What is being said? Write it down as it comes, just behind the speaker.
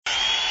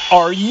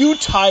Are you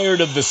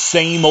tired of the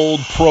same old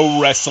pro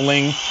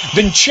wrestling?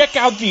 Then check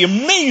out the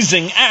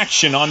amazing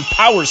action on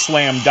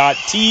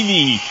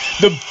Powerslam.tv,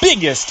 the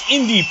biggest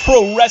indie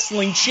pro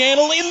wrestling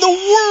channel in the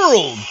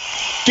world.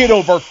 Get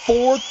over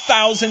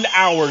 4,000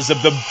 hours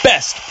of the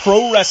best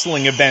pro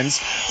wrestling events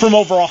from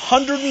over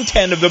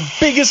 110 of the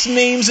biggest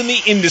names in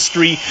the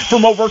industry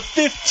from over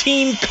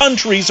 15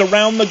 countries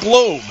around the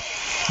globe.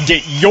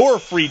 Get your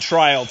free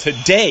trial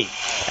today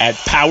at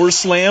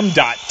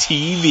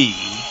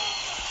Powerslam.tv.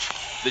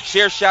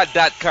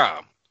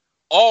 TheChairShot.com.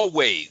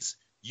 Always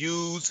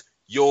use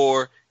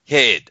your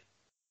head.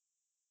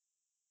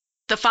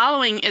 The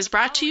following is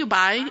brought to you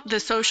by the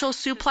Social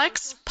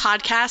Suplex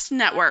Podcast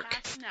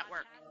Network.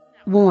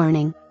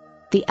 Warning.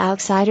 The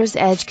Outsider's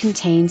Edge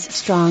contains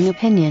strong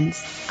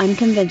opinions,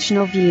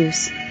 unconventional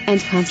views,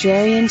 and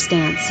contrarian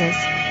stances.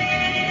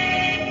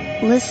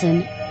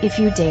 Listen, if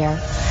you dare.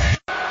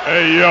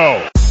 Hey,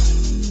 yo!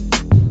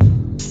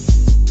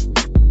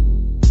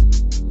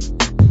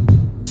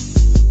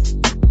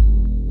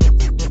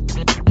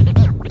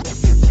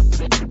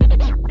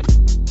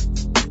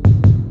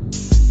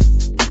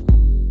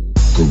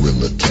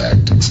 Guerrilla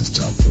tactics, it's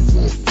time for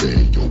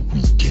warfare. Yo,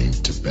 we came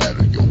to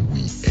battle, yo,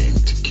 we aim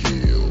to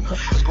kill.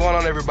 What's going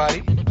on,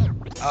 everybody?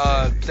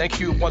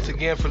 Thank you once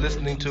again for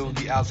listening to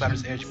the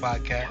Outsider's Edge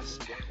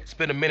podcast. It's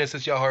been a minute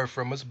since y'all heard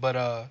from us,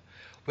 but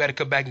we had to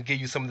come back and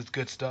give you some of this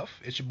good stuff.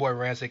 It's your boy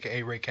Rance,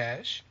 aka Ray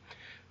Cash.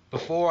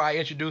 Before I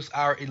introduce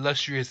our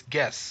illustrious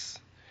guests,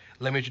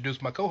 let me introduce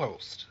my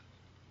co-host,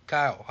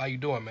 Kyle. How you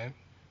doing, man?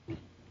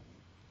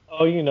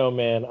 Oh, you know,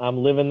 man,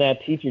 I'm living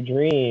that teacher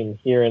dream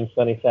here in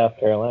sunny South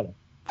Carolina.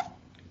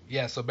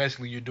 Yeah, so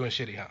basically you're doing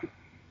shitty, huh?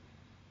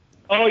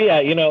 Oh,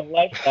 yeah, you know,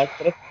 life sucks,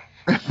 but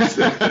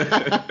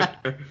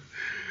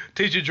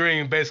Teacher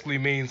dream basically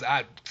means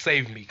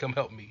save me, come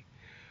help me.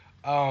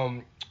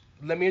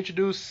 Let me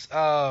introduce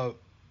the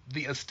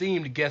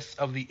esteemed guests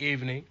of the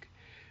evening,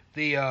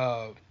 the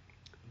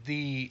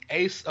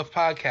ace of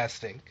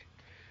podcasting,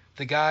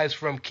 the guys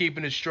from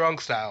Keeping It Strong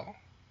Style,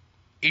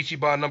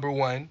 Ichiban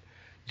 #1,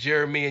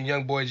 Jeremy and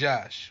Young Boy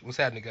Josh. What's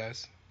happening,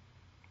 guys?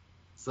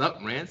 What's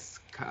up, Rance?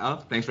 Kyle,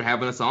 thanks for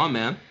having us on,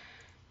 man.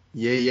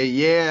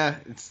 Yeah.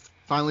 It's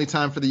finally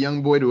time for the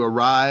young boy to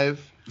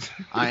arrive.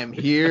 I am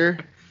here.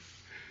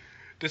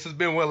 This has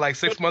been, like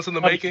 6 months in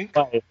the making?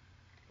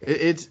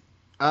 It's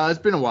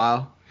been a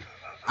while.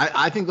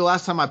 I think the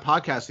last time I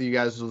podcasted you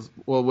guys was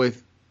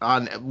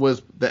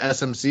the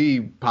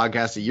SMC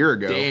podcast a year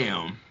ago.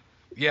 Damn.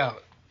 Yeah.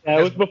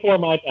 It was before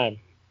my time.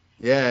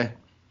 Yeah.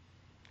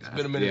 It's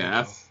been a minute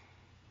ago.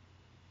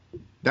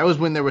 That was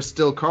when there was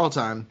still Carl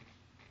time.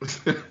 Who's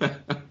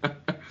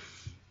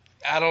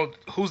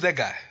that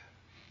guy?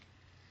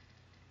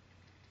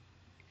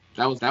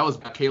 That was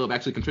Caleb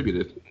actually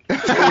contributed.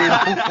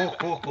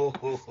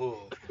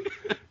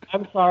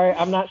 I'm sorry,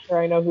 I'm not sure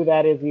I know who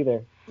that is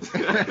either.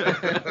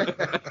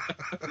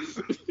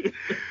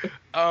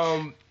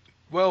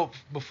 Well,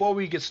 before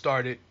we get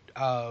started,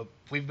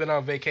 we've been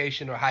on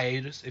vacation or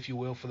hiatus, if you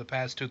will, for the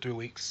past 2-3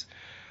 weeks.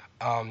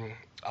 A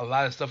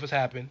lot of stuff has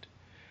happened.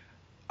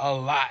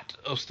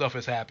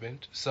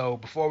 So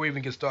before we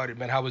even get started,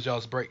 man, how was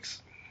y'all's breaks?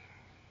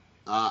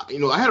 I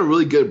had a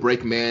really good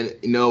break, man.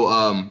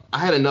 I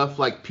had enough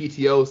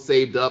PTO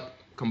saved up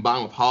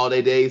combined with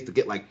holiday days to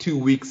get 2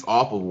 weeks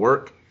off of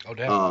work. Oh,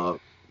 damn.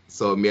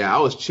 So yeah, I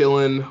was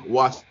chilling,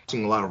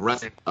 watching a lot of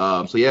wrestling.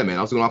 So yeah, man,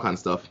 I was doing all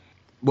kinds of stuff.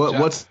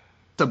 What's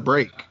the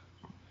break?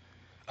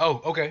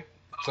 Oh, okay.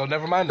 So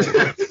never mind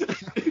that.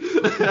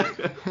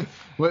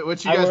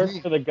 What you guys I work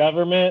need? for the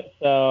government,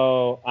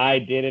 so I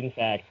did in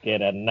fact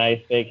get a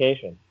nice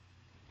vacation.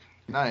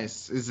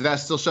 Nice. Is that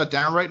still shut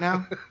down right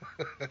now?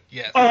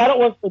 Yes. Oh, I don't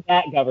work for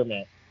that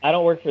government. I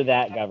work for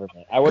the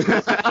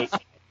state.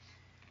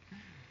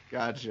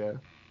 Gotcha.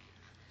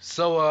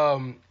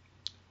 So,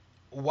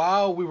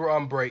 while we were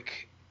on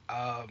break,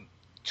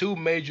 two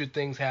major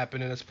things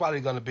happened, and it's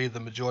probably going to be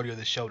the majority of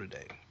the show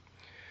today.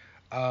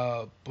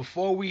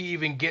 Before we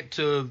even get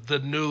to the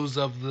news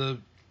of the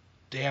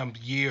damn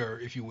year,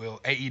 if you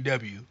will,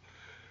 AEW,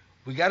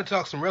 we got to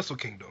talk some Wrestle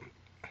Kingdom.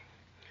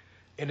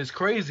 And it's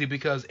crazy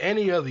because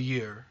any other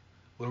year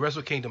when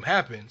Wrestle Kingdom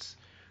happens,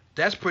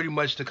 that's pretty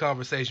much the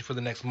conversation for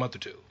the next month or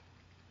two.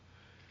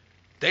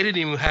 They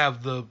didn't even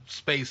have the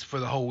space for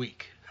the whole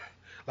week.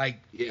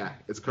 Yeah,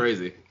 it's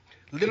crazy.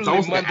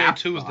 Literally Monday,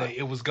 Tuesday,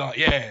 it was gone.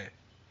 Yeah.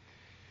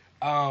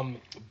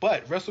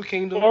 But Wrestle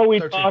Kingdom. Before we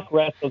 13. talk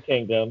Wrestle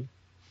Kingdom,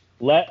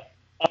 let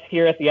us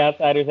here at the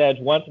Outsider's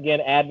Edge once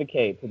again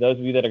advocate to those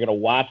of you that are going to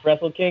watch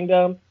Wrestle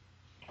Kingdom,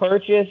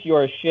 purchase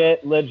your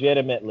shit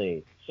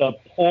legitimately.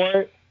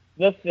 Support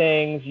the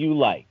things you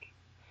like.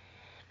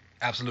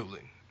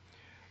 Absolutely.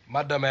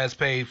 My dumb ass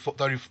paid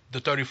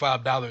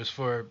 $35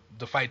 for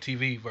the Fight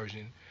TV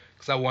version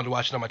because I wanted to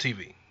watch it on my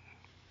TV.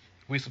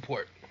 We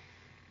support.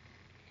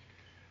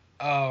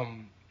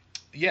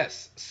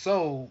 Yes.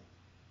 So,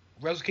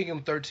 Wrestle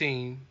Kingdom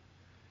 13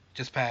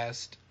 just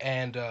passed,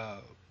 and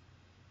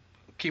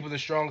Keeping the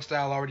Strong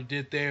Style already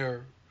did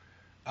their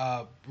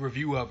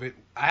review of it.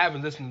 I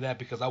haven't listened to that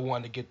because I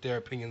wanted to get their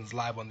opinions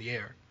live on the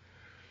air.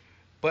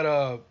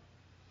 But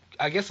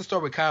I guess let's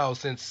start with Kyle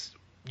since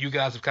you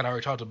guys have kind of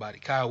already talked about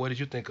it. Kyle, what did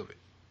you think of it?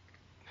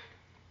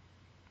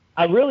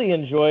 I really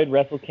enjoyed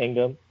Wrestle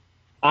Kingdom.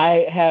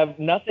 I have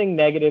nothing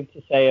negative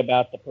to say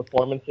about the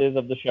performances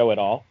of the show at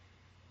all.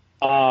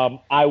 The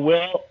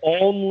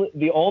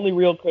only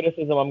real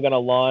criticism I'm going to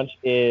launch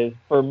is,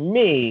 for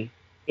me,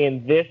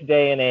 in this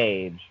day and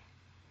age,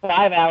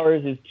 5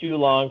 hours is too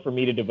long for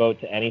me to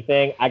devote to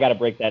anything. I got to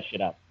break that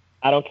shit up.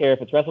 I don't care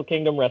if it's Wrestle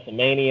Kingdom,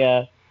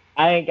 WrestleMania.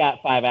 I ain't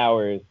got 5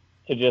 hours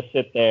to just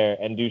sit there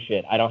and do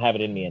shit. I don't have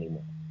it in me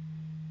anymore.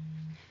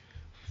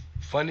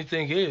 Funny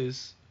thing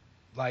is,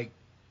 like,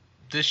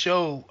 this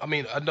show, I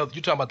mean, I know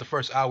you're talking about the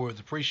first hour of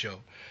the pre-show,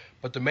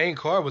 but the main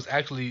card was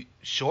actually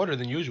shorter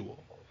than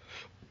usual.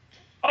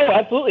 Oh,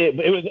 absolutely.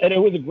 It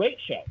was a great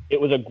show. It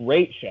was a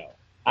great show.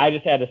 I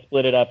just had to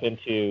split it up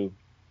into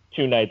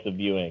 2 nights of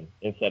viewing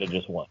instead of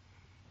just one.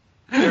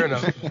 Fair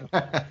enough.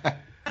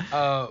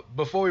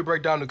 Before we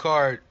break down the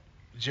card,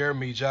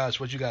 Jeremy, Josh,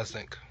 what you guys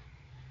think?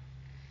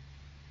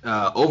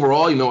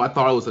 Overall, I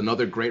thought it was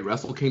another great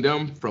Wrestle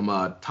Kingdom from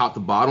top to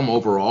bottom.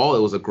 Overall,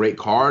 it was a great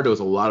card. There was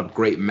a lot of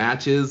great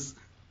matches,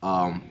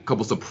 a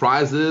couple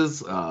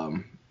surprises.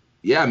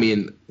 Yeah, I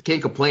mean, I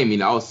can't complain. I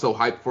mean, I was so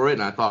hyped for it,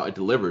 and I thought it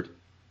delivered.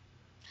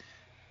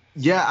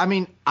 Yeah, I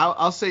mean,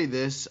 I'll say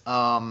this.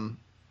 5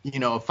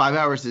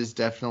 hours is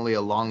definitely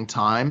a long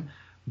time,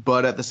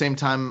 but at the same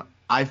time,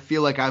 I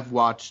feel like I've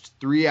watched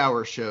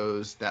 3-hour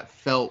shows that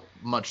felt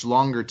much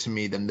longer to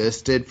me than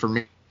this did for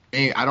me.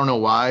 I don't know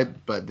why,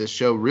 but this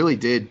show really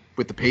did,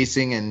 with the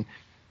pacing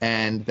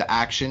and the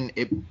action.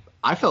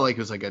 I felt like it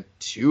was like a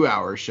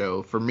 2-hour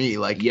show for me.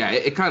 Like, yeah,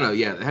 it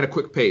had a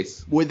quick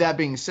pace. With that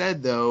being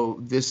said, though,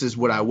 this is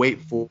what I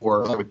wait for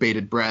with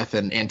bated breath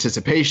and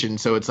anticipation.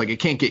 So it's like it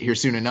can't get here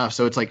soon enough.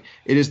 So it's like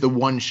it is the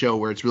one show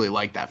where it's really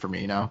like that for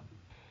me,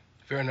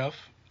 Fair enough.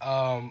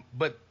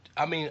 But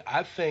I mean,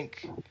 I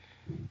think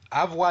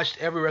I've watched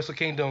every Wrestle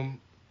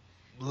Kingdom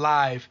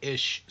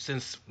live-ish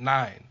since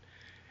 9.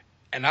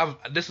 And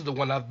this is the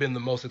one I've been the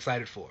most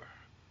excited for.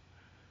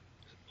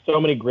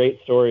 So many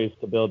great stories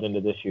to build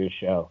into this year's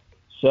show.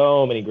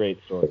 So many great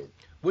stories.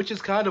 Which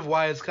is kind of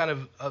why it's kind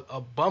of a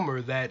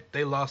bummer that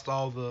they lost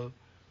all the,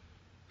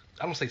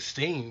 I don't say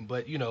steam,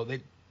 but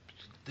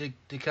they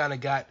kind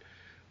of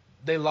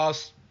they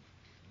lost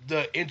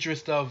the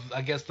interest of,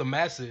 I guess, the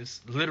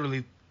masses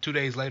literally 2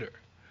 days later.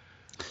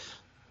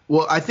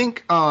 Well, I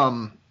think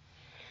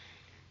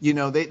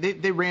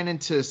they ran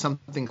into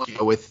something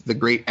with the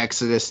great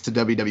exodus to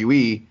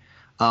WWE,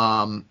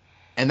 and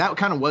that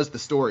kind of was the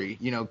story.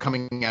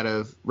 Coming out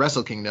of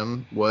Wrestle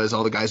Kingdom was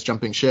all the guys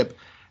jumping ship,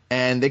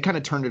 and they kind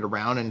of turned it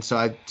around. And so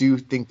I do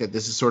think that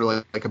this is sort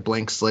of like a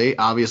blank slate.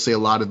 Obviously, a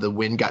lot of the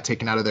wind got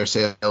taken out of their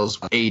sails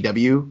with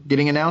AEW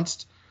getting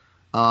announced,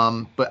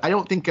 but I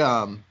don't think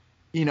I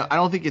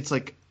don't think it's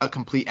like a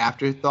complete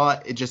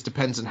afterthought. It just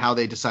depends on how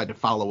they decide to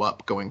follow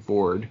up going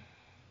forward.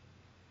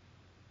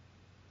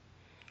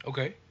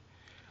 Okay.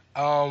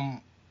 I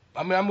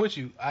mean, I'm with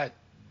you.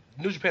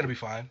 New Japan will be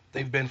fine.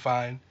 They've been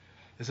fine.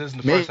 This isn't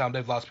the first time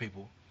they've lost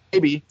people.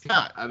 Maybe.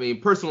 Yeah, I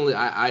mean, personally,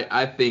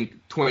 I think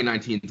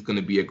 2019 is going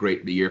to be a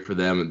great year for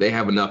them. They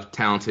have enough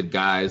talented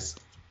guys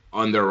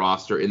on their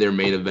roster in their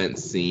main event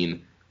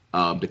scene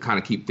to kind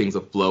of keep things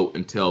afloat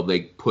until they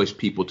push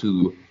people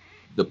to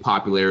the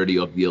popularity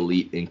of the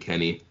Elite and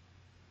Kenny.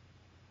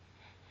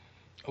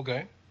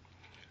 Okay.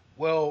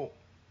 Well,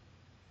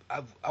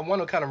 I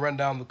want to kind of run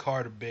down the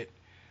card a bit.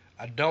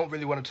 I don't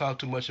really want to talk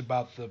too much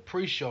about the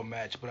pre-show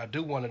match, but I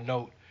do want to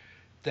note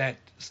that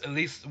at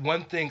least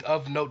one thing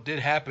of note did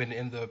happen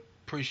in the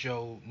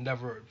pre-show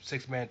Never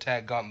 6-Man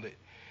Tag Gauntlet,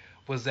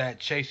 was that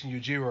Chase and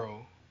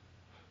Yujiro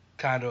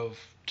kind of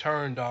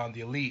turned on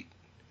the Elite,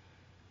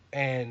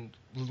 and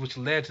which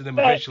led to them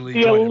eventually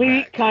the joining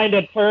Elite back. kind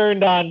of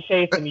turned on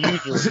Chase and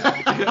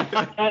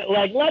Yujiro.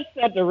 Like, let's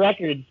set the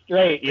record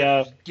straight,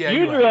 yo. Yeah,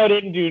 Yujiro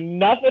didn't do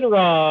nothing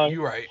wrong.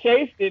 You're right.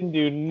 Chase didn't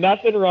do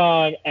nothing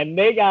wrong, and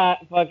they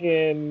got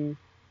fucking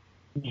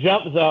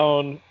jump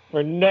zone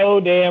for no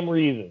damn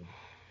reason.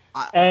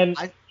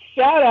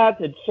 Shout out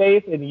to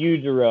Chase and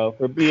Yujiro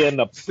for being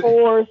the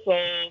poor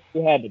souls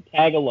who had to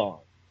tag along.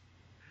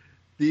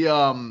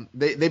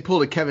 They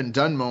pulled a Kevin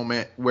Dunn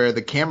moment where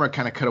the camera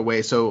kind of cut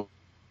away, so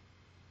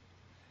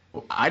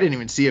I didn't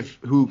even see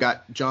who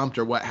got jumped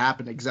or what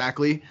happened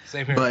exactly.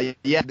 Same here. But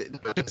yeah,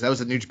 that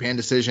was a New Japan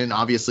decision.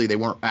 Obviously, they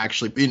weren't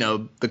actually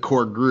the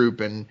core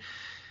group, and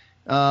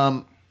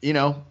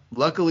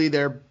luckily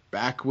they're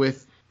back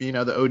with the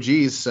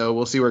OGs, so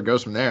we'll see where it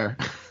goes from there.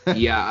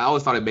 Yeah, I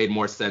always thought it made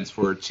more sense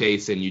for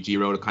Chase and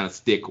Yujiro to kind of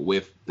stick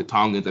with the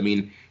Tongans. I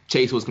mean,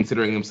 Chase was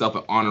considering himself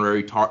an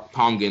honorary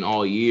Tongan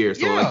all year,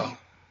 so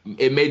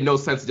it made no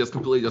sense to just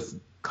completely just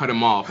cut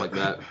him off like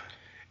that.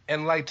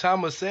 And like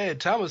Thomas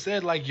said,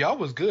 like, y'all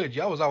was good.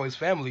 Y'all was always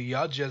family.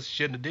 Y'all just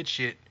shouldn't have did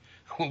shit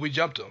when we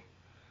jumped them.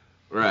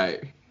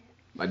 Right.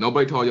 Like,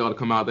 nobody told y'all to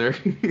come out there.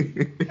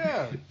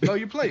 Yeah, know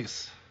your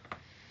place.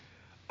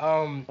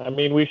 I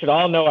mean, we should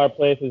all know our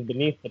place is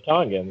beneath the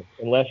Tongans,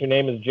 unless your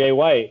name is Jay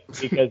White,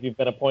 because you've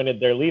been appointed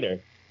their leader.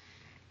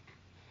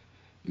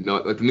 You know,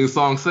 like the new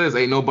song says,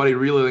 ain't nobody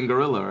realer than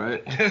Gorilla,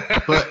 right?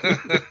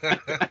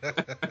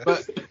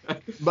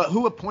 But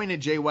who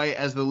appointed Jay White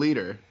as the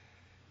leader?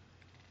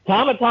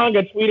 Tama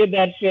Tonga tweeted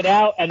that shit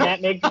out, and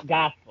that makes it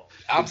gospel.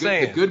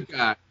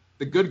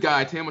 The good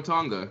guy, Tama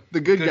Tonga. The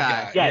good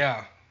guy. Yes.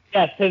 Yeah.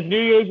 Yes, his New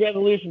Year's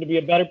resolution to be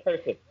a better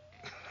person.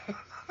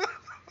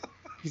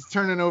 He's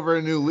turning over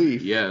a new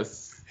leaf.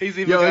 Yes. He's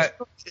even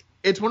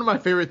it's one of my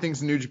favorite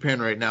things in New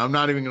Japan right now. I'm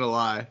not even going to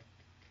lie.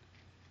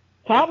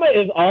 Tama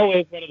is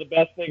always one of the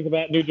best things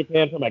about New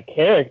Japan from a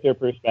character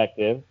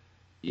perspective.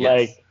 Yes.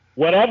 Like,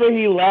 whatever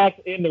he lacks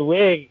in the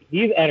ring,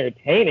 he's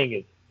entertaining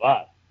as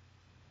fuck.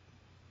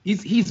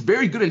 He's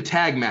very good in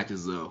tag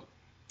matches, though.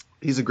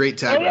 He's a great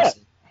tag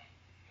wrestler.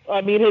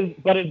 I mean, his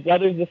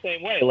brother's the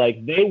same way.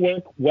 Like, they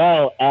work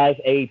well as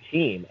a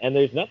team, and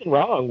there's nothing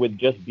wrong with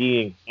just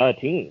being a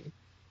team.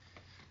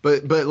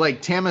 But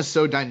like Tama's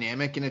so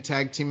dynamic in a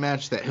tag team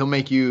match that he'll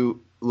make you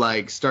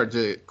like start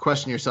to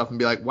question yourself and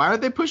be like, why are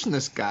they pushing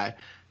this guy?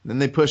 And then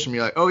they push him.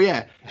 You're like, oh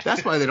yeah,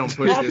 that's why they don't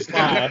push this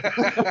guy.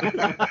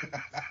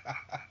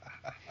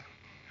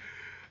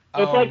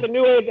 It's like the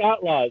New Age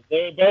Outlaws.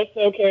 They were both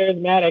so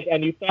charismatic,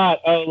 and you thought,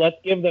 oh, let's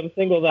give them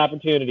singles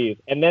opportunities.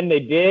 And then they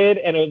did,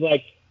 and it was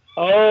like,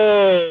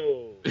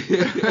 oh,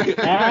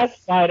 that's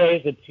why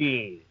there's a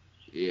team.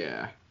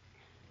 Yeah.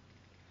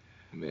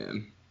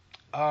 Man.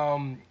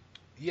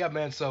 Yeah,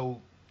 man.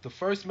 So the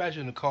first match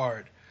in the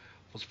card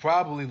was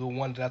probably the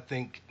one that I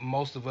think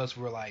most of us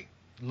were like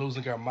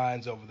losing our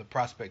minds over the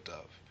prospect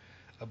of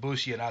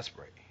Ibushi and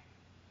Ospreay.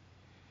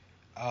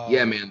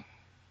 Yeah, man.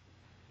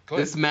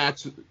 This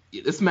match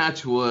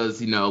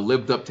was,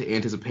 lived up to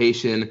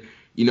anticipation.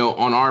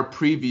 On our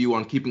preview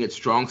on Keeping It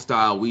Strong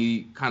Style,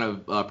 we kind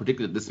of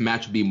predicted that this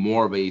match would be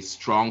more of a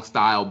strong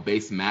style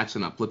based match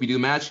than a flippy-do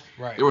match.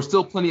 Right. There were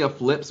still plenty of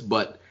flips,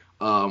 but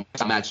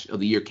match of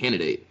the year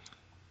candidate.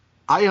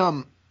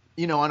 On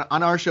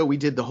our show we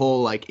did the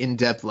whole like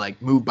in-depth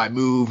like move by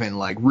move and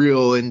like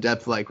real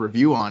in-depth like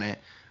review on it.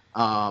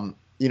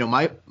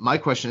 My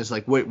question is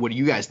like, what do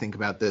you guys think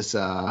about this?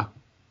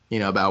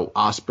 About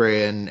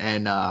Ospreay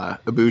and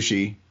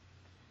Ibushi.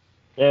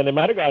 And they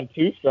might have gone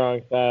too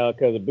strong style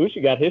because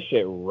Ibushi got his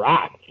shit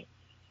rocked.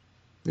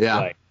 Yeah.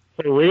 Like,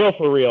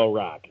 for real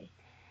rocked.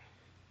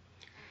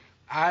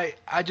 I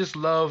just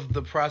love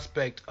the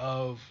prospect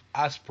of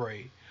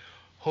Ospreay,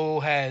 who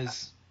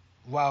has,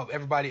 while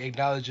everybody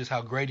acknowledges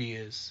how great he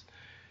is,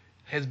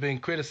 has been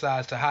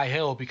criticized to high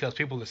hell because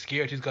people are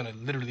scared he's going to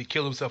literally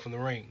kill himself in the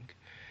ring.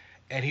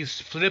 And he's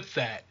flipped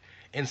that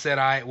and said,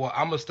 I'm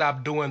going to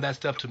stop doing that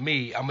stuff to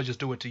me. I'm going to just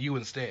do it to you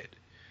instead.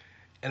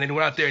 And then he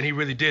went out there and he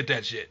really did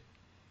that shit.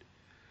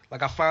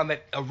 Like, I found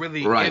that a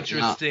really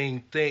interesting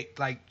thing,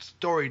 like,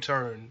 story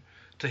turn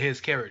to his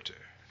character.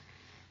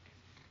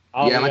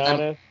 I'll be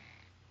honest.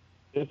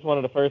 This is one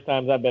of the first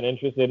times I've been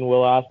interested in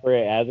Will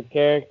Ospreay as a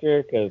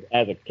character, because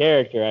as a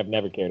character, I've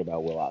never cared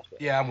about Will Ospreay.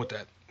 Yeah, I'm with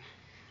that.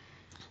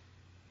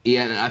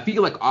 Yeah, and I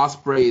feel like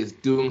Ospreay is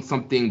doing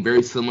something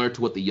very similar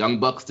to what the Young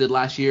Bucks did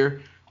last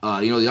year.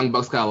 The Young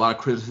Bucks got a lot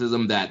of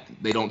criticism that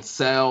they don't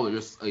sell. They're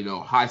just,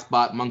 high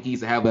spot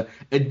monkeys that have an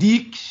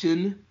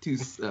addiction to,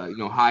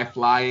 high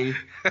flying.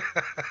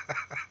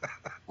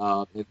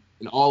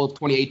 In all of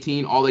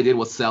 2018, all they did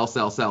was sell.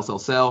 So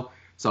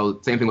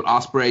same thing with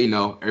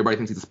Ospreay. Everybody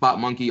thinks he's a spot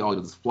monkey. All he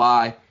does is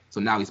fly. So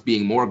now he's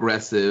being more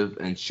aggressive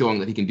and showing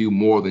that he can do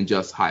more than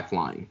just high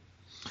flying.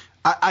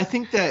 I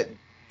think that,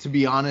 to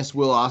be honest,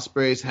 Will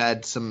Ospreay's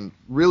had some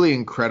really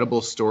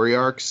incredible story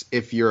arcs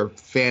if you're a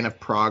fan of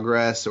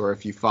Progress or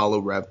if you follow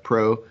Rev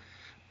Pro.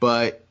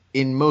 But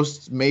in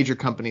most major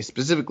companies,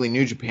 specifically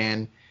New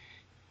Japan,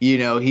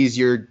 he's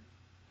your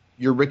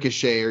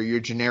Ricochet or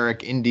your generic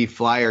indie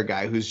flyer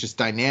guy who's just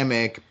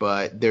dynamic,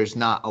 but there's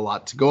not a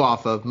lot to go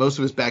off of. Most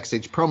of his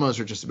backstage promos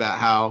are just about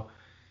how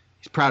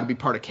he's proud to be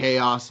part of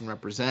Chaos and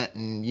represent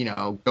and,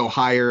 go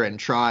higher and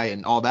try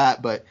and all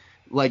that. But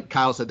like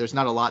Kyle said, there's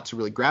not a lot to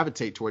really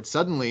gravitate towards.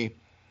 Suddenly,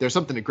 there's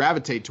something to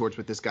gravitate towards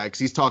with this guy because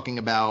he's talking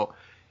about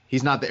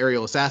he's not the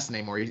aerial assassin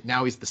anymore.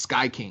 Now he's the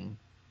Sky King.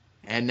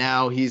 And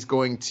now he's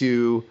going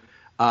to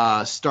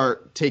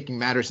start taking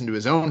matters into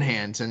his own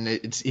hands. And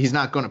he's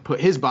not going to put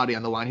his body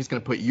on the line. He's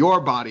going to put your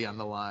body on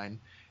the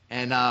line.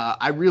 And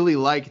I really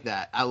like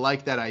that. I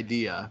like that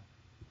idea.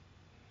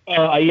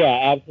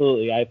 Yeah,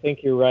 absolutely. I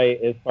think you're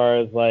right as far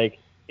as, like,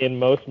 in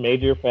most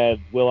major feds,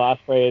 Will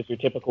Ospreay is your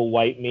typical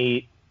white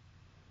meat.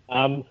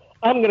 I'm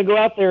going to go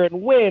out there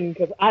and win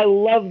because I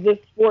love this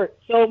sport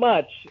so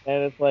much.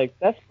 And it's like,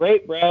 that's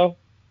great, bro.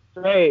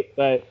 Great.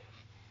 But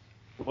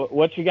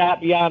what you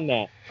got beyond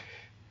that?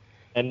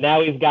 And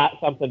now he's got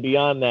something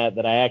beyond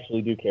that I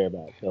actually do care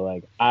about. So,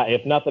 like,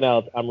 if nothing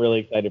else, I'm really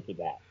excited for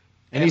that.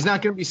 And he's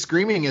not going to be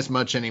screaming as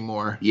much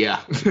anymore.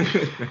 Yeah.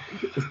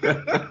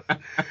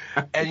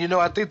 And,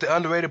 I think the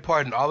underrated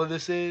part in all of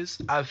this is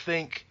I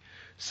think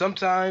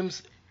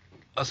sometimes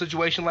a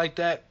situation like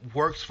that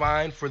works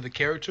fine for the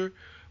character,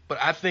 but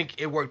I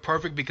think it worked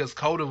perfect because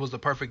Kota was the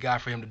perfect guy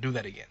for him to do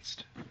that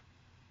against.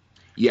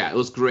 Yeah, it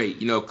was great.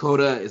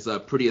 Kota is a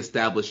pretty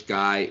established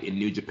guy in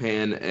New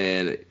Japan,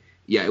 and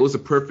yeah, it was a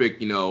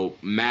perfect,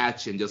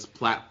 match and just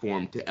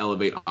platform to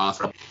elevate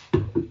Ospreay.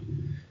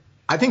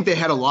 I think they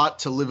had a lot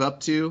to live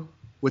up to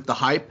with the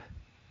hype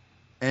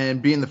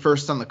and being the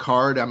first on the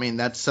card. I mean,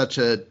 that's such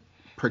a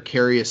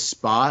precarious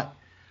spot.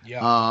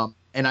 Yeah.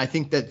 And I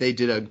think that they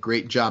did a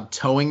great job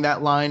towing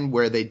that line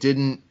where they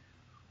didn't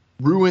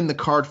ruin the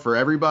card for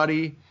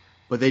everybody,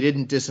 but they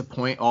didn't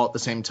disappoint all at the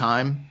same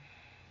time.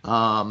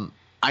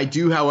 I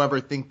do, however,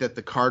 think that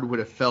the card would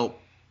have felt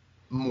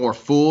more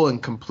full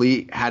and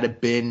complete had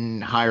it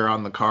been higher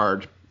on the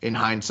card in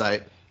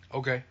hindsight.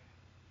 Okay.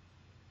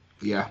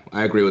 Yeah,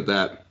 I agree with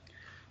that.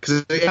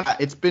 Because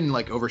it's been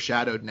like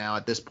overshadowed now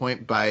at this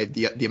point by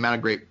the amount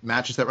of great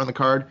matches that were on the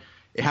card.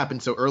 It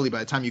happened so early. By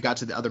the time you got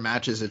to the other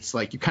matches, it's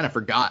like you kind of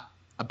forgot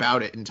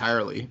about it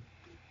entirely.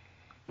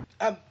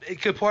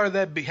 Could part of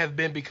that have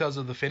been because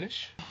of the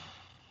finish?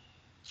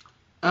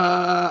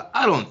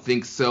 I don't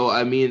think so.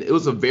 I mean, it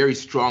was a very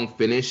strong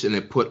finish, and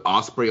it put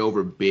Ospreay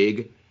over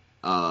big.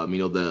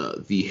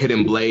 The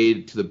hidden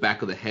blade to the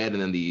back of the head,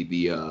 and then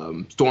the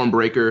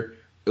Stormbreaker.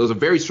 It was a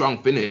very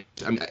strong finish.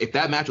 I mean, if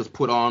that match was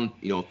put on,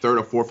 third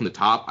or fourth from the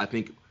top, I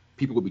think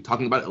people would be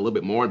talking about it a little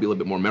bit more and be a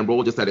little bit more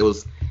memorable. Just that it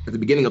was at the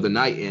beginning of the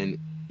night, and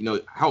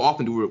how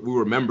often do we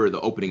remember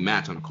the opening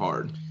match on a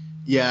card?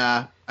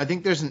 Yeah, I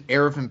think there's an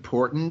air of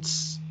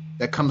importance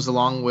that comes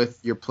along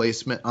with your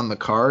placement on the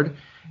card,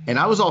 and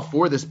I was all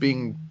for this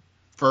being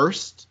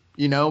first.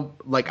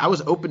 I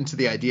was open to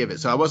the idea of it,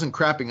 so I wasn't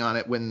crapping on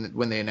it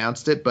when they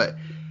announced it. But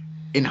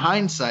in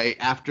hindsight,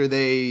 after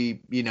they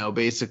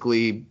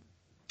basically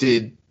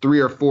did 3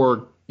 or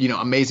 4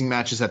 amazing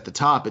matches at the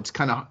top, it's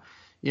kind of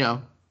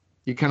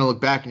you kind of look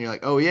back and you're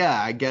like, oh yeah,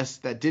 I guess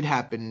that did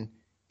happen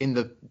in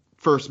the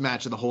first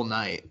match of the whole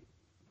night.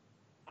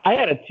 I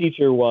had a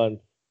teacher once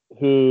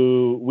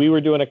who we were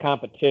doing a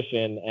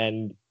competition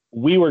and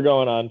we were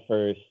going on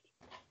first,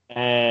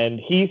 and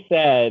he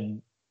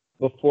said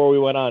before we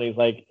went on, he's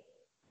like,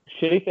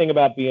 shitty thing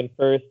about being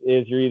first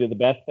is you're either the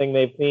best thing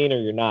they've seen or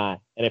you're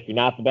not. And if you're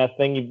not the best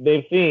thing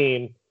they've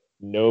seen,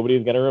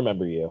 nobody's going to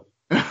remember you.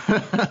 That's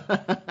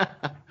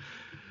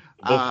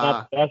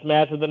not the best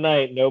match of the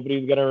night.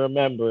 Nobody's going to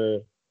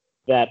remember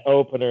that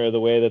opener the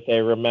way that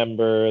they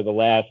remember the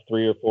last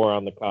 3 or 4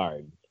 on the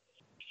card.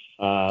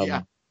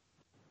 Yeah.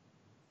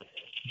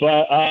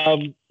 But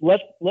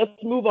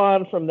let's move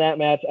on from that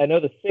match. I know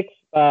the six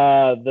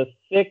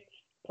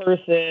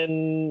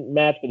person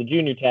match for the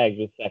junior tags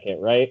was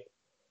second, right?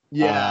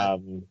 Yeah.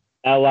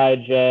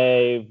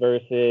 LIJ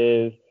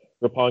versus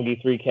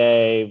Roppongi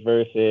 3K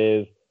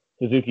versus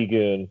Suzuki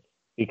Gun,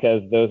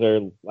 because those are,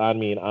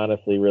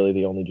 honestly, really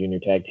the only junior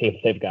tag teams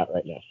they've got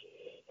right now.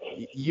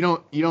 You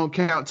don't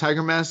count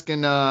Tiger Mask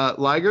and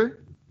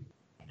Liger?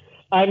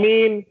 I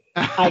mean,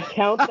 I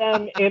count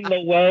them in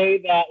the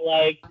way that,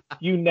 like,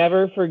 you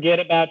never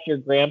forget about your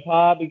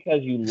grandpa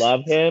because you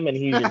love him and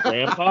he's your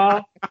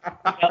grandpa.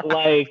 But,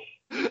 like,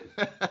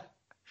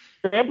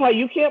 Grandpa,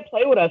 you can't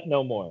play with us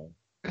no more.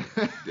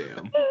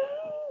 Damn.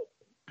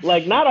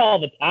 Like, not all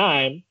the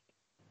time.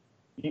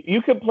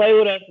 You could play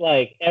with us,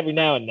 like, every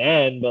now and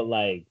then, but,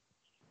 like,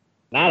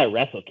 not at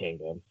Wrestle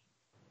Kingdom.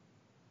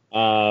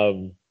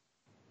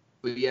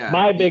 But yeah.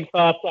 My big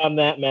thoughts on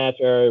that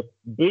match are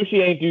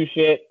Bushi ain't do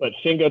shit, but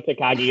Shingo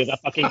Takagi is a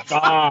fucking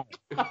star.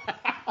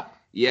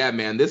 Yeah,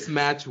 man, this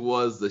match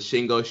was the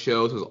Shingo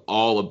show. It was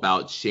all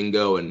about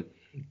Shingo and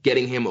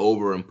getting him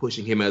over and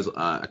pushing him as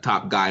a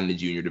top guy in the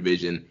junior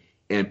division.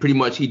 And pretty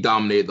much he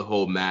dominated the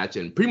whole match,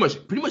 and pretty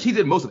much he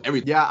did most of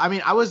everything. Yeah, I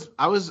mean, I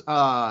was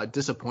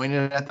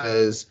disappointed at that,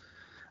 because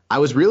I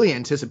was really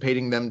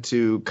anticipating them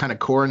to kind of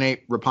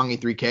coronate Roppongi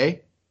 3K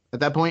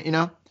at that point,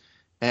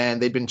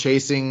 and they'd been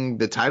chasing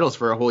the titles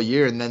for a whole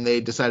year, and then they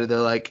decided they're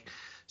like,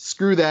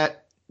 screw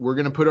that, we're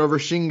gonna put over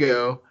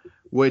Shingo,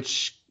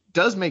 which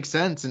does make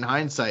sense in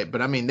hindsight,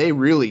 but I mean,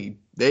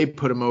 they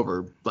put him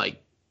over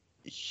like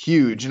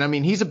huge, and I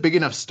mean, he's a big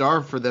enough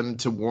star for them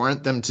to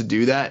warrant them to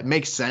do that. It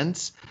makes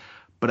sense.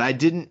 But I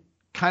didn't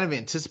kind of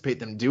anticipate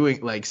them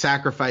doing, like,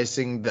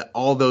 sacrificing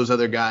all those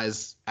other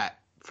guys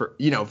for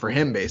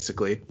him,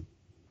 basically.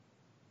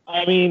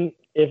 I mean,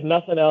 if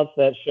nothing else,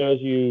 that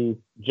shows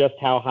you just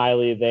how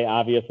highly they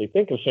obviously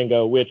think of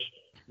Shingo, which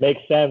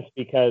makes sense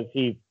because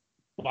he's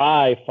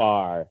by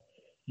far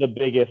the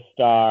biggest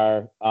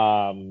star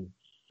in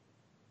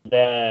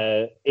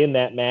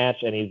that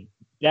match, and he's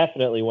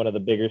definitely one of the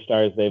bigger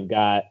stars they've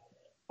got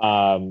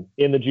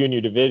in the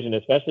junior division,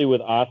 especially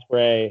with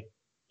Ospreay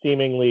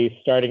seemingly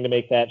starting to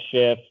make that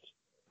shift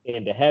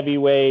into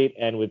heavyweight,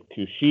 and with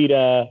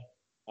Kushida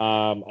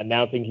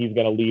announcing he's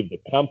going to leave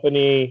the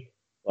company.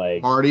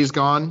 Like, Marty's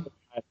gone.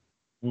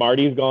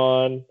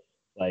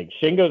 Like,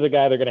 Shingo's a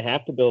guy they're going to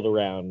have to build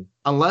around.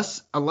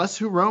 Unless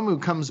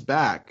Hiromu comes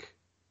back,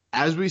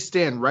 as we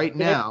stand right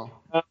now.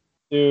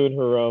 Soon,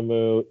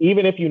 Hiromu.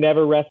 Even if you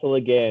never wrestle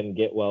again,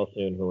 get well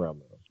soon,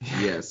 Hiromu.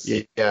 Yes.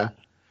 Yeah.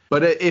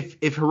 But if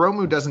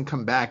Hiromu doesn't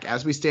come back,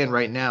 as we stand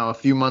right now, a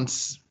few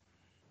months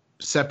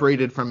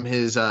separated from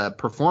his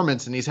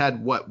performance, and he's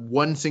had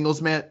one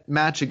singles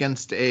match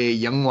against a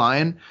young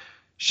lion,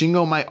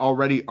 Shingo might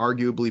already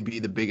arguably be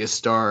the biggest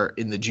star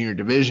in the junior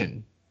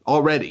division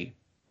already.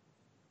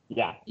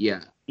 Yeah.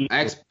 Yeah.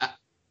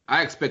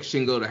 I expect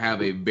Shingo to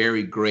have a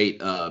very great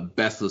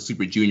Best of the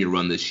Super Junior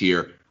run this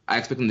year. I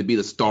expect him to be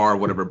the star of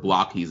whatever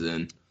block he's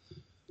in.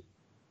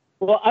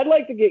 Well, I'd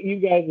like to get you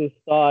guys'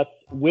 thoughts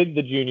with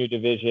the junior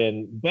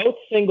division, both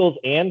singles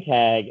and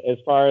tag, as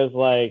far as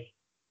like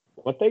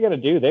what they're going to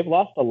do. They've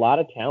lost a lot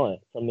of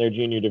talent from their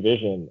junior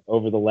division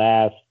over the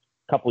last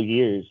couple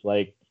years.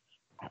 Like,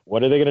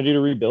 what are they going to do to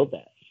rebuild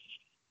that?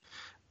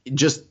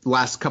 Just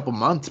last couple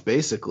months,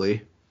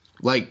 basically.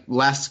 Like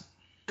last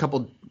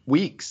couple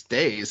weeks,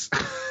 days.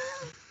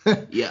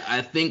 Yeah,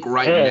 I think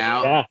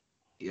right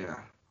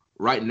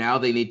now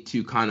they need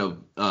to kind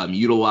of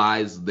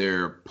utilize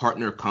their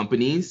partner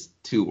companies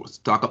to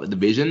stock up the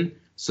division.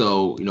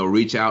 So,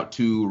 reach out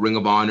to Ring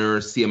of Honor,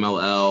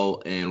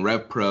 CMLL, and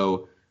Rev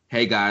Pro.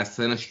 Hey guys,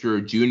 send us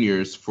your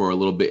juniors for a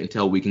little bit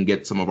until we can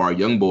get some of our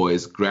young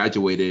boys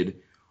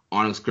graduated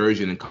on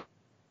excursion and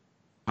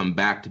come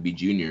back to be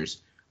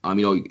juniors.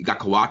 You got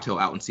Kawato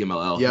out in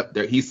CMLL. Yep.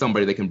 He's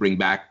somebody they can bring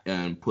back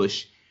and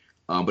push.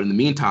 But in the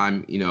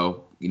meantime,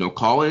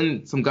 call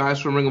in some guys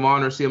from Ring of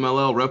Honor,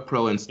 CMLL, Rev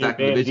Pro, and stack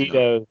the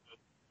division.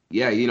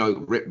 Yeah,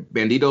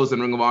 Bandito's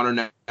in Ring of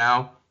Honor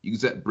now. You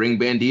can bring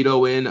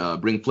Bandito in,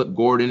 bring Flip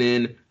Gordon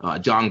in,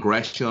 John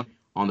Gresham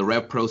on the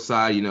Rev Pro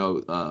side.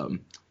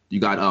 You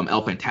got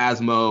El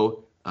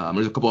Phantasmo.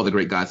 There's a couple other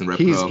great guys in Rev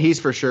Pro. He's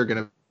for sure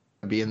going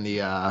to be in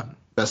the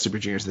Best Super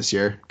Juniors this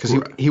year because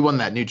he won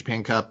that New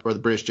Japan Cup or the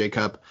British J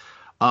Cup.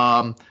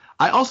 I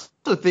also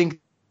think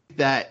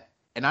that,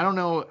 and I don't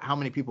know how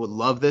many people would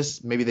love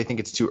this. Maybe they think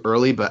it's too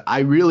early, but I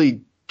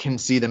really can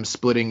see them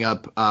splitting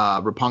up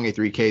Roppongi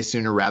 3K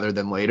sooner rather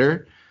than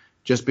later,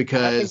 just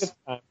because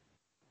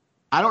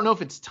I don't know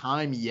if it's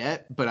time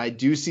yet, but I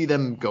do see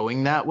them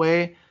going that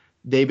way.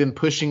 They've been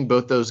pushing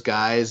both those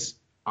guys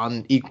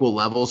on equal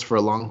levels for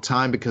a long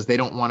time because they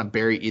don't want to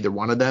bury either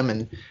one of them.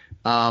 And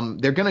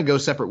they're going to go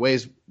separate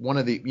ways. One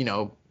of the,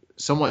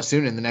 somewhat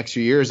soon in the next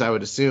few years, I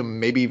would assume,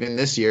 maybe even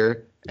this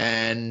year.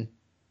 And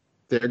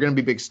they're going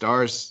to be big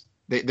stars.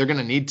 They're going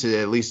to need to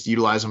at least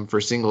utilize them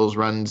for singles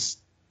runs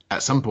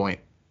at some point.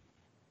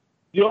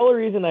 The only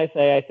reason I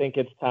say I think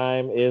it's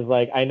time is,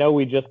 like, I know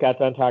we just got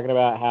done talking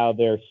about how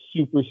they're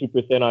super,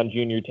 super thin on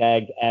junior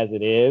tags as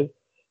it is,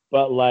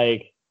 but,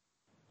 like,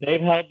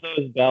 they've held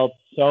those belts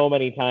so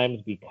many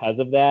times because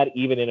of that,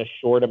 even in a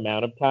short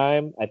amount of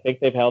time. I think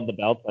they've held the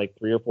belts, like,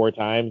 3 or 4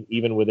 times,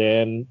 even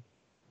within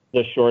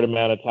the short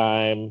amount of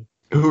time.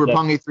 Who,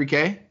 Roppongi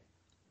 3K?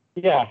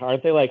 Yeah,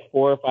 aren't they, like,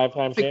 4 or 5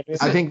 time champions?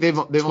 I think they've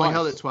only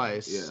held it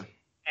twice. Yeah.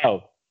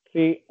 Oh.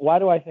 See, why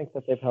do I think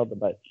that they've held the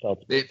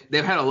belts?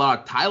 They've had a lot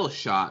of title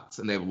shots,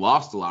 and they've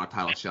lost a lot of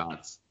title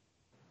shots.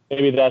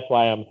 Maybe that's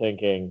why I'm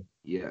thinking.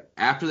 Yeah,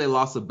 after they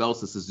lost the belts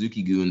to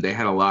Suzuki-gun, they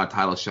had a lot of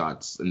title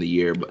shots in the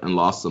year and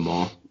lost them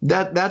all.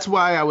 That's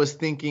why I was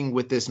thinking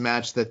with this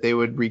match that they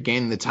would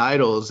regain the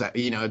titles.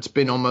 It's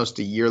been almost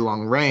a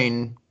year-long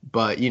reign,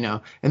 but,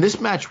 and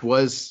this match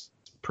was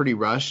pretty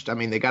rushed. I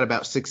mean, they got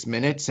about 6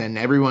 minutes, and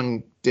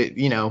everyone did,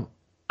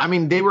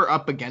 they were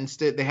up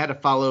against it. They had to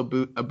follow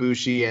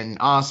Ibushi and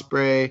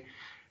Ospreay.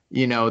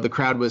 The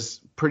crowd was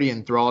pretty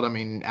enthralled. I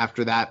mean,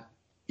 after that,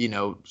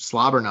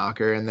 slobber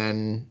knocker, and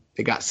then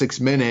they got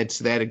 6 minutes.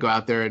 They had to go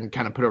out there and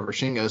kind of put over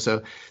Shingo.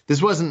 So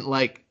this wasn't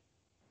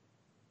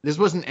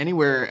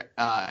anywhere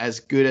as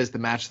good as the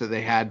match that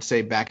they had,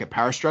 say, back at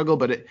Power Struggle.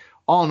 But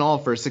all in all,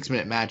 for a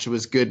 6-minute match, it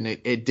was good, and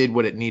it did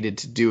what it needed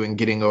to do in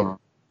getting over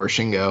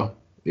Shingo.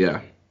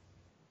 Yeah.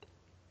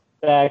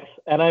 Facts.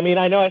 And I mean,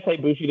 I know I say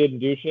Bushi didn't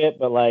do shit,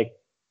 but, like,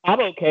 I'm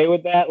okay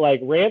with that. Like,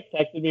 Rance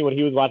texted me when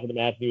he was watching the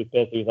match and he was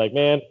pissed. He was like,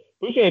 man,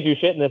 Bushi ain't do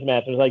shit in this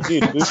match. I was like,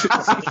 dude, Bushi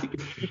didn't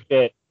do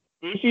shit.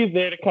 Bushi's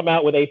there to come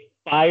out with a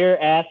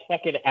fire-ass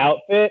fucking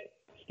outfit,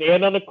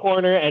 stand on the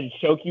corner, and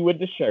choke you with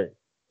the shirt.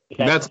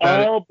 That's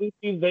all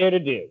Bushi's there to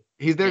do.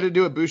 He's there to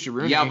do a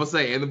Bushi-Rooney. Yeah, I was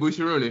saying, and the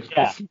Bushi-Rooney.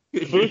 Yeah.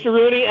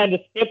 Bushi-Rooney and to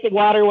skip the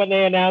water when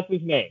they announce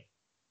his name.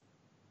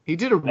 He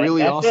did a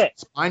really awesome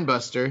spine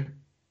buster.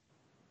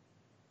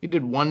 He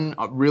did one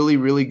really,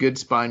 really good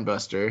spine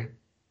buster.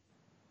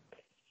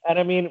 And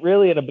I mean,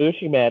 really, in a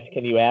Bushi match,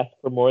 can you ask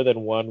for more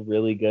than one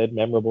really good,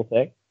 memorable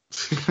thing?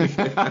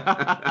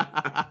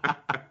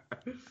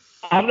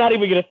 I'm not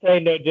even going to say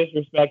no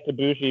disrespect to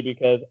Bushi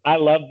because I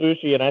love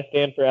Bushi and I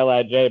stand for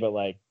LIJ, but,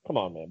 like, come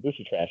on, man.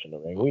 Bushi trash in the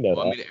ring. We know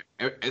that.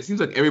 I mean, it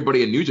seems like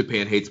everybody in New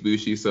Japan hates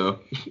Bushi,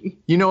 so.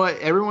 You know what?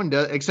 Everyone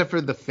does, except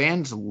for the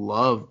fans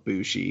love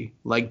Bushi.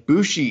 Like,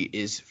 Bushi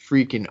is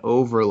freaking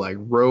over like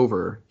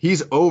Rover.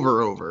 He's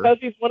over. Because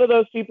he's one of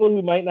those people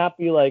who might not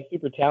be, like,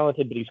 super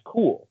talented, but he's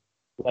cool.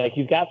 Like,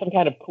 he's got some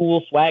kind of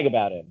cool swag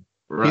about him.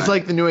 Right. He's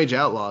like the New Age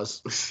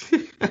Outlaws.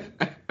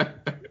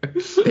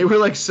 They were,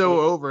 like,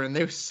 so over, and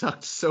they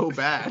sucked so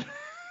bad.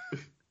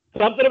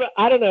 Something about,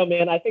 I don't know,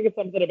 man. I think it's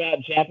something about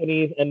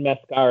Japanese and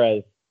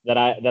mascaras that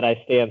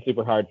I stand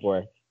super hard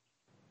for.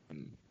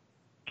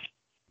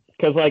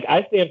 Because, like,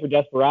 I stand for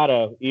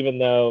Desperado, even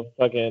though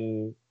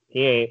fucking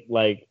he ain't,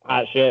 like,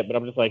 hot shit. But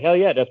I'm just like, hell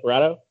yeah,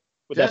 Desperado.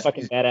 with that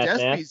fucking badass mask.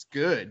 Despy's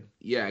good.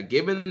 Yeah,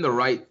 given the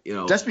right,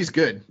 Despy's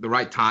good. the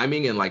right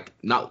timing and like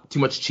not too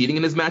much cheating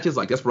in his matches,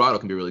 like Desperado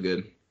can be really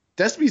good.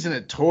 Despy's in a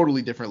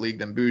totally different league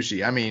than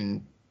Bushi. I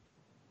mean,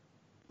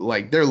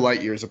 like they're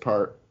light years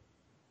apart.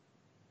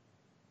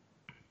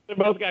 They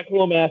both got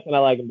cool masks, and I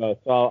like them both,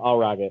 so I'll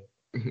rock it.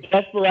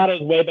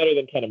 Desperado's way better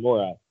than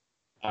Kanemaru.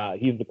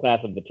 He's the class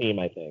of the team,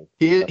 I think.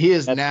 He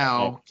is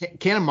now.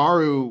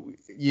 Kanemaru,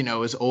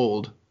 is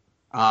old.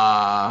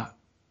 What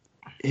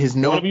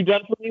have you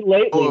done for me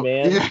lately,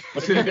 man? Yeah.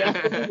 What have you done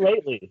for me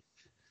lately?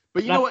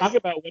 But you know what? Talk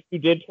about what you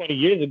did 20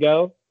 years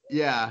ago.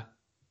 Yeah.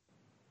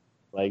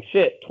 Like,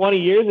 shit, 20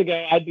 years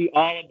ago, I'd be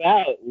all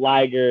about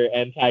Liger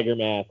and Tiger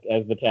Mask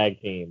as the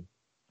tag team.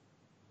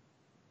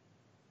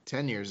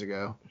 10 years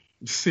ago.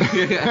 Shingo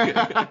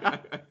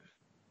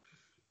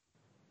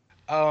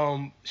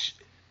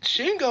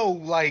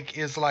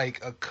is a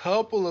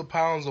couple of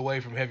pounds away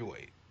from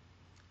heavyweight.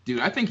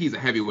 Dude, I think he's a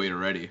heavyweight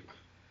already.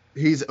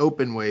 He's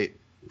open weight.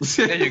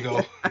 There you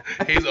go.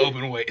 He's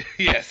open weight.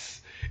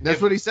 Yes.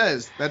 That's what he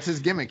says. That's his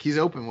gimmick. He's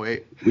open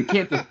weight. We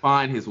can't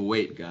define his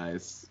weight,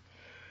 guys.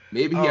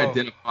 Maybe he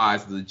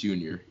identifies as a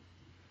junior.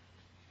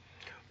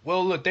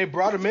 Well, look, they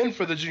brought him in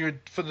for the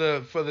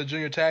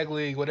junior tag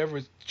league, whatever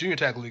it's junior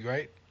tag league,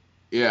 right?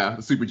 Yeah,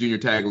 the Super Junior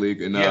Tag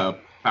League and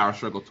Power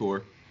Struggle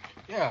Tour.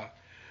 Yeah.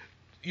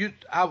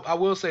 I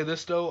will say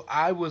this though,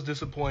 I was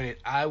disappointed.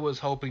 I was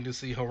hoping to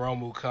see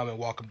Hiromu come and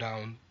walk him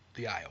down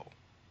the aisle.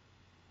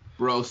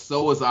 Bro,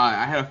 so was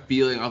I. I had a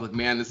feeling, I was like,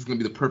 man, this is going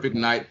to be the perfect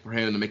night for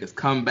him to make his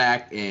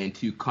comeback and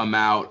to come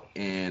out.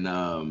 And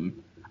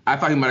I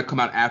thought he might have come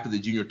out after the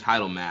junior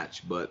title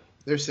match, but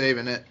they're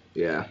saving it.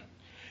 Yeah.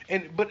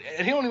 But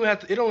he don't even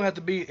have to. It don't have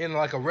to be in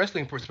like a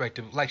wrestling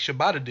perspective, like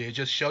Shibata did.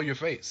 Just show your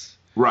face.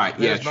 Right.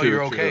 Let us know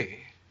you're okay.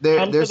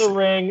 Come to the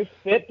ring,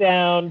 sit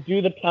down,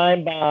 do the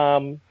time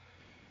bomb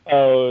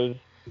pose,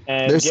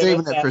 and they're give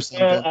saving us it for that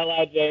something.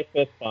 LIJ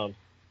fist bump.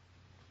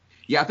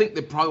 Yeah, I think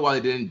that probably why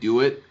they didn't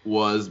do it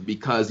was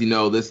because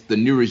the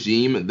new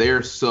regime,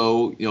 they're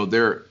so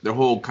their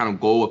whole kind of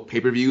goal of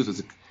pay-per-views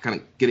is to kind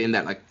of get in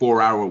that like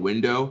 4-hour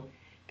window,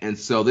 and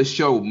so this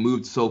show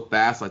moved so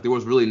fast, like there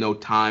was really no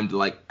time to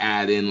like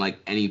add in like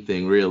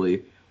anything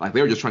really. Like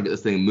they were just trying to get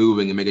this thing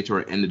moving and making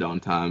sure it ended on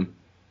time.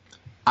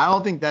 I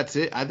don't think that's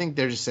it. I think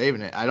they're just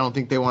saving it. I don't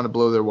think they want to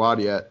blow their wad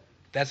yet.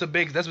 That's a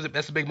big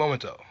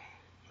moment though.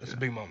 That's a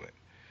big moment.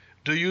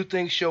 Do you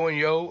think Sho and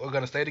Yo are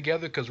gonna stay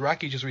together? Because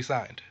Rocky just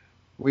resigned.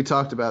 We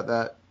talked about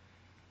that.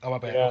 Oh, my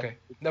bad. Yeah. Okay.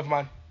 Never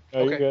mind.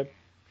 No, okay. you're good.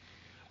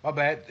 My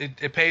bad.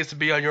 It pays to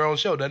be on your own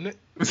show, doesn't it?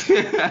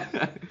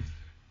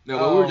 No,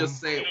 but we were just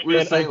saying.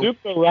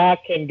 Azuka Rock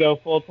can go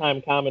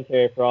full-time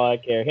commentary for all I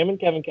care. Him and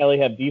Kevin Kelly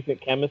have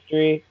decent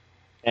chemistry,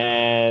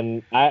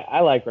 and I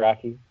like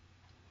Rocky.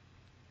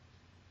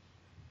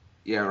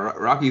 Yeah,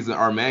 Rocky's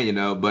our man,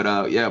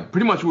 But yeah,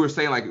 pretty much we were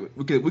saying like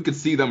we could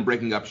see them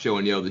breaking up Sho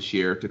and Yo this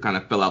year to kind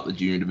of fill out the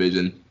junior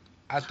division.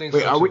 I think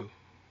Wait, so too.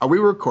 Are we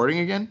recording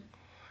again?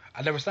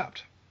 I never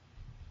stopped.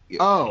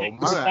 Oh,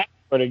 my bad.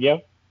 Recording,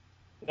 yo.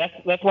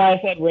 That's why I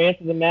said Rance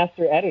is a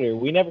master editor.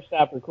 We never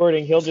stop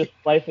recording. He'll just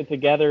splice it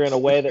together in a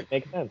way that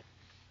makes sense.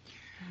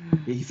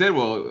 He said,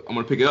 "Well, I'm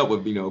gonna pick it up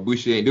with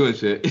Bushi ain't doing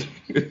shit."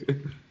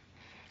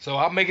 So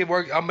I'll make it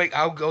work.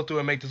 I'll go through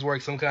and make this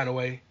work some kind of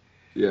way.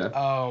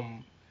 Yeah.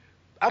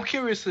 I'm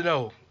curious to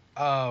know,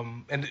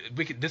 and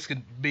this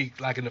could be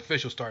like an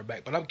official start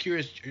back, but I'm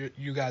curious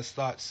you guys'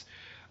 thoughts.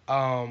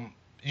 I'm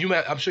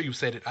sure you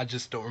said it. I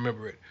just don't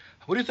remember it.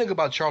 What do you think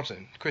about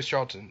Chris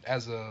Charlton,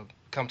 as a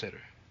commentator?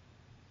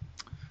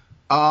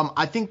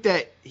 I think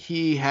that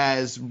he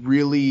has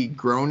really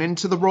grown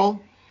into the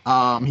role.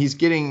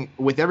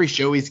 With every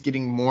show, he's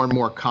getting more and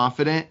more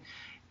confident,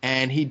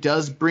 and he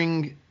does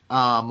bring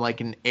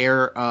like an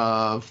air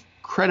of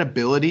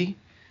credibility.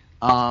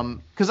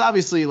 Because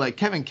obviously, like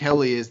Kevin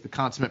Kelly is the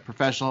consummate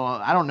professional.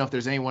 I don't know if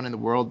there's anyone in the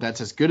world that's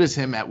as good as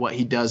him at what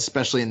he does,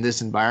 especially in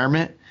this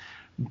environment.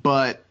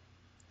 But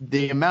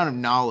the amount of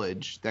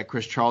knowledge that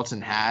Chris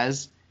Charlton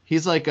has,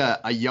 he's like a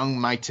young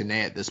Mike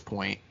Tenay at this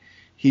point.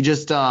 He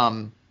just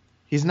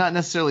he's not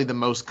necessarily the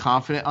most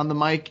confident on the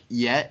mic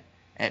yet,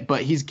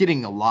 but he's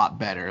getting a lot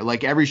better.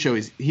 Like every show,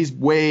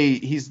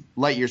 he's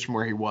light years from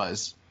where he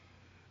was.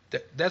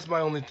 That's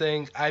my only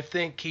thing. I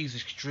think he's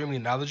extremely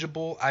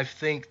knowledgeable. I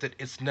think that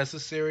it's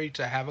necessary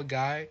to have a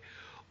guy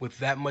with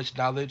that much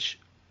knowledge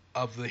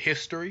of the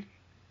history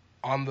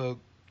on the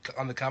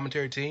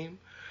commentary team,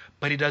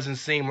 but he doesn't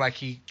seem like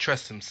he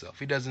trusts himself.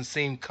 He doesn't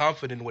seem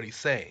confident in what he's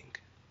saying.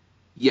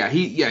 Yeah,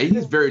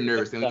 he's very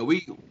nervous. And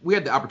we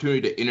had the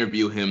opportunity to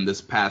interview him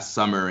this past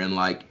summer, and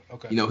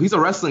he's a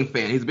wrestling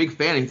fan. He's a big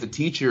fan. He's a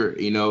teacher,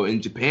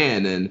 in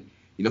Japan, and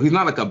he's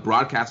not like a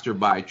broadcaster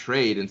by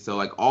trade, and so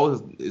like all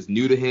is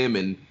new to him,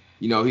 and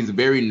he's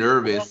very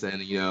nervous, and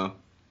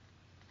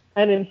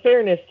And in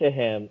fairness to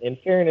him,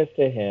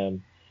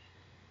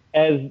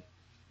 as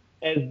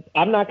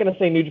I'm not going to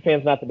say New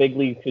Japan's not the big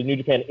leagues, because New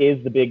Japan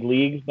is the big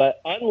leagues,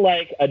 but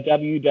unlike a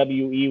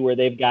WWE where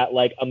they've got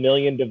like a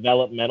million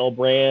developmental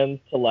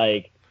brands to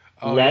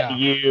let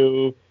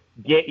you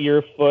get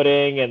your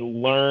footing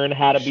and learn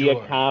how to be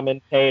Sure. a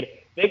commentator.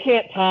 They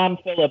can't Tom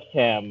Phillips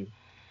him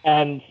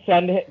and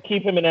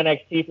keep him in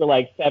NXT for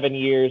like 7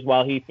 years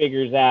while he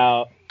figures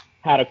out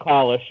how to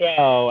call a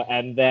show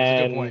and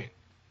That's a good then point.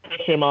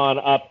 push him on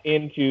up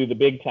into the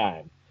big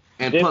time.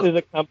 And This plus, is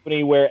a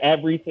company where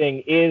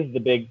everything is the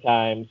big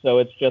time, so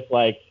it's just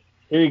like,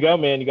 here you go,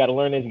 man. You got to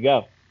learn as you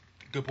go.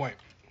 Good point.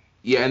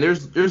 yeah, and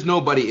there's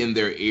nobody in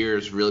their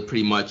ears really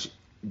pretty much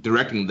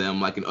directing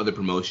them like in other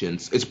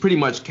promotions. It's pretty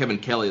much Kevin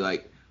Kelly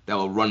like that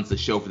will runs the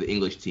show for the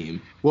English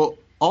team. Well,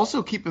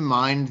 also keep in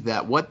mind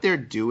that what they're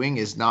doing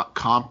is not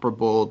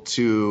comparable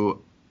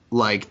to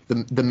like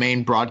the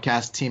main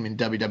broadcast team in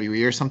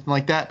WWE or something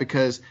like that,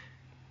 because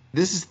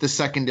this is the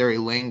secondary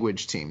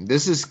language team.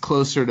 This is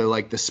closer to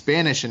like the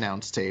Spanish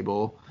announce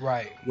table,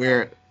 Right.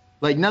 where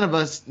like none of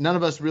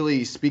us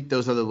really speak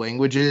those other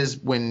languages.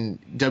 When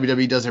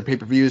WWE does their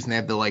pay-per-views and they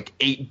have the like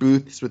 8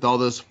 booths with all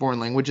those foreign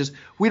languages,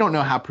 we don't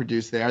know how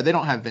produced they are. They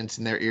don't have Vince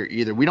in their ear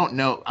either. We don't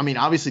know. I mean,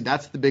 obviously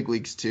that's the big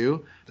leagues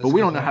too, That's but a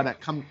we good don't know how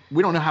point.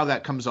 we don't know how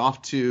that comes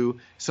off to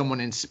someone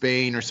in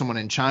Spain or someone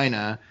in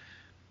China.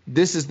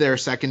 This is their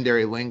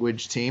secondary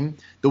language team.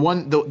 The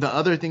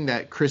other thing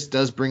that Chris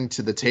does bring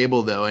to the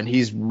table though, and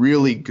he's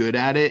really good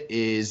at it,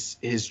 is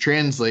his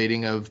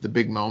translating of the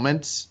big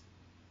moments.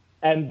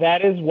 And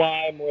that is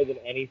why, more than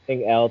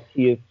anything else,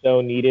 he is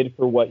so needed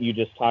for what you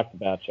just talked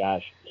about,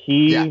 Josh.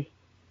 He's Yeah.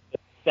 the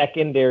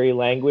secondary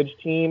language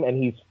team,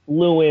 and he's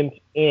fluent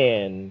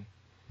in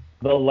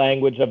the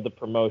language of the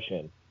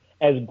promotion.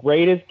 As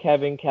great as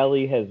Kevin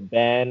Kelly has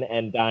been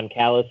and Don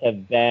Callis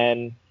have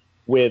been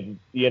with,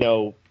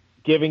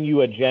 giving you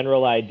a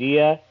general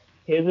idea,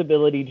 his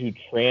ability to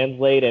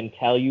translate and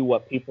tell you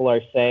what people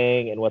are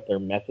saying and what their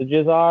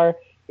messages are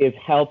is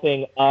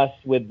helping us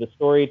with the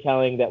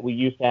storytelling that we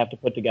used to have to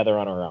put together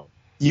on our own.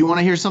 You want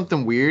to hear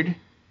something weird?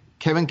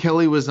 Kevin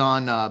Kelly was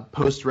on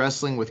Post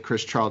Wrestling with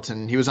Chris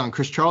Charlton. He was on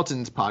Chris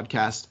Charlton's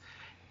podcast.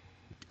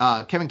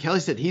 Kevin Kelly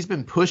said he's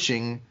been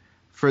pushing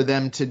for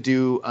them to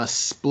do a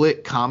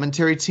split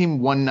commentary team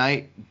one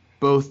night,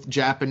 both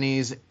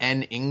Japanese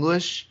and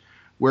English,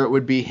 where it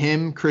would be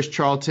him, Chris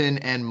Charlton,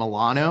 and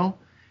Milano,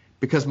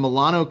 because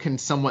Milano can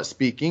somewhat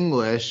speak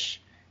English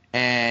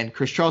and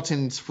Chris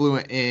Charlton's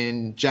fluent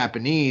in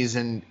Japanese,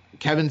 and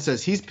Kevin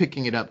says he's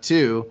picking it up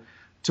too,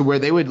 to where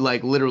they would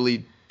like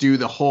literally do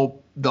the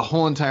whole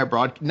entire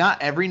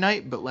not every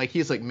night, but like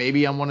he's like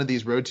maybe on one of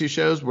these Road to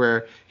shows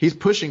where he's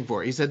pushing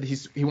for it. He said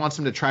he wants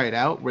them to try it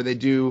out, where they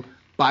do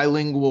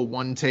bilingual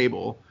one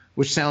table,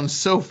 which sounds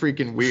so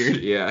freaking weird.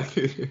 Yeah.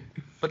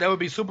 But that would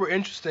be super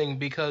interesting,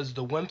 because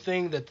the one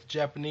thing that the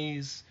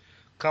Japanese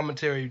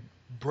commentary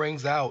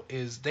brings out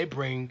is they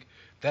bring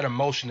that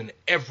emotion in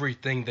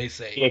everything they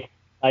say.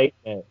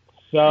 Excitement.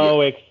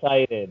 So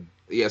excited.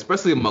 Yeah,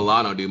 especially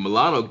Milano, dude.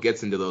 Milano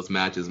gets into those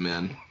matches,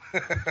 man.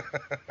 It's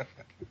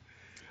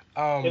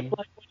like when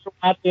you're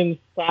watching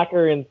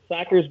soccer, and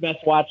soccer's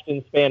best watched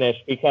in Spanish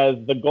because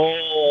the goal.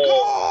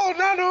 Oh,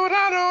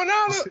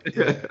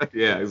 no.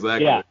 Yeah,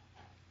 exactly. Yeah.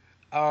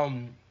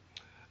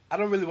 I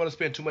don't really want to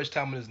spend too much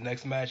time on this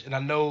next match, and I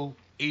know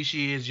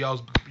Ishii is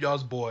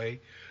y'all's boy,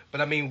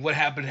 but I mean, what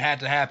happened had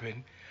to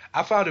happen.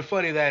 I found it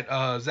funny that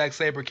Zack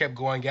Sabre kept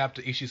going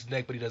after Ishii's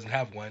neck, but he doesn't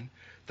have one.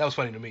 That was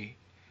funny to me.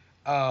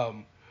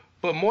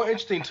 But more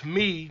interesting to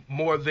me,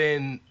 more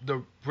than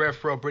the Rev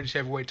Pro British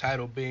Heavyweight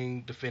title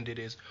being defended,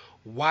 is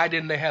why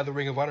didn't they have the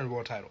Ring of Honor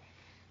World title?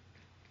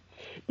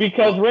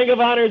 Because Ring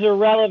of Honor is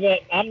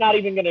irrelevant. I'm not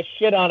even going to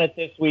shit on it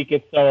this week.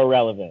 It's so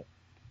irrelevant.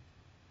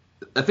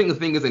 I think the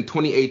thing is, in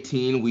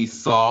 2018, we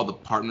saw the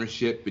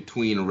partnership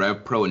between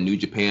Rev Pro and New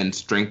Japan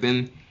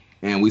strengthen,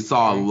 and we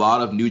saw a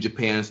lot of New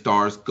Japan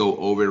stars go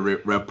over to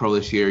Rev Pro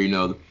this year.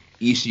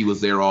 Ishii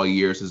was there all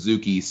year,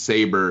 Suzuki,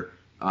 Sabre,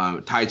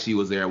 Taichi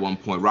was there at one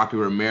point, Rocky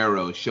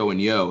Romero, Sho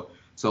and Yo.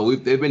 So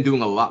they've been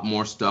doing a lot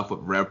more stuff with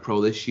Rev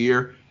Pro this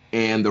year,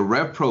 and the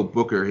Rev Pro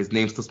booker, his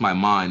name slips my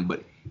mind,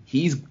 but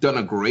he's done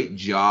a great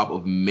job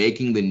of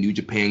making the New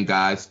Japan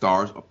guys,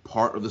 stars, a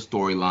part of the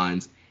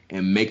storylines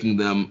and making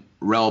them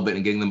relevant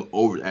and getting them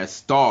over as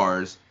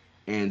stars.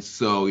 And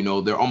so,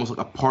 they're almost like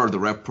a part of the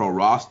Rev Pro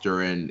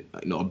roster and,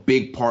 a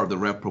big part of the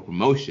Rev Pro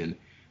promotion.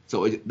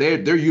 So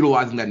they're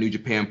utilizing that New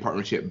Japan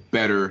partnership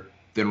better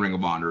than Ring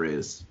of Honor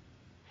is.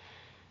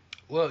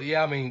 Well,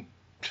 yeah, I mean,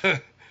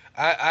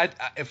 I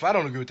if I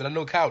don't agree with it, I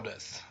know Kyle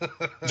does.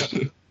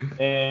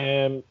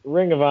 And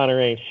Ring of Honor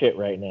ain't shit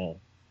right now.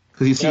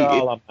 Because you see, They're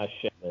all on my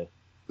shit list.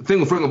 the thing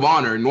with Ring of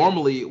Honor,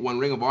 normally when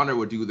Ring of Honor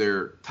would do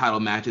their title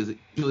matches, it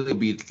usually would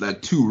be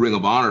like 2 Ring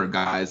of Honor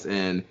guys,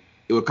 and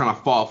it would kind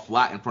of fall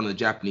flat in front of the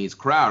Japanese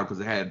crowd because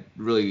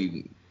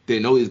they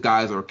didn't know these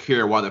guys or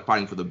care why they're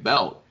fighting for the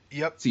belt.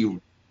 Yep. See,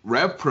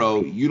 Rev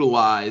Pro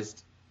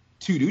utilized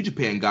 2 New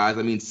Japan guys.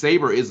 I mean,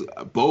 Sabre is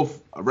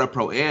both a Rev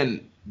Pro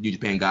and New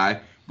Japan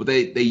guy, but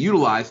they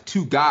utilized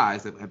 2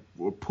 guys that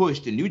were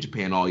pushed in New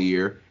Japan all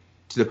year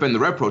to defend the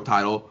Rev Pro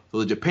title, so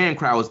the Japan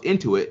crowd was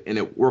into it, and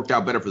it worked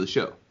out better for the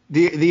show.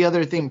 The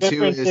other thing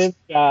too is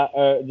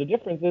the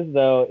difference is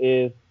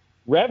though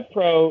Rev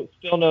Pro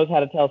still knows how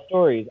to tell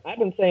stories. I've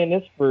been saying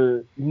this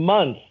for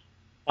months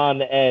on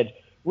the Edge.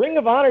 Ring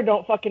of Honor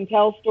don't fucking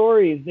tell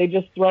stories. They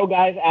just throw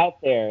guys out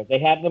there. They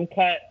have them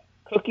cut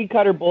cookie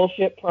cutter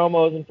bullshit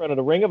promos in front of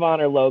the Ring of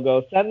Honor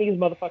logo, send these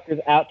motherfuckers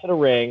out to the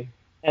ring,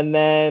 and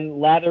then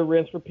lather,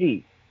 rinse,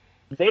 repeat.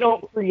 They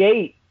don't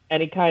create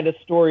any kind of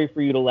story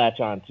for you to latch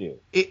onto.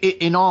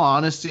 In all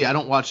honesty, I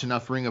don't watch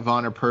enough Ring of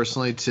Honor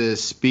personally to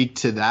speak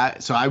to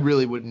that, so I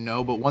really wouldn't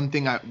know. But one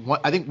thing I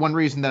think one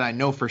reason that I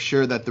know for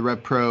sure that the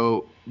Rev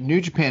Pro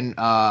New Japan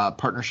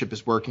partnership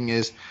is working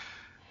is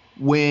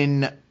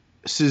when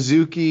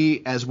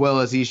Suzuki as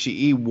well as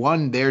Ishii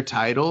won their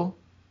title,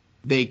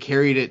 they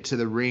carried it to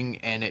the ring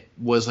and it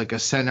was like a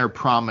center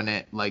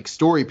prominent like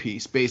story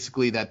piece,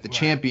 basically that the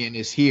champion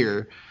is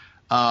here.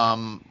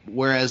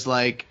 Whereas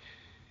like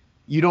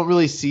you don't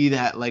really see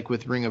that like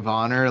with Ring of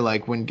Honor,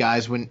 like when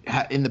guys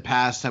in the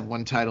past have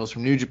won titles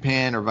from New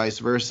Japan or vice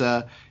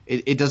versa,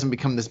 it doesn't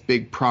become this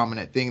big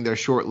prominent thing. They're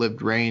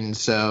short-lived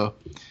reigns. So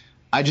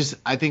I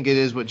think it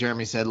is what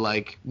Jeremy said,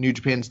 like New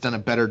Japan's done a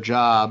better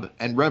job,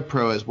 and Rev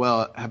Pro as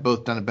well have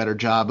both done a better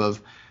job of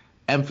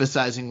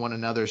emphasizing one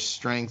another's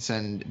strengths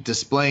and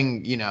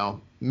displaying,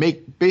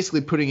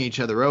 basically putting each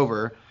other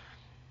over.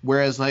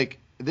 Whereas like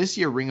this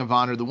year, Ring of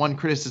Honor, the one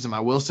criticism I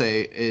will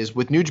say is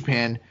with New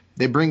Japan,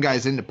 they bring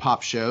guys into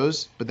pop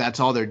shows, but that's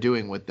all they're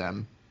doing with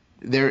them.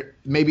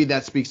 Maybe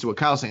that speaks to what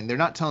Kyle's saying. They're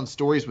not telling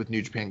stories with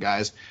New Japan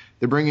guys.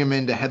 They're bringing them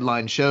into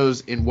headline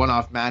shows in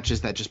one-off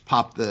matches that just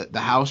pop the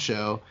house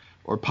show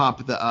or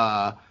pop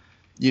the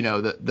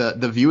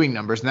viewing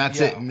numbers, and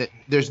that's it. And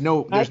there's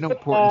no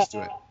importance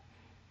to it.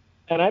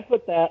 And I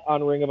put that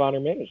on Ring of Honor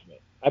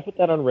management.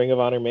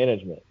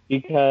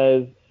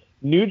 Because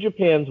New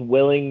Japan's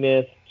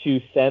willingness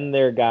to send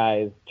their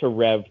guys to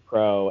Rev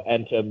Pro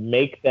and to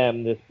make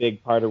them this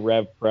big part of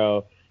Rev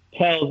Pro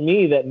tells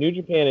me that New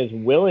Japan is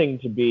willing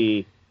to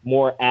be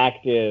more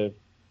active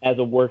as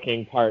a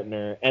working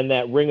partner, and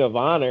that Ring of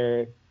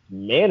Honor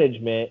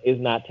management is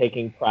not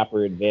taking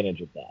proper advantage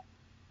of that.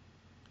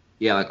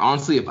 Yeah, like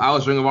honestly, if I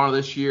was Ring of Honor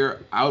this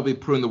year, I would be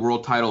putting the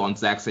world title on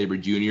Zack Sabre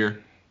Jr.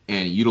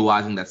 and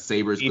utilizing that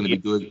Sabre is going to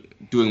be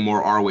doing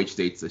more ROH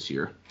dates this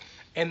year.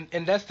 And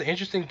that's the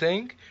interesting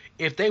thing.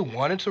 If they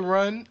wanted to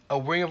run a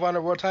Ring of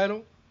Honor world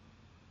title,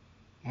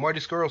 Marty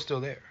Scurll's still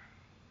there.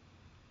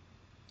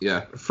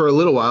 Yeah, for a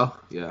little while.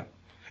 Yeah.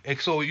 And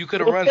so you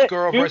could have run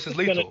Scurll versus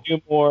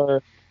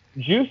Lethal.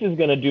 Juice is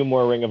going to do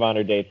more Ring of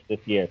Honor dates this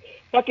year.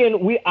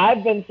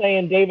 I've been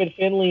saying David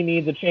Finlay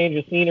needs a change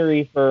of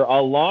scenery for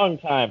a long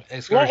time.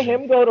 Excursion. Let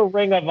him go to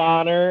Ring of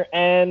Honor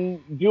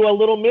and do a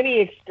little mini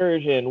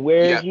excursion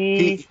where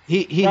he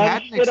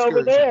had shit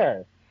over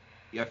there.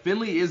 Yeah,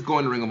 Finlay is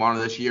going to Ring of Honor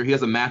this year. He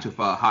has a match with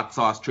Hot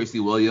Sauce Tracy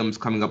Williams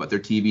coming up at their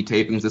TV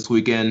tapings this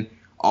weekend.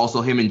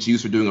 Also, him and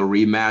Juice are doing a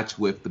rematch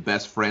with the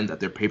Best Friends at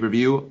their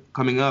pay-per-view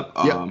coming up.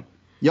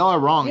 Y'all are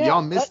wrong.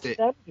 Y'all missed it.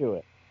 Do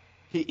it.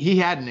 He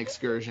had an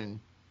excursion.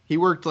 He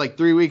worked like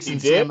 3 weeks in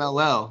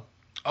CMLL.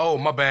 Oh,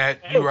 my bad.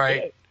 You're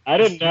right. I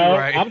didn't know.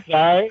 Right. I'm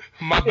sorry.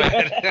 My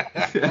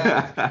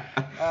bad.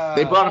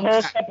 They brought him a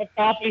whole cup of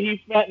coffee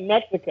he spent in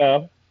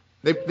Mexico.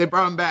 They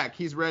brought him back.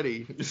 He's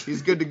ready.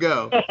 He's good to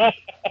go.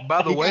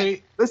 By the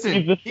way, listen,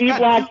 he's the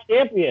C-Block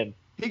champion.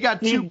 He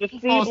got he's two the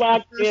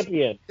C-Block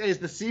champion. Yeah, he's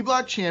the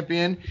C-Block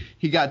champion.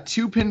 He got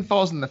 2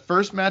 pinfalls in the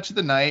first match of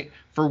the night.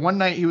 For one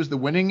night, he was the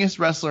winningest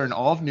wrestler in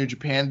all of New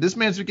Japan. This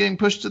man's getting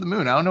pushed to the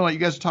moon. I don't know what you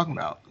guys are talking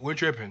about. We're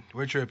tripping.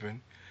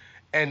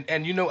 And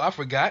I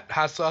forgot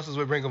Hot Sauce is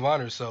with Ring of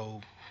Honor,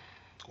 so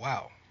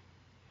wow.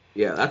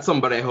 Yeah, that's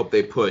somebody I hope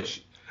they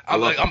push.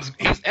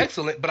 He's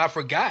excellent, but I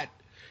forgot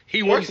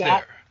he works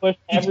there. Push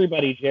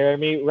everybody,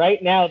 Jeremy.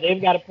 Right now, they've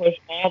got to push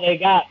all they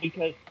got,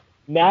 because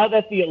now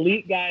that the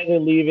elite guys are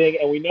leaving,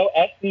 and we know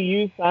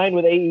SCU signed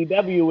with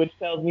AEW, which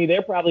tells me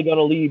they're probably going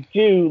to leave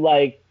too.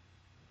 Like,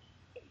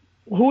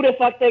 who the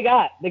fuck they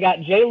got? They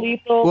got Jay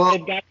Lethal.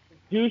 They've got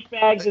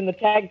douchebags in the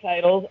tag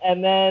titles,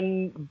 and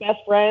then Best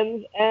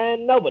Friends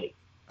and nobody.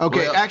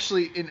 Okay,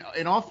 actually,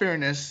 in all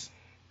fairness,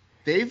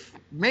 they've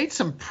made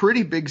some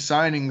pretty big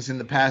signings in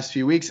the past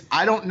few weeks.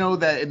 I don't know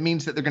that it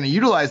means that they're going to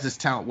utilize this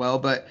talent well,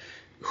 but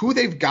who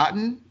they've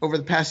gotten over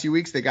the past few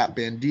weeks, they got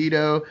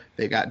Bandito,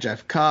 they got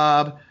Jeff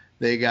Cobb,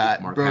 they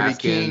got Brody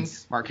King,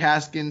 Mark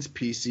Haskins,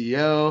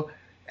 PCO,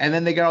 and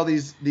then they got all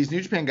these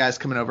New Japan guys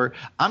coming over.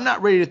 I'm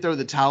not ready to throw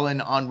the towel in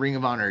on Ring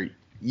of Honor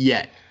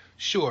yet.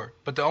 Sure,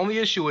 but the only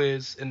issue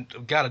is, and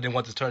God, I didn't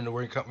want to turn the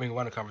Ring of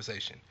Honor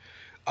conversation.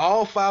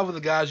 All 5 of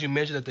the guys you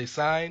mentioned that they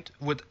signed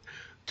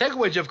take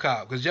away Jeff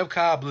Cobb, because Jeff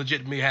Cobb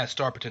legitimately has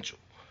star potential.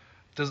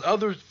 Those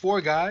other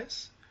 4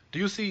 guys, do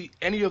you see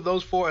any of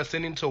those 4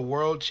 ascending to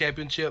world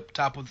championship,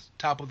 top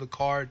of the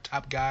card,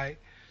 top guy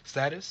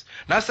status?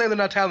 Not saying they're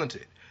not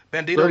talented.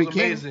 Bandito's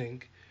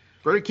amazing.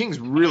 Brody King's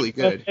really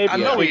good. I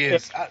know he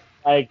is.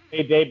 They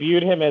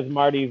debuted him as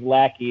Marty's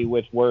lackey,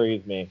 which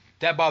worries me.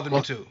 That bothered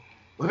me too.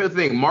 Well, here's the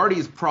thing.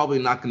 Marty's probably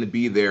not going to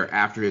be there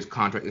after his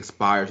contract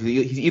expires.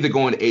 He's either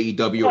going to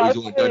AEW or he's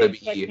going to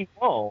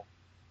WWE.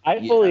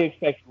 I fully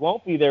expect he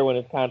won't be there when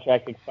his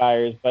contract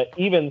expires, but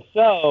even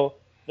so,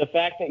 the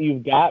fact that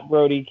you've got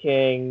Brody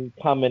King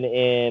coming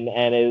in,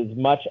 and as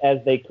much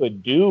as they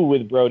could do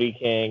with Brody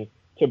King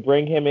to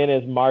bring him in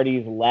as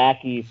Marty's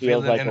lackey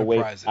feels Villain like a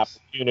wasted Enterprises.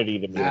 opportunity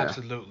to me. Yeah.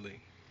 Absolutely.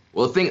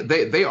 Well, the thing,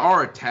 they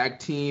are a tag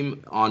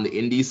team on the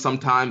indies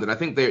sometimes, and I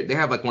think they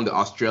have like one of the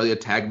Australia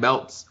tag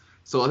belts.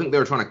 So I think they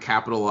were trying to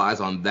capitalize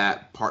on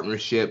that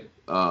partnership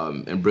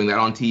and bring that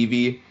on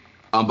TV.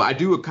 But I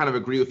do kind of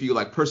agree with you.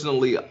 Like,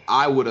 personally,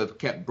 I would have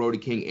kept Brody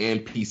King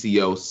and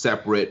PCO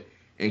separate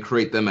and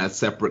create them as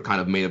separate kind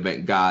of main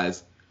event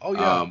guys. Oh,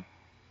 yeah.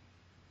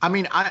 I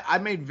mean, I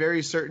made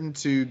very certain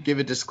to give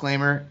a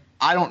disclaimer.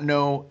 I don't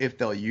know if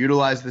they'll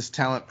utilize this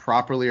talent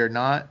properly or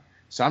not.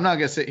 So I'm not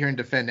going to sit here and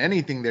defend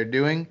anything they're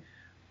doing.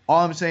 All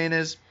I'm saying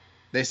is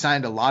they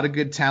signed a lot of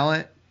good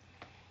talent.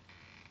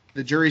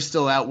 The jury's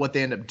still out what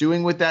they end up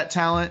doing with that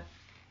talent.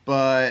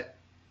 But,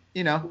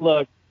 you know.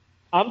 Look,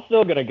 I'm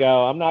still going to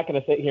go. I'm not going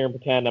to sit here and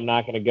pretend I'm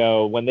not going to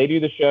go. When they do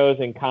the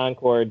shows in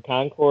Concord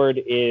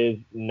is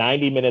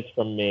 90 minutes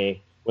from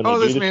me. When they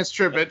this do man's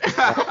tripping.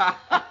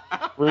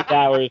 3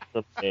 hours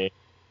from me.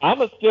 I'm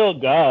going to still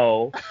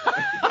go.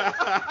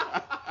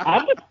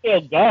 I'm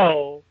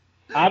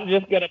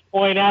just going to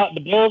point out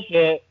the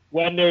bullshit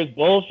when there's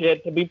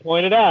bullshit to be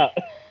pointed out.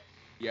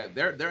 Yeah,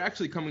 they're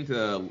actually coming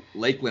to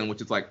Lakeland,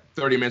 which is like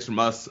 30 minutes from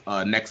us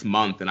next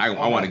month, and I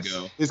want to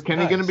go. Is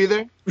Kenny going to be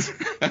there?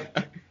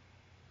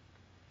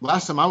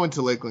 Last time I went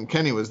to Lakeland,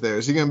 Kenny was there.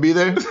 Is he going to be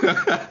there?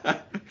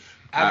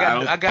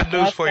 I got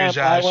news for you,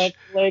 Josh.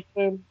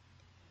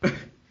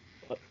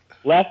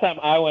 Last time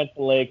I went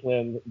to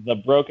Lakeland, the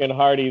Broken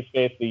Hardys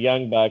faced the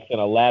Young Bucks in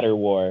a ladder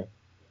war.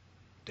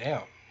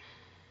 Damn.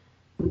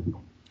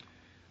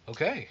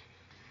 Okay.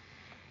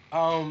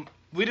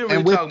 We didn't really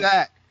And with talk.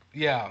 that,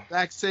 Yeah.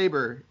 Zack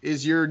Sabre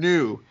is your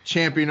new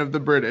champion of the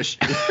British.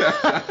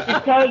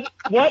 Because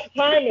what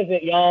time is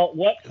it, y'all?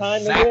 What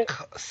time is it?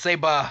 Zack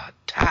Sabre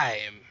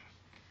time.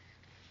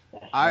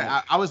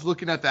 I was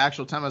looking at the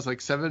actual time. I was like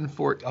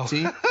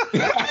 7:14.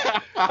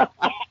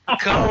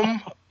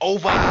 Come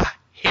over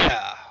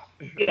here.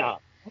 Yeah.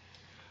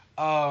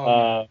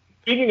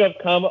 Speaking of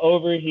come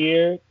over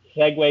here,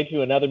 segue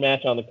to another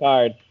match on the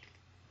card.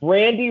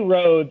 Brandy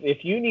Rhodes,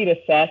 if you need a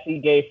sassy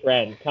gay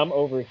friend, come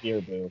over here,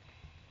 boo.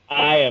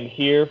 I am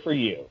here for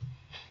you.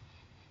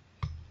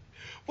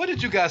 What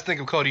did you guys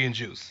think of Cody and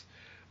Juice?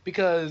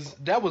 Because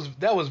that was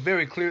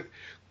very clear.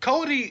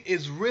 Cody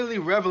is really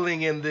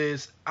reveling in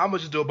this. I'm gonna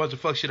just do a bunch of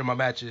fuck shit in my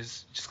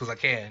matches just because I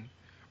can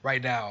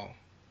right now.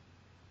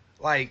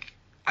 Like,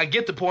 I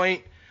get the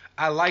point.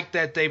 I like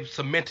that they've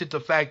cemented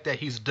the fact that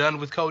he's done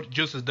with Cody.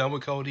 Juice is done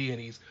with Cody,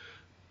 and he's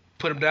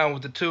put him down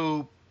with the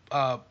two.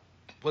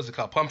 What's it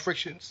called? Pump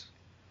frictions.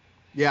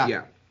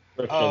 Yeah.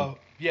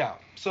 Yeah.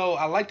 So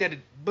I like that.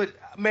 But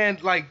man,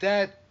 like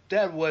that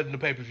wasn't a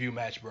pay-per-view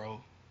match,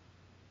 bro.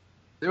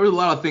 There was a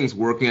lot of things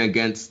working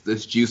against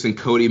this Juice and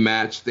Cody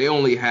match. They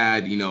only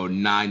had,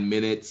 9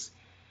 minutes.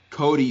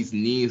 Cody's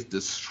knees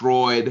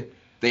destroyed.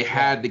 They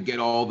had to get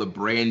all the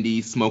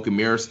Brandy, smoke and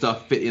mirror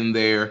stuff fit in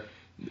there.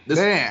 They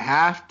didn't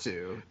have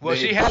to. Well,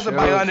 she has a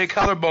bionic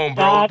collarbone,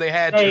 bro. They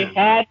had They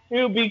had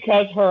to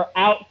because her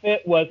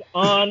outfit was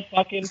on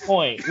fucking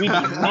point. We do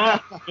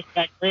not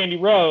respect Brandy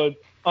Rhodes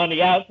on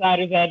the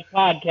Outsiders Edge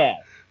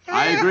podcast.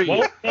 I agree.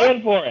 Won't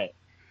stand for it.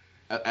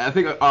 I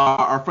think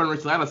our friend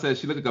Rich Lana said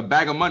she looked like a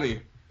bag of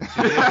money.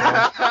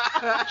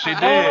 She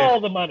did.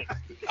 All the money.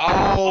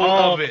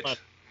 All of it. Money.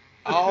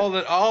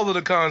 All of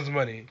the Khan's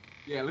money.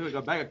 Yeah, look like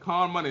a bag of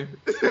con money.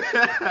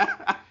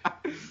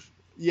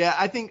 Yeah,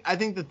 I think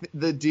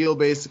the deal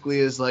basically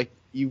is like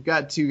you've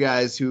got two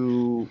guys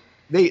who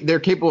they're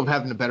capable of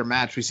having a better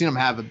match. We've seen them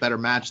have a better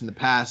match in the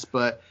past,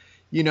 but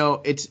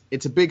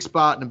it's a big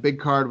spot and a big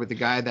card with a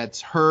guy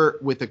that's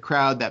hurt with a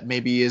crowd that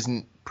maybe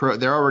isn't pro.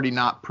 They're already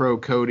not pro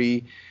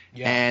Cody,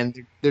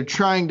 and they're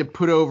trying to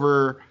put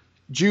over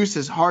Juice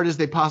as hard as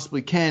they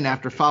possibly can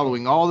after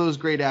following all those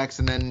great acts,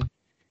 and then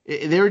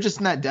they were just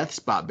in that death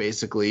spot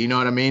basically. You know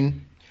what I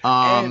mean?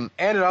 And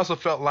it also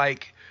felt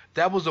like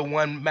that was the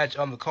one match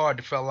on the card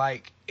that felt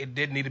like it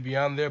didn't need to be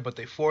on there, but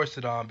they forced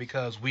it on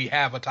because we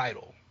have a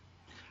title.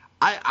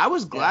 I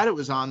was glad it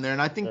was on there,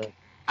 and I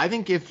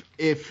think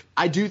if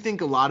I do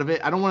think a lot of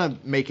it, I don't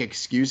want to make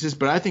excuses,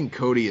 but I think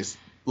Cody is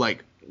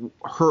like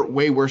hurt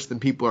way worse than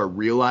people are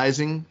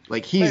realizing.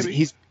 Like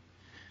he's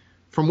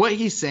from what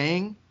he's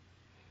saying,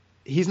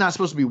 he's not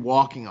supposed to be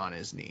walking on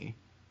his knee,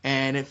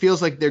 and it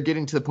feels like they're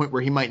getting to the point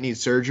where he might need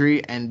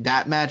surgery, and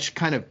that match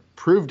kind of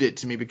proved it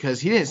to me because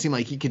he didn't seem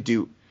like he could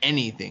do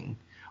anything.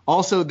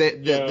 Also,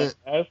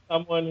 as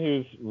someone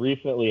who's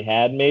recently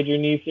had major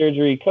knee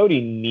surgery,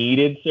 Cody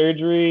needed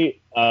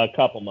surgery a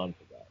couple months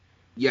ago.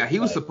 Yeah, he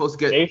was supposed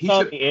to get. Based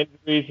on the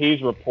injuries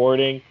he's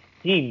reporting,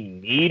 he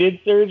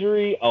needed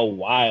surgery a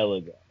while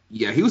ago.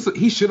 Yeah,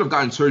 he should have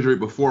gotten surgery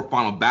before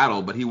Final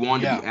Battle, but he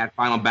wanted to be at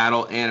Final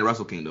Battle and at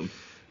Wrestle Kingdom.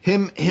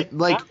 I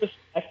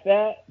respect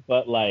that,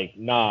 but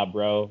nah,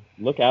 bro.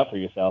 Look out for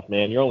yourself,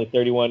 man. You're only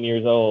 31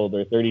 years old,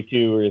 or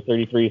 32, or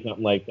 33,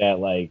 something like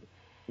that.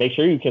 Make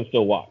sure you can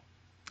still walk.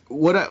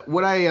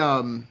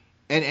 And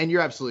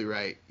you're absolutely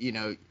right.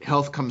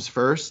 Health comes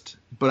first,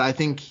 but I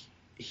think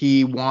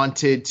he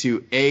wanted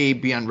to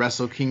be on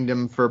Wrestle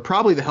Kingdom for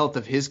probably the health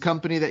of his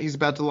company that he's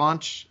about to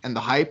launch and the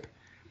hype.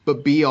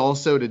 but B,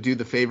 also to do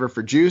the favor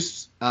for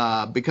Juice,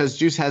 because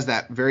Juice has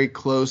that very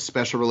close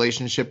special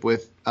relationship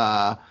with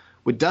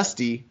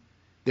Dusty.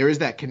 There is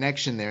that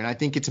connection there, and I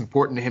think it's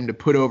important to him to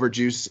put over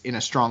Juice in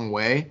a strong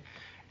way.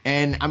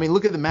 And, I mean,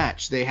 look at the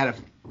match. They had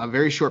a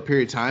very short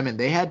period of time, and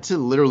they had to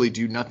literally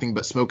do nothing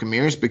but smoke and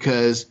mirrors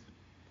because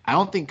I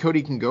don't think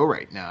Cody can go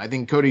right now. I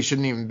think Cody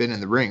shouldn't even been in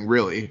the ring,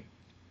 really.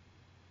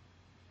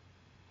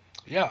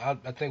 Yeah,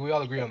 I think we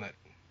all agree on that.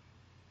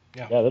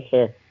 Yeah, that's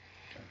fair.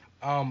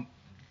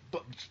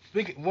 But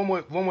speaking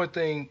one more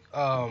thing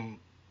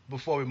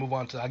before we move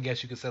on to, I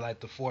guess you could say,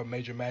 like, the 4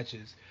 major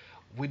matches.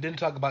 We didn't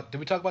talk about. Did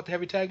we talk about the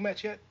heavy tag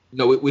match yet?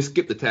 No, we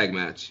skipped the tag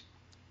match.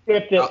 We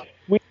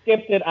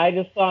skipped it. I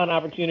just saw an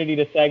opportunity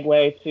to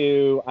segue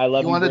to I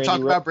love you. You wanted to talk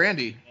Rhodes. about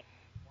Brandy.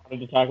 I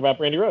wanted to talk about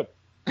Brandy Rhodes.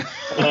 And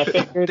I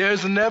figured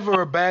there's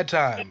never a bad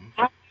time.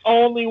 I'm the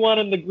only one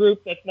in the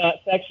group that's not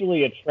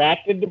sexually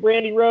attracted to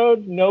Brandy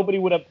Rhodes. Nobody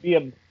would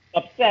be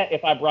upset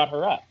if I brought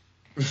her up.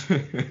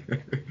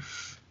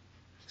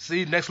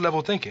 See, next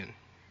level thinking.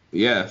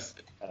 Yes.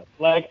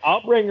 Like,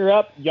 I'll bring her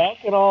up. Y'all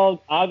can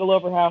all ogle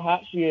over how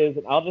hot she is,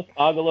 and I'll just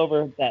ogle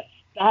over that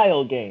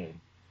style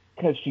game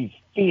because she's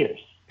fierce.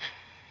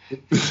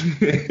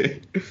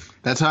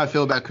 That's how I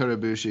feel about Kota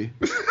Ibushi.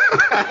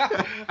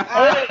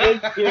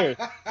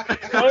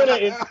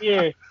 Kota is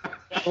fierce.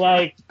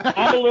 Like,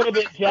 I'm a little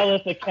bit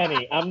jealous of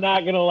Kenny. I'm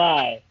not gonna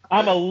lie.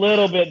 I'm a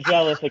little bit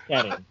jealous of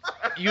Kenny.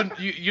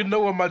 You know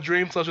what my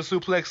dream social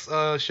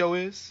suplex show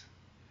is?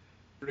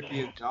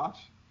 Ricky and Josh?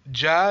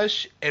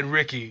 Josh and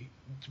Ricky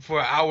for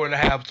an hour and a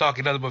half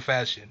talking nothing but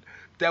fashion.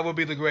 That would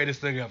be the greatest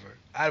thing ever.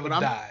 I would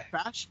die.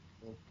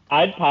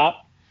 I'd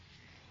pop.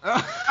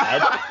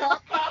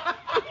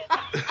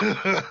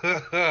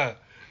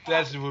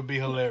 That shit would be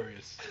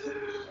hilarious.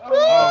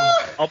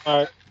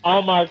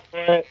 I'll mark for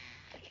it.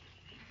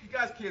 You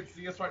guys can't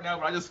see us right now,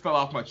 but I just fell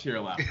off my chair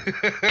laughing.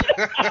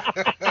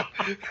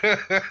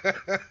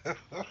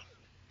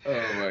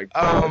 Oh my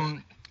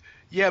god.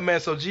 Yeah, man.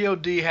 So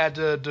God had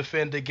to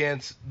defend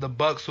against the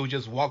Bucks, who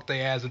just walked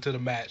their ass into the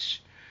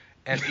match,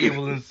 and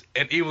Evil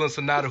and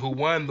Sonata, who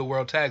won the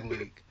World Tag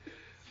League.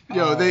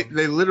 Yo, they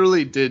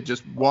literally did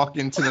just walk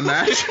into the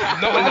match.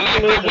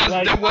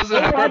 that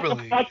wasn't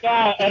hyperbole. Fuck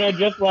out and are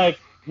just like,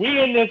 we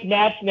in this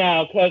match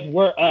now because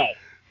we're us.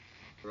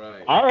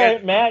 Right. All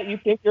right, Matt, you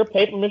think your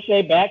paper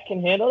mache back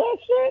can handle that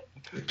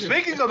shit?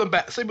 Speaking of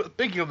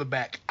the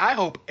back, I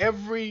hope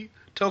every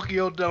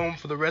Tokyo Dome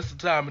for the rest of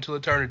the time until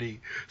eternity,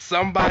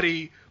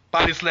 somebody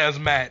body slams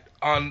Matt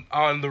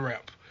on the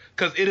ramp,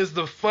 because it is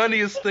the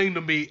funniest thing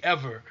to me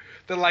ever.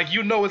 That, like,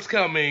 you know it's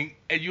coming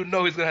and you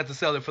know he's gonna have to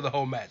sell it for the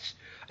whole match.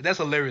 That's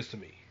hilarious to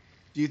me.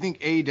 Do you think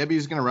AEW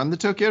is gonna run the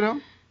Tokyo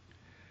Dome?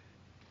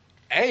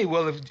 Hey,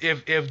 well,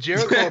 if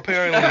Jericho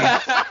apparently,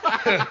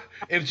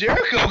 if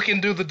Jericho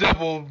can do the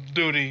double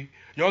duty,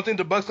 you don't think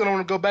the Bucks gonna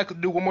want to go back and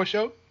do one more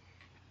show?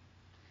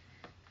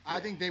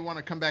 I think they want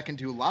to come back and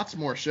do lots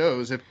more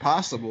shows if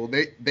possible.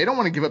 They don't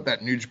want to give up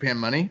that New Japan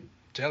money. I'm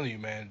telling you,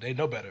 man, they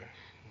know better.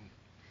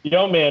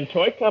 Yo, man,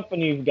 toy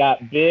companies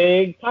got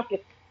big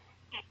pockets.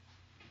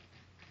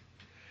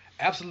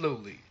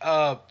 Absolutely.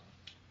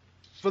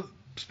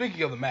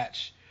 Speaking of the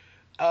match,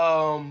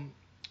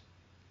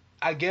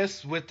 I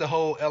guess with the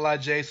whole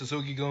LIJ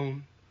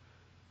Suzuki-gun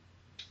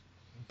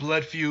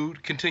blood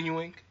feud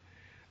continuing,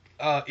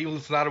 Evil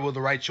and Sonata were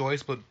the right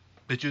choice, but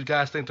did you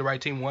guys think the right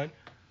team won?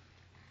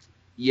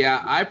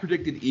 Yeah, I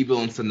predicted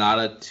Evil and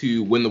Sonata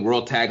to win the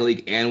World Tag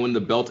League and win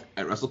the belt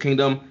at Wrestle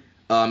Kingdom.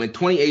 In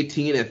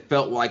 2018, it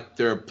felt like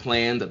their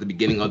plans at the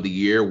beginning of the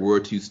year were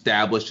to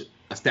establish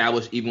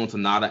Evil and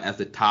Sonata as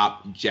the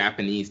top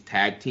Japanese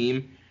tag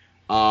team.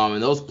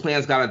 And those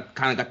plans kind of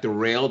got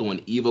derailed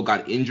when Evil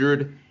got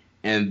injured,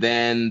 and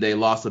then they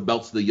lost the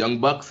belts to the Young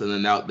Bucks, and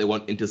then now they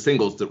went into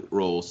singles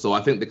roles. So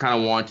I think they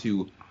kind of want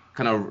to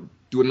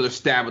do another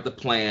stab at the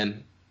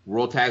plan,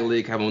 World Tag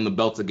League, have them win the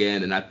belts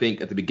again, and I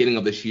think at the beginning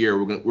of this year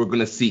we're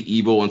gonna see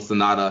Evil and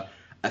Sonata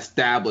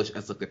established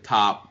as like a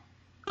top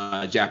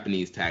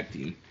Japanese tag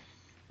team.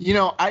 You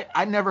know,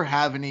 I never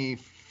have any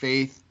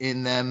faith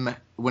in them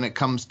when it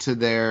comes to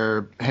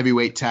their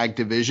heavyweight tag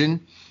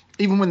division.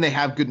 Even when they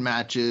have good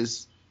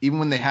matches, even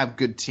when they have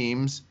good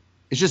teams,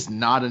 it's just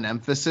not an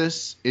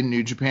emphasis in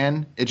New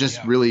Japan. It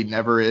just really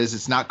never is.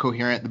 It's not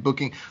coherent. The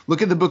booking.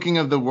 Look at the booking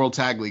of the World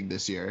Tag League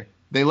this year.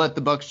 They let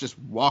the Bucks just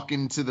walk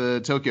into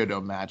the Tokyo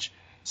Dome match.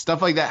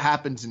 Stuff like that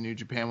happens in New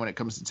Japan when it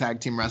comes to tag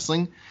team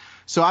wrestling.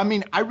 So, I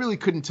mean, I really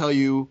couldn't tell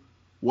you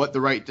what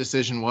the right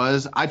decision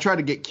was. I tried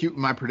to get cute in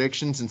my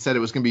predictions and said it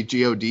was going to be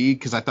God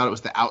because I thought it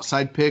was the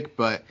outside pick,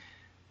 but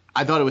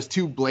I thought it was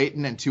too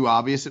blatant and too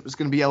obvious it was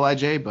going to be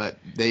LIJ, but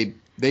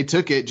they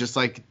took it just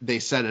like they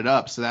set it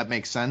up, so that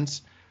makes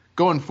sense.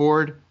 Going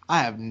forward,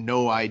 I have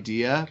no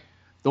idea.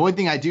 The only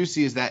thing I do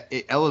see is that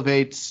it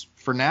elevates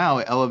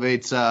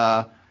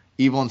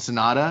Evil and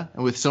Sonata,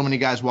 and with so many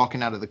guys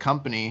walking out of the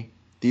company,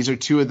 these are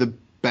two of the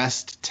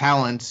best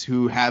talents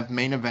who have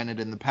main evented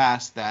in the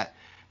past that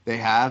they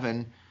have,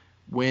 and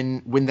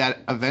when that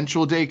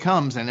eventual day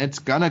comes, and it's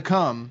gonna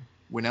come,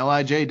 when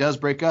LIJ does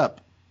break up,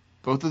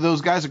 both of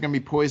those guys are going to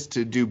be poised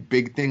to do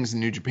big things in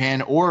New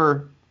Japan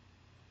or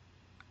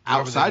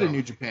outside of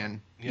New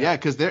Japan. Yeah,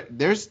 because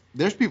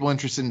there's people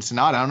interested in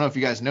Sonata. I don't know if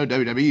you guys know,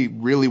 WWE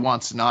really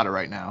wants Sonata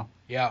right now.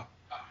 Yeah.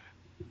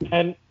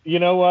 And you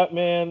know what,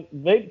 man?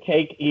 They'd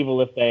take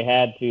Evil if they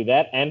had to.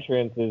 That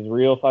entrance is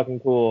real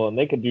fucking cool, and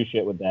they could do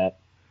shit with that.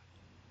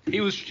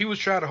 He was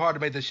trying hard to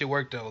make this shit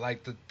work though.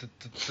 Like the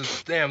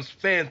damn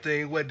fan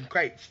thing wasn't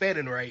quite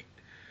fanning right.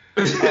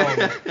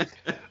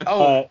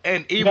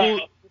 And Evil.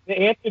 Now, the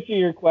answer to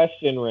your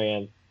question,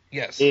 Rand,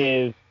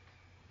 is,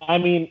 I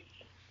mean,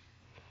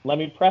 let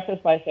me preface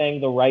by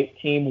saying the right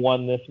team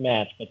won this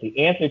match, but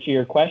the answer to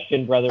your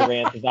question, Brother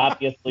Rand, is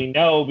obviously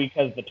no,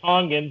 because the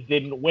Tongans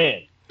didn't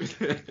win.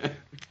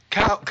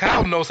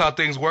 Kyle knows how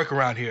things work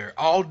around here.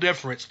 All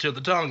deference to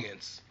the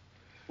Tongans.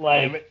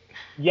 Like,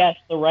 yes,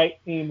 the right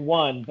team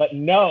won, but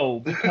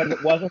no, because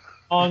it wasn't the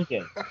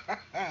Tongans.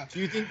 Do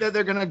you think that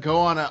they're gonna go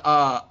on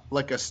a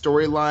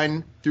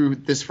storyline through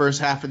this first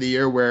half of the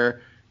year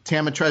where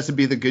Tama tries to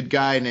be the good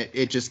guy and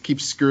it just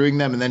keeps screwing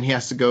them, and then he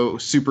has to go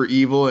super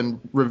evil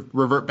and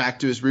revert back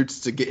to his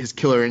roots to get his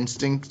killer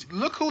instinct?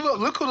 Look who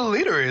the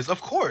leader is.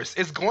 Of course,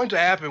 it's going to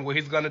happen where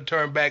he's going to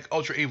turn back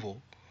ultra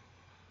evil.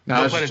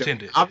 No pun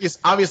intended.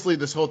 Obviously,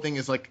 this whole thing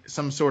is like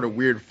some sort of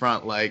weird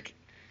front. Like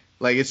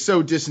it's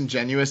so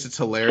disingenuous. It's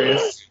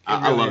hilarious. It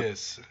really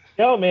is.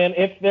 No, man,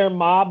 it's their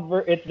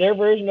it's their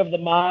version of the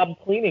mob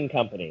cleaning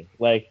company.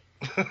 Like,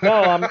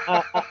 no,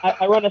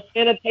 I run a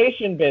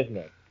sanitation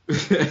business.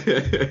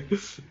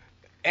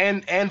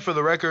 and for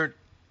the record,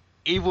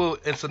 Evil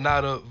and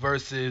Sonata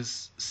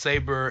versus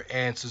Sabre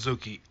and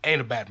Suzuki ain't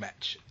a bad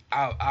match.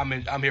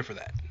 I'm here for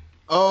that.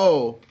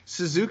 Oh,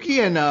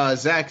 Suzuki and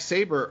Zack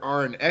Sabre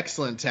are an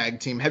excellent tag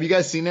team. Have you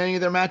guys seen any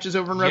of their matches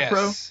over in Rev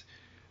Pro?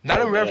 Not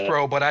in Rev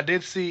Pro, but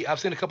I've seen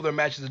a couple of their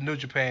matches in New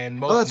Japan.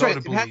 Most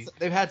notably, right.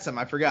 They've had some.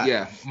 I forgot.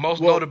 Yeah.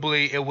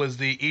 Notably, it was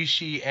the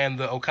Ishii and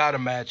the Okada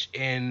match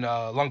in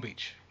Long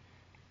Beach.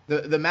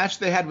 The match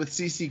they had with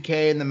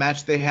CCK and the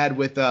match they had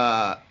with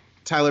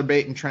Tyler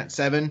Bate and Trent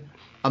Seven,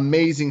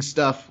 amazing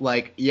stuff.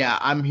 Like, yeah,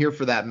 I'm here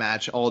for that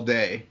match all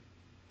day.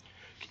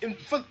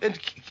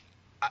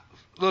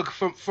 Look,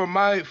 for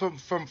my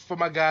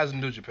guys in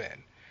New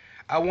Japan,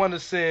 I want to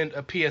send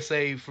a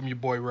PSA from your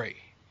boy Ray.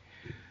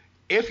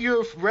 If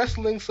you're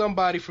wrestling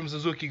somebody from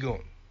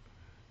Suzuki-gun,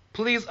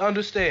 please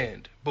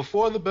understand,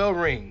 before the bell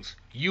rings,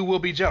 you will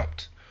be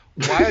jumped.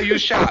 Why are you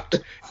shocked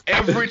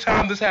every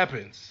time this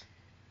happens?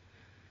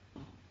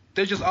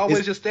 They're just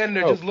always just standing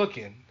there just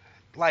looking.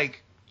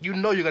 Like, you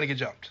know you're going to get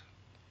jumped.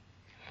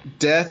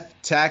 Death,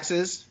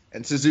 taxes,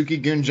 and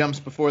Suzuki-gun jumps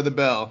before the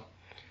bell.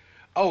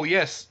 Oh,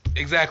 yes,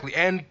 exactly.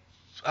 And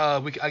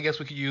I guess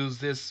we could use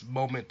this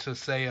moment to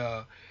say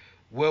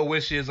well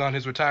wishes on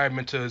his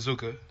retirement to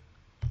Iizuka.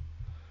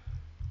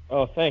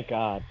 Oh, thank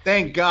God.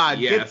 Thank God.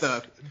 Yes. Get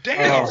the...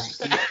 Damn.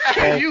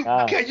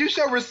 Can you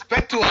show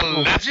respect to a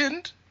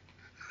legend?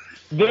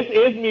 This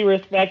is me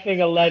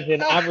respecting a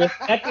legend. I'm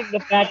respecting the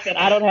fact that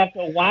I don't have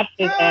to watch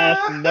his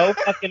ass no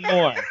fucking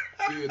more.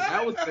 Dude,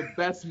 that was the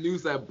best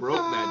news that broke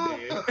that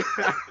day.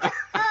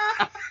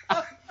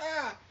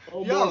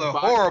 Y'all are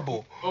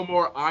horrible. No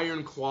more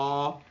Iron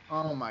Claw.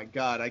 Oh my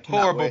God, I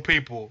cannot Horrible wait.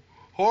 people.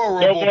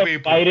 Horrible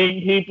people.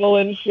 Fighting people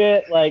and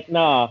shit. Like,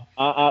 nah.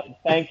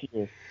 Thank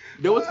you. You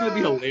know what's gonna be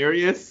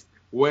hilarious?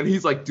 When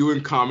he's like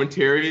doing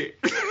commentary.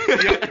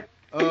 Yep.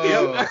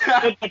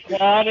 With the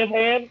claw in his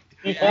hand?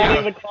 He's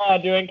holding the claw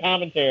doing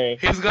commentary.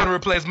 He's gonna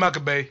replace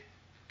Makabe.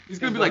 He's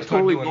gonna be like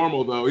totally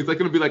normal though. He's like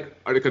gonna be like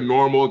a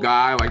normal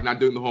guy, like not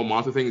doing the whole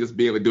monster thing, just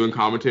being like doing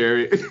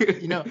commentary.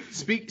 You know,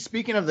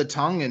 speaking of the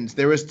Tongans,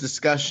 there was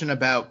discussion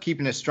about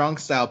Keeping It Strong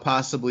Style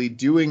possibly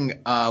doing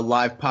a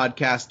live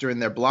podcast during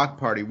their block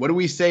party. What do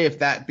we say if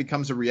that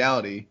becomes a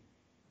reality?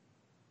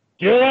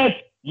 Do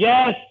it!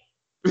 Yes!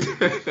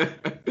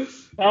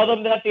 Tell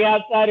them that the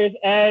Outsiders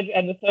Edge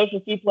and the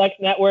Social Suplex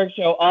Network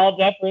show all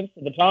deference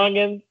to the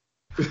Tongans.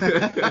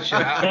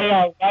 They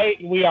are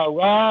right, we are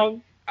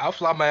wrong. I'll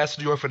fly my ass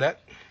to New York for that.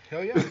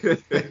 Hell yeah.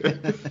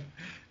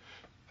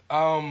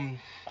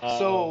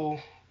 So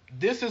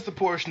this is the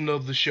portion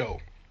of the show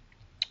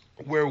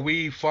where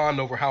we fawn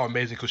over how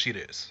amazing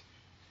Kushida is.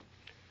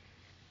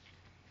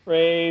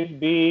 Praise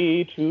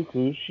be to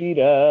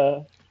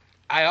Kushida.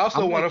 I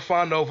also want to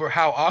fawn over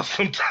how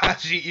awesome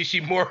Taiji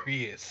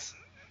Ishimori is.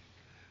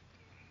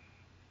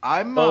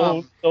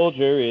 Old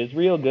Soldier is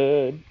real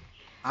good.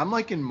 I'm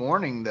like in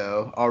mourning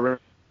though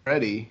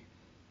already.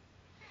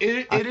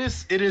 It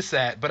is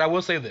sad, but I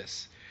will say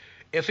this: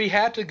 if he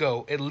had to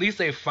go, at least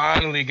they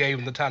finally gave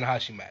him the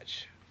Tanahashi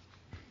match.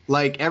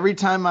 Like every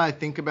time I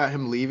think about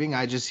him leaving,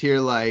 I just hear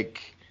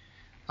like,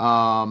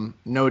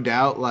 no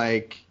doubt,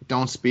 like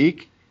don't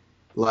speak.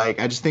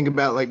 Like I just think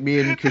about like me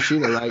and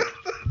Kushida, like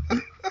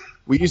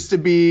we used to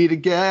be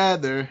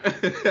together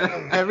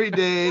every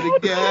day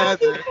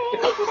together.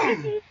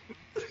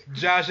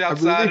 Josh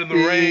outside in the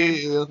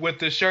rain with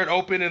the shirt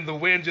open and the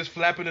wind just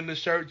flapping in the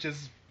shirt,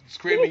 just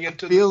screaming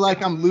into. I feel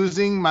like I'm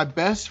losing my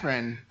best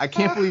friend. I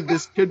can't believe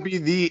this could be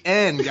the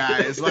end,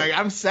 guys. Like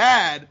I'm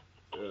sad.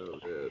 Oh,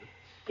 man.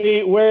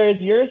 See,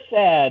 whereas you're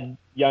sad,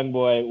 young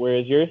boy,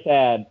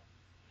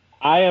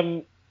 I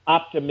am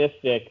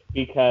optimistic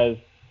because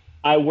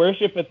I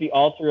worship at the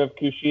altar of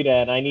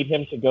Kushida, and I need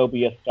him to go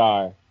be a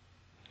star.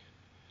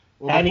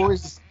 Well,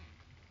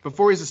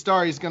 before he's a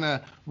star, he's going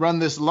to run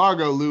this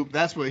Largo loop.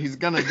 That's what he's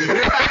going to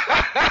do.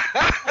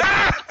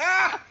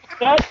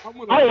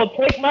 I will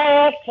take my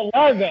ass to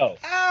Largo.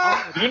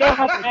 You know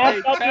how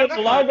fast I'll be at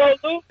the Largo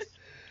loop?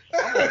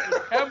 I'm going to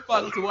pay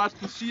 $10 to watch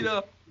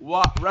Kushida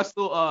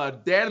wrestle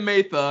Dan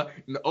Matha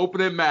in the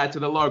opening match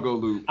of the Largo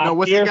loop.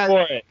 I'm here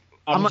for it.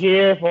 I'm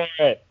here for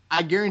it.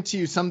 I guarantee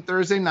you, some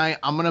Thursday night,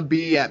 I'm going to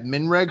be at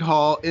Minreg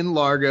Hall in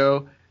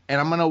Largo, and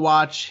I'm going to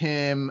watch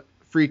him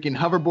freaking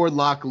hoverboard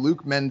lock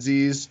Luke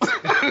Menzies.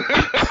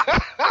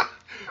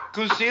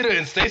 Kushida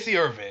and Stacey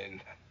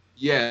Irvin.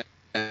 Yeah.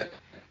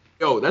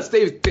 Yo, that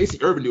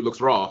Stacey Irvin dude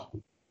looks raw.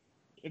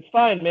 It's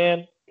fine,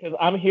 man, because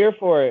I'm here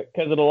for it,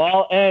 because it'll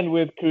all end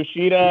with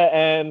Kushida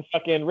and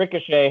fucking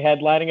Ricochet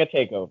headlining a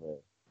takeover.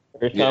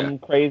 Or some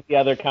crazy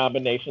other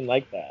combination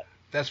like that.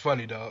 That's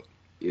funny, dog.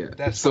 Yeah.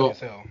 That's funny as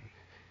hell.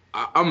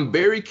 I'm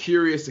very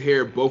curious to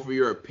hear both of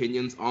your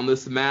opinions on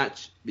this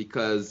match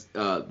because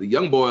the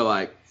young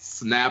boy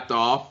snapped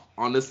off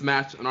on this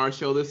match on our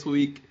show this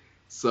week.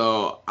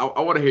 So I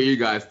want to hear you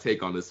guys'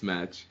 take on this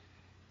match.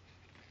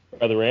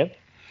 Brother Rand?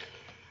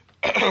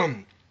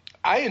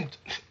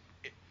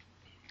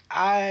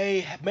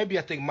 I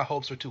think my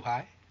hopes are too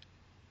high.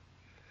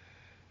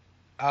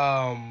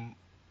 I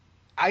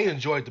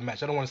enjoyed the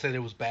match. I don't want to say that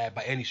it was bad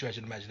by any stretch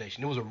of the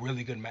imagination. It was a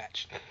really good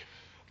match.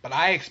 But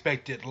I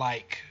expected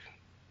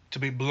to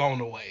be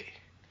blown away.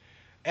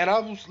 And I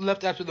was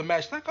left after the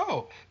match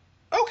oh,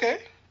 okay,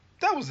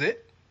 that was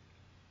it.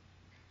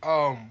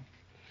 I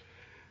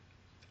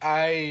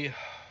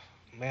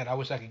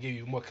wish I could give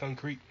you more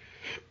concrete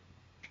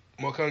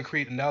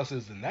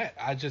analysis than that.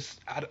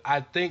 I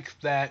think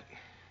that,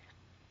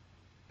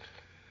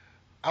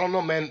 I don't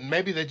know, man,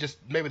 maybe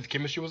the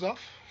chemistry was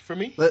off for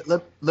me.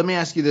 Let me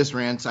ask you this,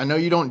 Rance. I know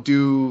you don't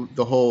do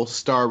the whole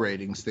star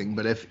ratings thing,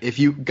 but if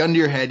you, gun to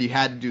your head, you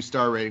had to do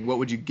star rating, what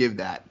would you give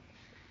that?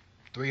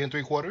 3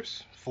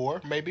 3/4,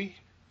 4 maybe.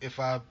 If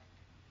I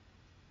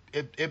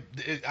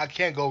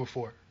can't go over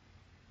 4.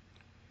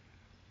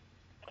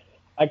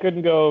 I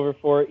couldn't go over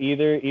 4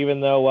 either,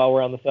 even though while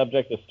we're on the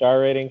subject of star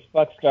ratings,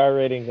 fuck star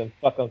ratings and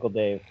fuck Uncle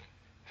Dave.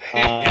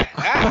 Let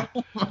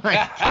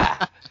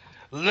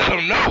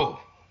him know.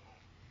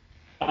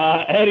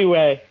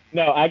 Anyway,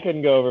 no, I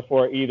couldn't go over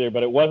 4 either,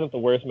 but it wasn't the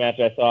worst match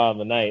I saw on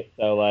the night,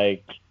 so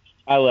I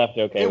left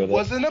okay with it. It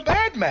wasn't a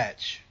bad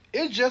match.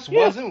 It just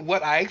wasn't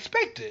what I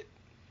expected.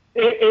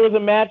 It was a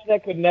match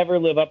that could never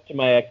live up to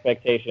my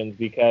expectations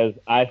because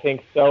I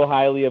think so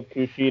highly of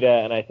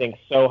Kushida and I think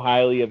so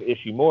highly of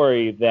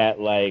Ishimori that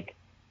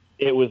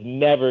it was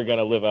never going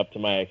to live up to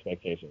my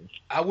expectations.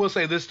 I will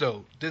say this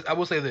though.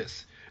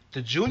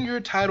 The junior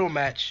title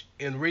match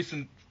in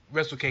recent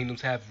Wrestle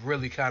Kingdoms have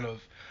really kind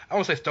of, I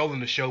won't say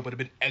stolen the show, but have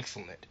been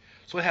excellent.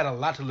 So it had a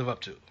lot to live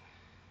up to.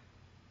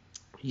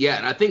 Yeah,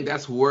 and I think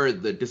that's where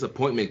the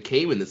disappointment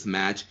came in this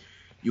match.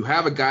 You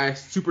have a guy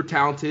super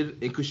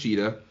talented in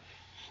Kushida,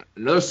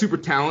 another super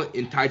talent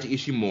in Taiji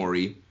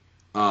Ishimori.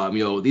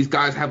 These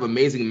guys have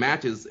amazing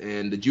matches,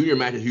 and the junior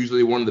match is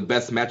usually one of the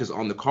best matches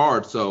on the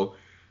card. So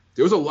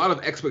there was a lot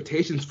of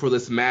expectations for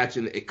this match,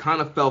 and it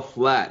kind of fell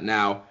flat.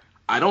 Now,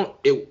 I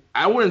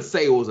wouldn't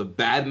say it was a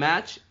bad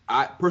match.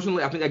 I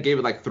think I gave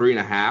it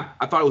 3.5.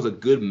 I thought it was a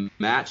good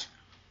match,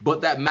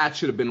 but that match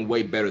should have been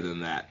way better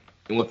than that.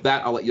 And with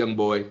that, I'll let Young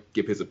Boy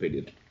give his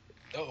opinion.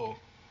 Uh-oh.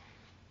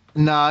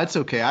 No, it's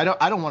okay. I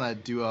don't want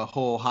to do a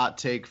whole hot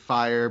take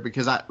fire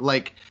because I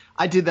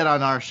did that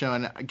on our show,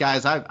 and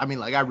guys, I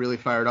really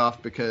fired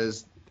off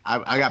because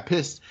I got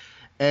pissed.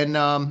 And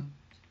the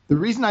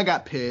reason I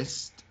got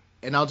pissed,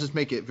 and I'll just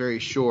make it very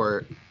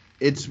short,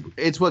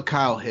 it's what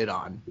Kyle hit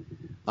on.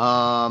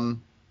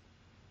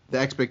 The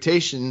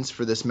expectations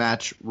for this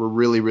match were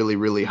really, really,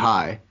 really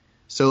high.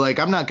 So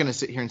I'm not going to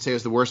sit here and say it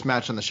was the worst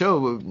match on the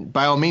show.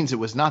 By all means, it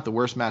was not the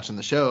worst match on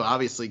the show.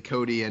 Obviously,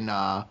 Cody and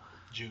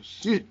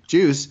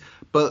Juice,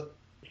 but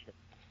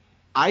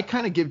I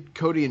kind of give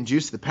Cody and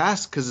Juice the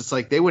pass because it's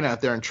they went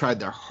out there and tried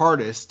their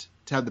hardest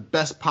to have the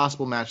best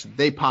possible match that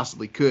they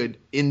possibly could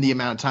in the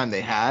amount of time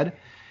they had.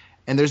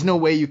 And there's no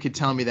way you could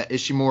tell me that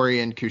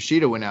Ishimori and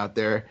Kushida went out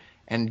there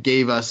and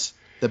gave us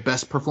the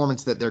best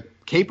performance that they're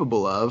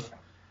capable of.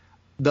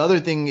 The other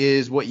thing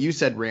is what you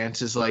said,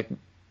 Rance, is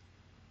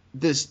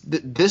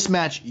this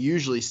match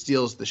usually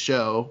steals the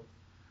show.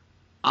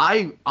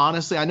 I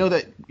know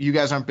that you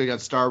guys aren't big on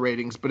star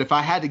ratings, but if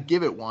I had to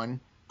give it one,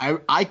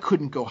 I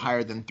couldn't go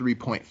higher than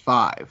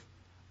 3.5.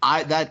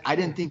 I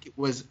didn't think it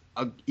was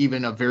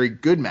even a very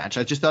good match.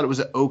 I just thought it was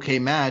an okay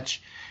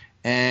match.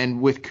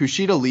 And with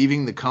Kushida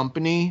leaving the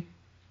company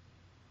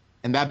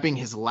and that being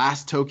his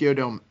last Tokyo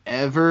Dome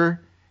ever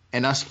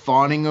and us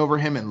fawning over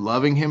him and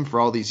loving him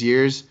for all these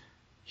years,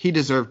 he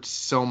deserved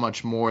so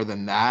much more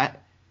than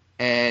that.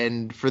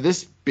 And for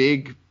this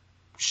big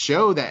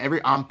show that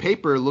on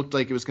paper looked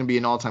like it was going to be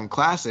an all-time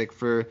classic,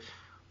 for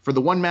for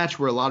the one match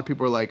where a lot of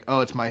people are like,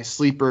 oh, it's my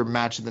sleeper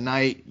match of the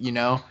night,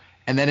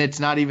 and then it's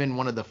not even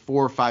one of the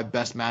 4 or 5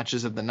 best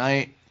matches of the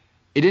night.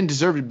 It didn't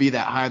deserve to be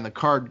that high on the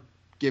card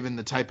given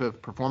the type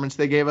of performance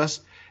they gave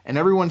us. And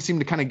everyone seemed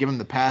to kind of give them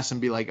the pass and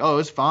be like, oh,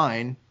 it's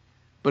fine.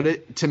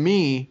 But to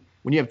me,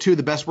 when you have 2 of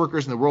the best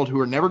workers in the world who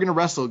are never going to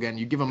wrestle again,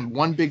 you give them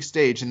one big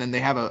stage and then they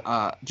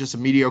have just a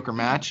mediocre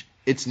match,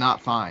 it's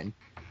not fine.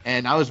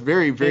 And I was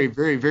very, very,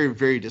 very, very,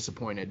 very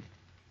disappointed.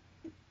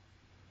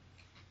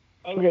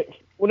 Okay.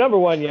 Well, number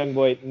one, young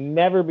boy,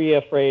 never be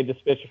afraid to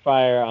spit your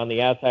fire on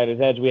the Outsider's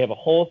Edge. We have a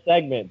whole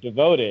segment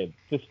devoted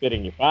to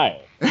spitting your fire.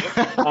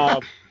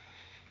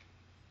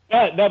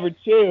 But number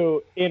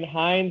two, in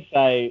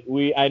hindsight,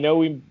 I know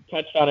we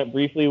touched on it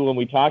briefly when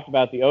we talked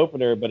about the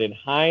opener, but in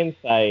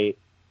hindsight,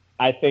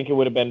 I think it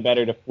would have been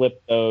better to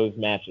flip those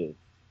matches.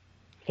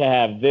 To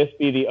have this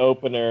be the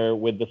opener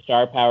with the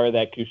star power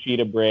that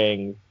Kushida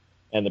brings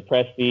and the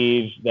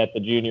prestige that the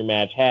junior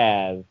match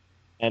has,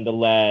 and to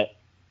let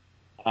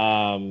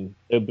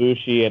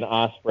Ibushi and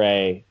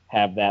Ospreay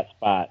have that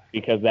spot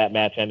because that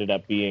match ended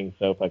up being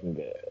so fucking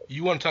good.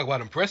 You want to talk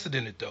about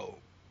unprecedented, though?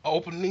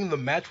 Opening the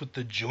match with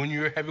the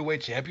Junior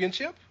Heavyweight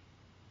Championship?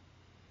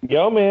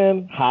 Yo,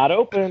 man, hot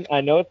open.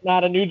 I know it's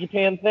not a New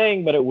Japan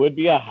thing, but it would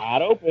be a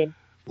hot open.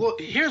 Well,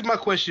 here's my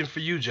question for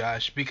you,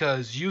 Josh,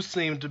 because you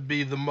seem to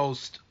be the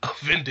most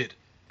offended,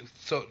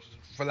 so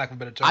for lack of a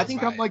better term. I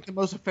think I'm like the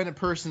most offended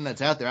person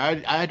that's out there.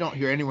 I don't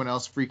hear anyone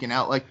else freaking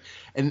out.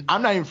 And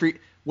I'm not even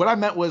What I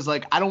meant was, I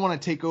don't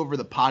want to take over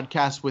the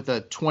podcast with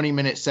a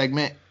 20-minute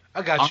segment.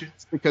 I got you.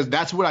 Because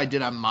that's what I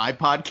did on my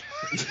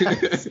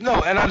podcast. No,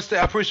 and I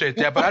understand. I appreciate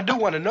that. But I do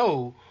want to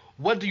know,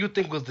 what do you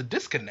think was the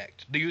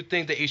disconnect? Do you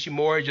think that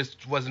Ishimori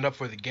just wasn't up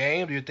for the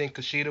game? Do you think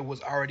Kushida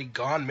was already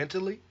gone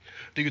mentally?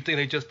 Do you think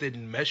they just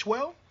didn't mesh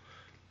well?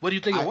 What do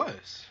you think it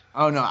was?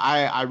 Oh, no,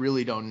 I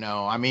really don't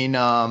know. I mean,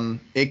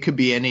 it could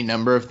be any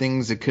number of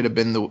things. It could have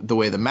been the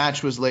way the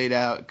match was laid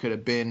out. It could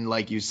have been,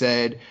 like you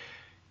said,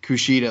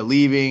 Kushida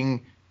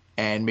leaving,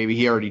 and maybe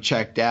he already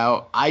checked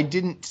out. I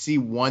didn't see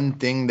one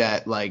thing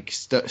that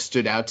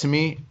stood out to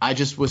me. I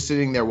just was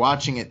sitting there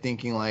watching it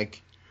thinking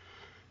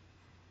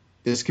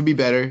this could be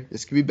better,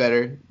 this could be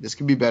better, this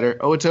could be better.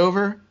 Oh, it's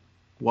over?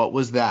 What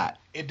was that?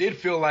 It did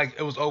feel like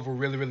it was over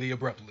really, really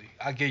abruptly.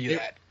 I'll give you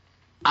that.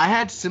 I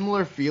had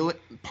similar feeling.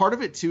 Part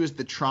of it, too, is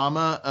the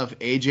trauma of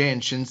AJ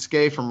and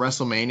Shinsuke from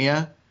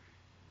WrestleMania,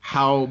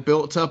 how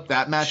built up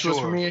that match was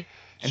for me,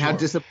 and how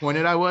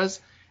disappointed I was.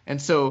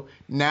 And so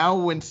now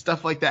when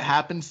stuff like that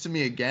happens to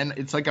me again,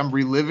 it's like I'm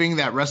reliving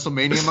that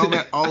WrestleMania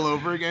moment all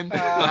over again.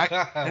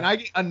 And I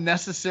get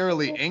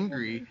unnecessarily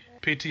angry.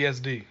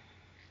 PTSD.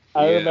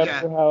 I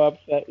remember how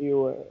upset you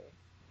were.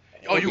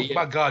 Oh,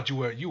 my God,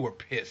 you were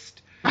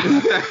pissed.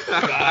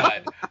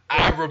 God,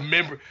 I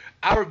remember.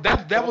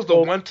 That was the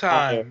one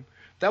time.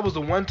 That was the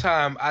one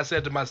time I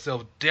said to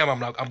myself, "Damn,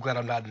 I'm glad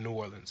I'm not in New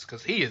Orleans,"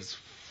 because he is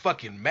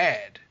fucking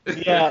mad.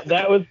 Yeah,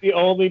 that was the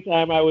only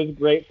time I was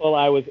grateful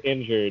I was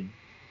injured.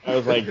 I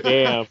was like,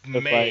 damn,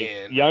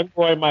 man. Young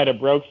boy might have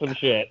broke some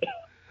shit.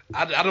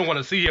 I don't want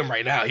to see him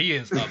right now. He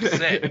is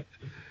upset.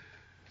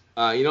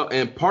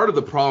 And part of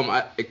the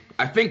problem,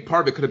 I think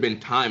part of it could have been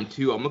time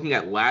too. I'm looking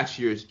at last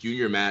year's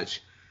junior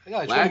match.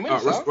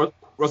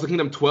 Wrestle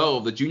Kingdom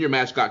 12, the junior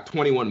match got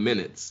 21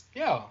 minutes.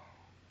 Yeah.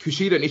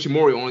 Kushida and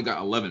Ishimori only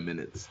got 11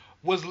 minutes.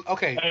 I was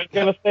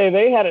gonna say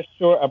they had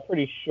a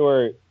pretty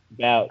short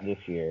bout this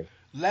year.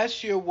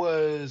 Last year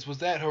was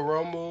that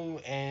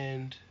Hiromu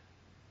and.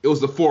 It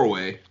was the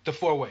four-way. The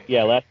four-way.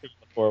 Yeah, last year was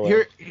the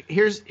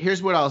four-way.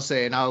 Here's what I'll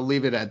say, and I'll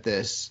leave it at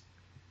this.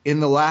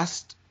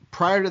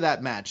 Prior to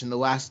that match, in the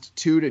last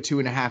 2 to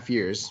 2.5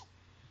 years,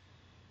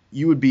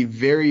 you would be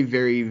very,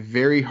 very,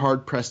 very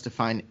hard-pressed to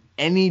find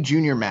any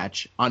junior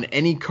match on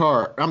any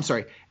card. I'm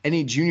sorry,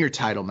 any junior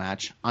title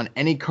match on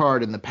any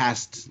card in the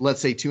past, let's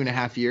say,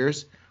 2.5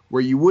 years,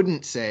 where you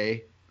wouldn't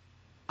say,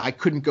 I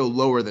couldn't go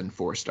lower than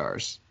 4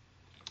 stars.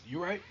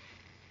 You're right.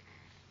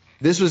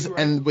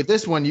 And with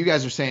this one, you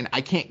guys are saying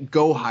I can't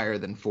go higher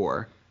than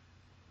 4.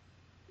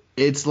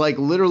 It's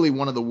literally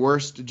one of the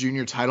worst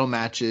junior title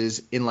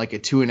matches in a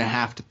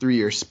 2.5 to 3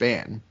 year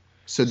span.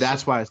 So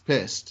that's why I was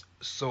pissed.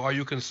 So are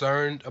you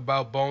concerned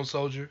about Bone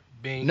Soldier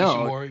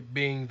Ishimori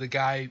being the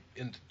guy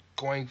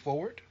going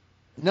forward?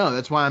 No,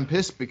 that's why I'm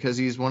pissed, because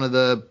he's one of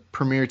the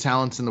premier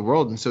talents in the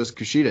world, and so is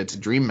Kushida. It's a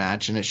dream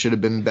match, and it should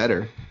have been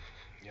better.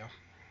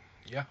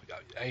 Yeah.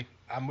 Hey,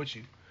 I'm with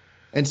you.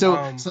 And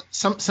so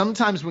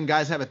sometimes when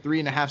guys have a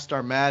 3.5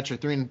 star match or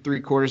 3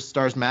 3/4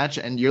 stars match,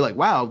 and you're like,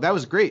 wow, that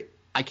was great.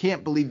 I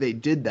can't believe they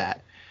did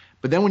that.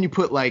 But then when you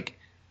put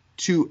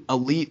 2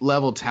 elite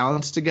level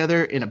talents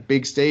together in a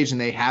big stage and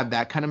they have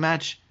that kind of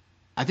match,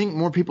 I think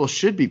more people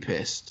should be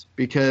pissed,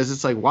 because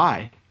it's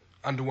why?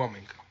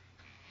 Underwhelming.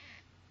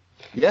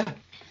 Yeah.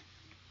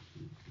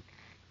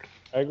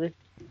 I agree.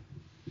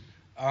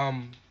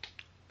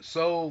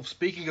 So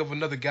speaking of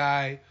another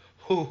guy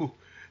who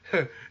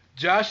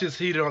Josh is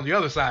heated on the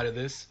other side of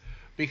this,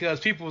 because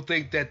people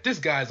think that this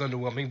guy is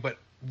underwhelming, but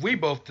we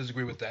both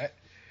disagree with that.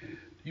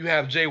 you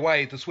have Jay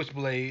White, the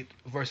Switchblade,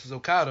 versus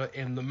Okada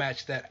in the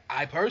match that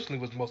I personally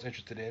was most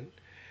interested in.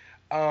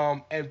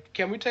 And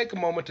can we take a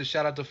moment to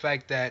shout out the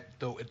fact that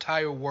the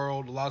entire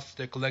world lost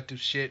their collective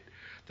shit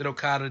that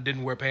Okada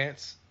didn't wear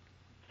pants?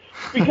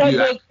 Because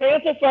those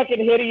pants are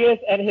fucking hideous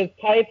and his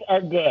tights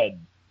are good.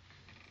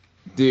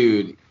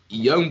 Dude,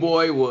 young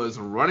boy was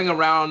running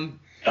around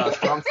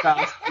Strong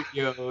Style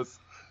Studios,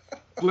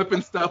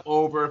 flipping stuff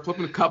over,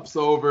 flipping cups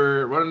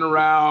over, running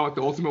around like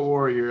the Ultimate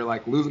Warrior,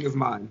 like losing his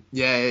mind.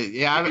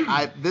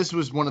 Yeah. This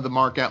was one of the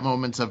mark-out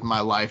moments of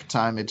my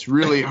lifetime. It's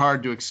really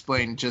hard to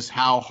explain just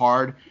how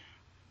hard.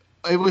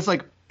 It was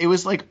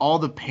like all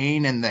the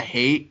pain and the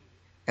hate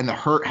and the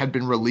hurt had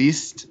been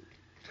released.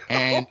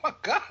 And oh my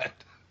God.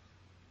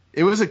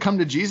 It was a come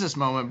to Jesus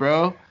moment,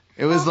 bro.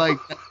 It was like,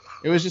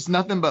 it was just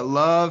nothing but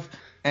love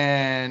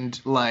and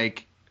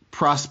like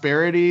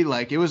prosperity.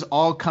 Like it was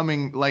all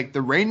coming, like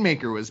the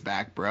Rainmaker was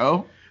back,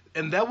 bro.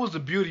 And that was the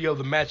beauty of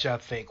the match, I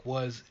think,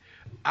 was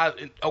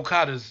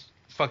Okada's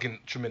fucking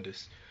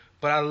tremendous.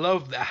 But I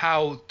loved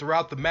how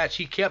throughout the match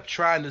he kept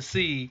trying to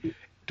see,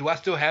 do I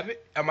still have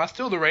it? Am I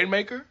still the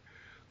Rainmaker?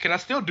 Can I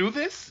still do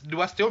this?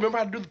 Do I still remember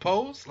how to do the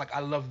pose? Like, I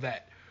love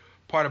that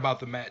part about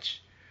the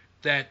match.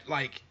 That,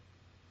 like,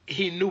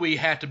 he knew he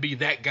had to be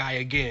that guy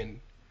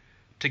again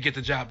to get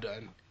the job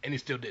done, and he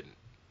still didn't.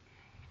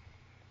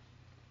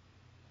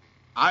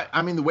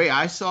 I mean, the way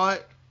I saw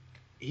it,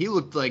 he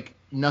looked like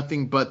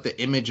nothing but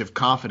the image of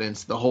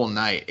confidence the whole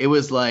night. It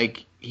was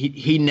like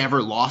he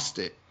never lost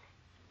it.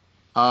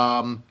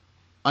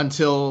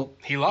 Until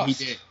he lost.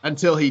 He did.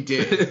 Until he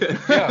did.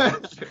 Yeah.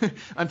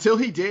 Until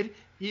he did.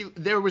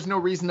 There was no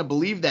reason to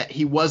believe that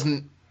he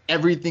wasn't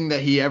everything that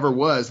he ever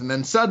was. And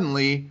then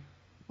suddenly,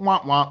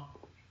 womp womp,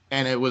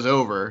 and it was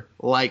over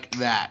like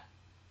that.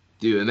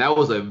 Dude, and that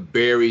was a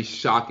very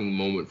shocking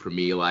moment for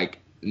me. Like,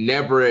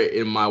 never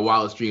in my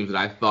wildest dreams that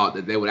I thought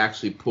that they would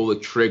actually pull the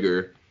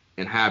trigger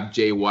and have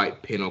Jay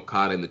White pin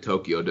Okada in the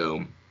Tokyo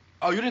Dome.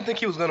 Oh, you didn't think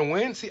he was going to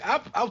win? See, I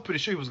was pretty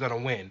sure he was going to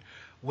win.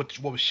 What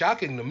was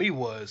shocking to me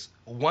was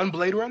one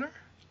Blade Runner?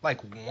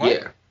 Like one?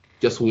 Yeah,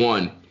 just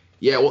one.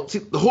 Yeah, well, see,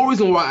 the whole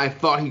reason why I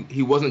thought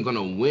he wasn't going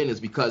to win is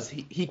because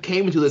he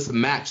came into this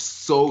match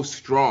so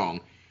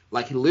strong.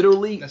 Like, he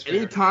literally,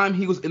 anytime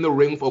he was in the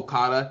ring with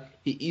Okada,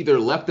 he either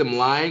left him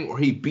lying or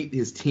he beat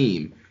his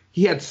team.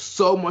 He had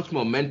so much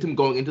momentum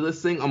going into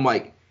this thing. I'm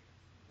like,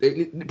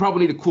 they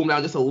probably need to cool him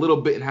down just a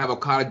little bit and have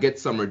Okada get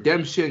some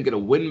redemption, get a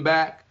win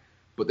back.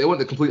 But they went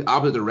the complete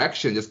opposite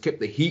direction, just kept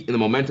the heat and the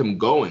momentum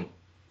going.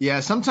 Yeah,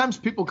 sometimes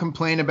people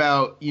complain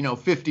about,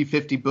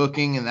 50-50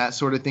 booking and that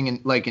sort of thing in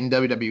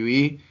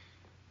WWE.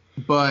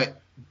 But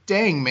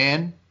dang,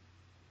 man,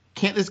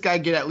 can't this guy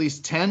get at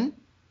least 10?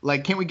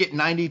 Like, can't we get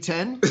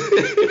 90-10?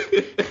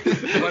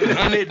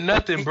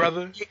 100-0,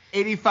 brother.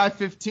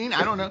 85-15?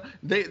 I don't know.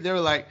 They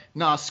were like,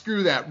 nah,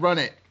 screw that. Run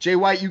it. Jay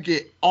White, you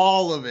get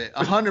all of it.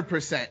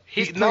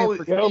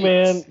 100%. Yo,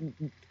 man.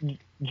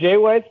 Jay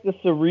White's the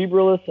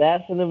cerebral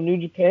assassin of New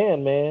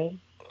Japan,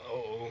 man.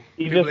 Oh,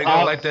 he just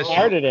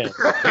outsmarted him.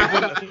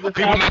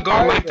 People not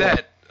going like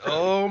that.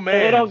 Oh,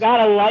 man. They don't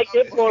gotta like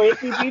it for it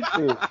to be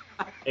true.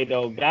 They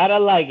don't gotta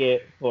like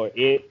it for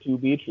it to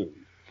be true.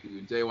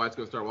 Dude, Jay White's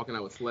gonna start walking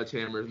out with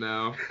sledgehammers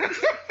now.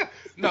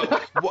 No,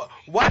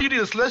 why do you need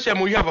a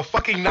sledgehammer when you have a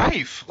fucking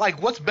knife?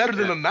 Like, what's better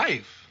than a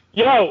knife?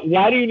 Yo,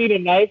 why do you need a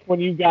knife when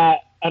you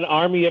got an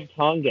army of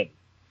Tongan?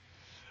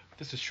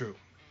 This is true.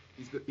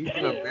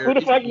 Who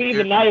the fuck needs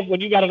a knife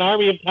when you got an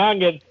army of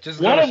Tongans?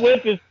 One of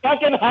which is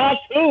fucking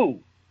Haku.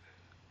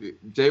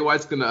 Jay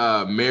White's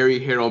gonna marry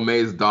Harold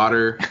May's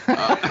daughter.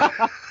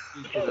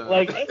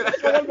 Like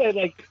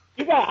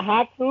you got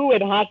Haku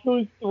and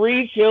Haku's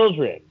 3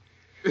 children.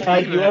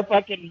 Like, you're a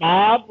fucking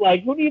mob.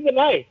 Like, who needs a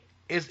knife?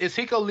 Is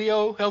Hiko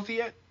Leo healthy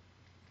yet?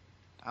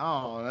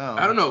 Oh, no.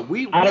 I don't know.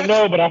 I don't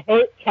know, but a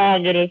hurt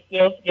Tongan is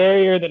still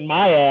scarier than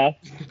my ass.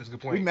 That's a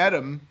good point. We met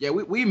him. Yeah,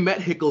 we met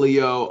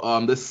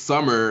Hikuleo this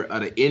summer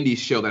at an indie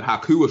show that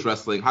Haku was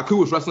wrestling. Haku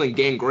was wrestling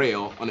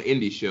Gangrel on an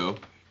indie show.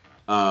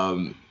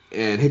 And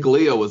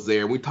Hikuleo was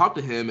there. We talked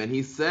to him, and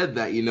he said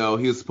that, he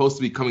was supposed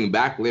to be coming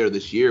back later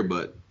this year,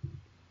 but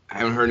I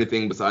haven't heard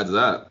anything besides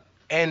that.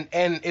 And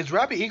is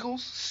Robbie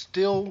Eagles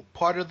still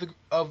part of the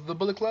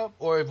Bullet Club,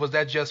 or was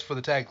that just for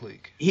the tag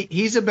league?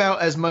 He's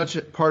about as much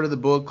part of the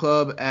Bullet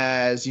Club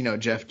as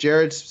Jeff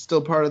Jarrett's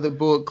still part of the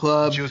Bullet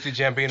Club. Juicy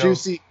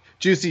Gambino.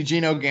 Juicy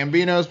Gino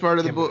Gambino's part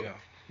of the Bullet. Yeah.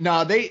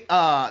 No, they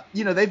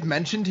they've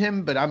mentioned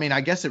him, but I mean,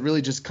 I guess it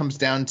really just comes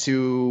down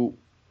to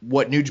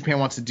what New Japan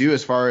wants to do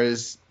as far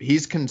as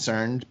he's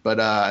concerned. But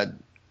I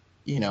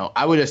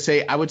would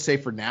say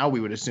for now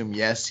we would assume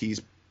yes,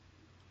 he's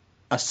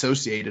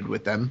associated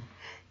with them.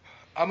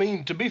 I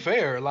mean, to be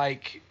fair,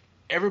 like,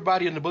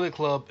 everybody in the Bullet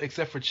Club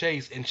except for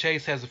Chase, and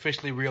Chase has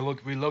officially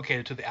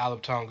relocated to the Isle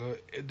of Tonga.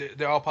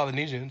 They're all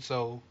Polynesian,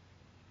 so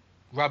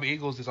Robbie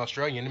Eagles is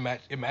Australian.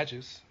 It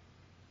matches.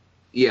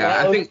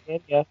 Yeah, I think.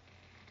 Yeah.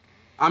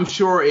 I'm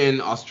sure in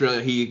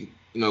Australia he,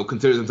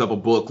 considers himself a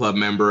Bullet Club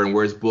member and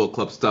wears Bullet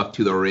Club stuff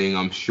to the ring.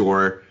 I'm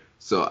sure.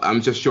 So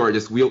I'm just sure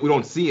we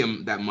don't see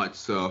him that much,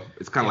 so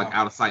it's kind of like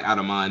out of sight, out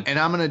of mind. And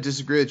I'm gonna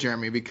disagree with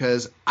Jeremy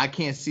because I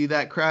can't see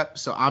that crap,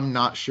 so I'm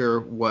not sure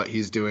what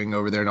he's doing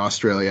over there in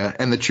Australia.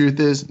 And the truth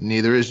is,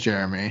 neither is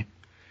Jeremy.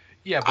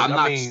 Yeah, but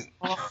I mean,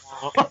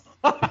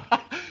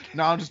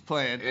 no, I'm just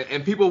playing.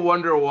 And people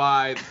wonder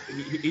why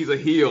he's a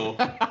heel.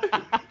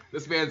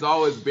 This man's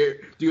always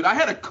dude. I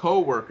had a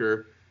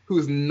coworker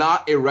who's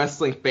not a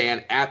wrestling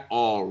fan at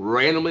all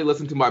randomly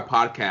listened to my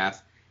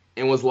podcast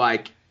and was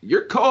like,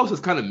 your co-host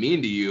is kind of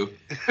mean to you.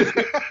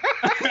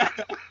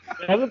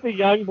 Doesn't the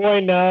young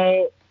boy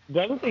know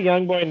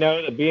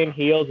that being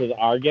heels is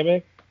our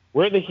gimmick?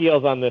 We're the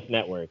heels on this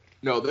network.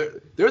 No,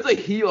 there's a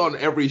heel on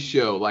every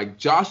show. Like,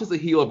 Josh is a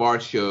heel of our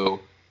show.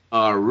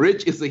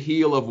 Rich is the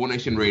heel of One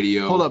Nation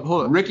Radio. Hold up.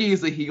 Ricky is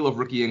the heel of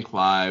Ricky and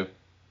Clive.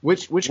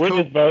 Which We're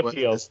just both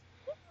heels.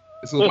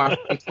 This was my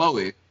friend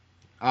Chloe.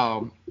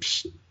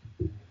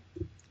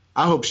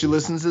 I hope she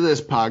listens to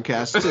this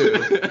podcast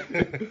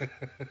too.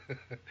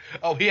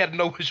 Oh, he had to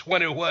know which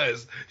one it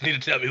was. You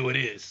need to tell me who it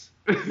is.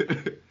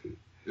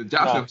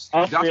 Josh,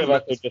 all three of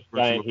us are just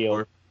giant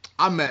heels.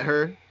 I met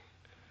her.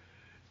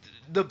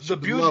 The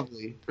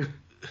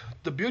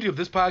beauty of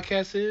this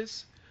podcast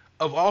is,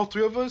 of all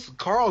three of us,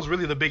 Carl's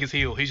really the biggest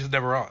heel. He's just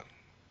never on.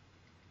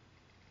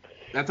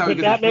 That's how but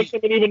that makes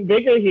him an even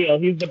bigger heel.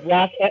 He's the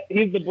Brock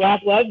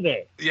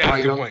Lesnar.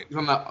 Yeah, good point. He's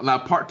on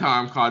that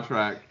part-time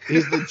contract.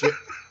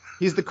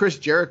 He's the Chris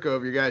Jericho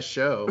of your guys'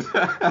 show.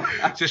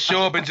 Just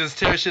show up and just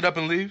tear shit up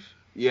and leave?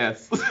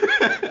 Yes.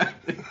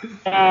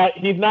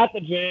 He's not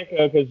the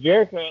Jericho, because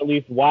Jericho at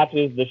least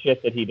watches the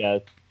shit that he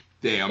does.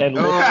 Damn. Hey,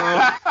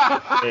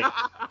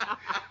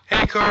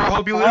 Carl,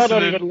 hope you Carl listening.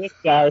 don't even listen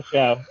to our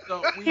show.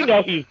 So You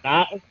know he's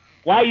not.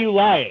 Why are you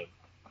lying?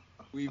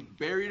 We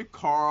buried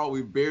Carl.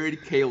 We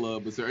buried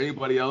Caleb. Is there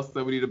anybody else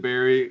that we need to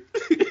bury?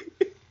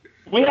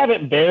 We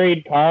haven't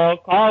buried Carl.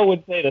 Carl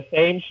would say the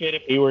same shit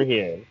if he were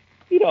here.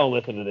 He don't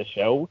listen to the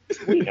show.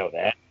 We know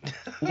that.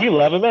 We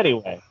love him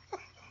anyway.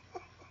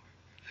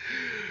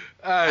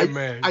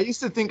 Man. I used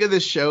to think of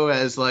this show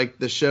as like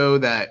the show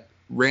that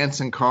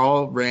Rance and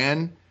Carl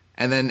ran,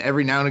 and then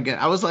every now and again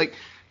I was like,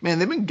 man,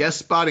 they've been guest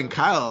spotting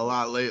Kyle a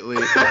lot lately.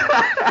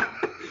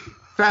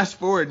 Fast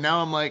forward,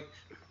 now I'm like,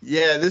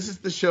 yeah, this is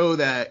the show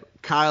that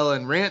Kyle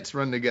and Rance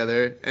run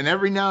together, and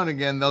every now and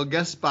again they'll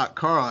guest spot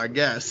Carl, I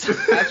guess.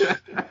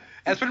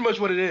 That's pretty much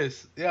what it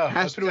is. Yeah.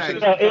 That's pretty much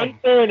what So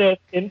it is.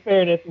 in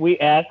fairness, we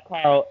ask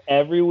Carl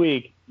every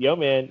week, yo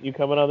man, you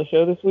coming on the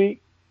show this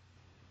week?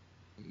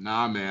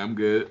 Nah, man, I'm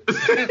good.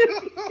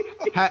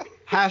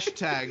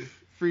 Hashtag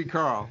free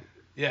Carl.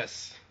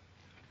 Yes.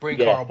 Bring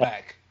Carl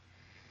back.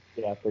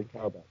 Yeah, bring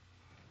Carl back.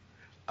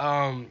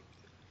 Are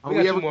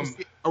we ever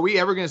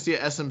going to see a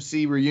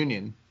SMC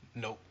reunion?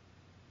 Nope.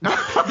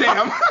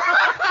 Damn.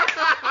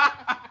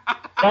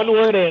 One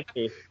word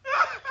answer.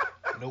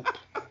 Nope.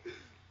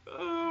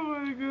 Oh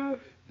my god.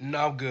 No,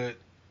 I'm good.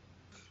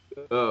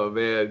 Oh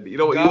man, you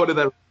know what? You wanted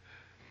that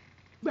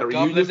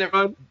reunion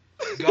run?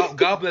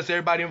 God bless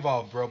everybody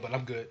involved, bro, but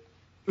I'm good.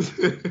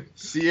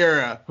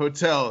 Sierra,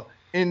 Hotel,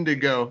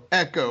 Indigo,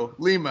 Echo,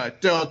 Lima,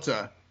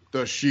 Delta,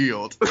 The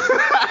Shield.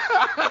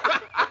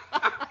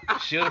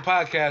 Shield of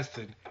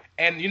podcasting,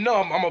 and you know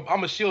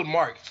I'm a Shield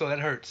mark, so that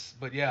hurts.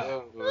 But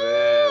yeah,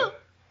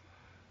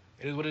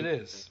 it is what it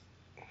is.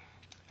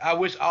 I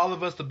wish all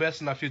of us the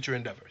best in our future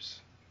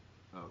endeavors.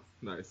 Oh,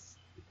 nice.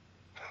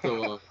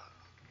 So,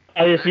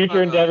 are your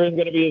future endeavors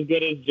going to be as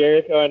good as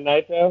Jericho and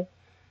Naito?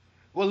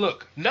 Well,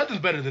 look, nothing's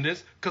better than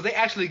this because they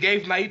actually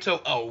gave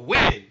Naito a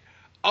win.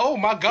 Oh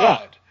my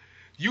God!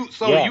 You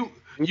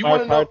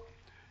want to know?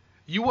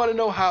 You want to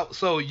know how?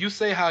 So you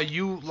say how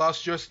you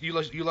lost your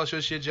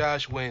shit,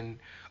 Josh, when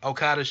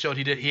Okada showed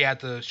he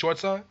had the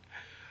shorts on.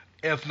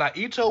 If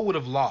Naito would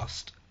have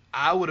lost,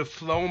 I would have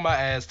flown my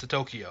ass to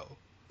Tokyo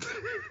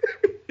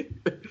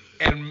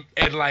and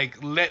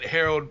like let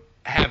Harold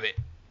have it.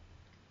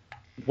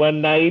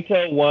 When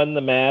Naito won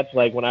the match,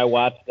 like when I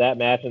watched that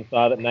match and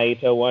saw that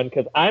Naito won,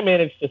 because I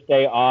managed to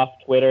stay off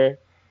Twitter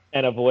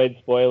and avoid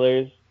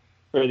spoilers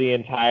for the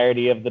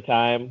entirety of the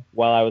time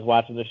while I was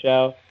watching the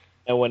show.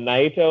 And when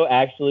Naito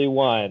actually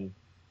won,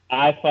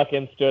 I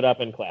fucking stood up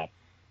and clapped.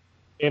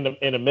 In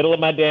the middle of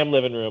my damn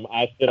living room,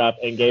 I stood up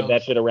and gave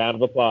that shit a round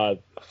of applause.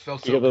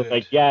 Felt so because good. I was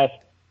like, yes,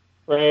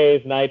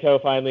 praise,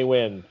 Naito finally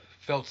wins.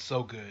 Felt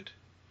so good.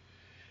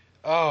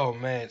 Oh,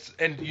 man.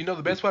 And you know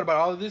the best part about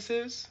all of this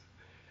is?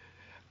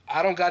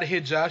 I don't got to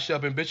hit Josh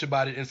up and bitch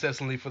about it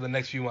incessantly for the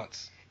next few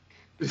months.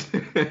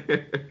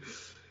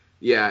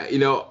 Yeah, you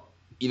know,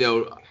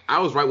 I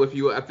was right with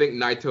you. I think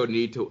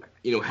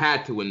Naito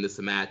had to win this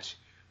match.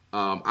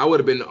 I would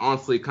have been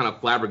honestly kind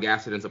of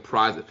flabbergasted and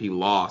surprised if he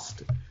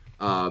lost.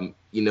 If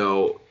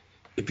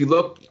you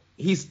look,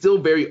 he's still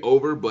very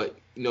over, but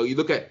you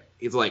look at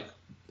his like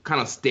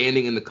kind of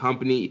standing in the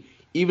company,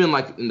 even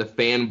like in the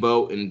fan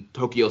vote in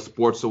Tokyo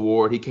Sports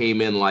Award, he came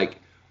in like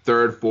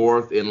third,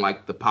 fourth in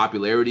like the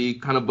popularity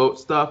kind of vote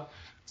stuff.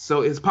 So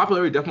his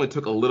popularity definitely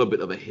took a little bit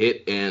of a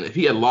hit, and if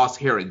he had lost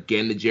here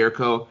again to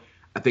Jericho,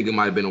 I think it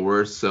might have been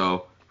worse.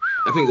 So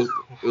I think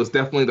it was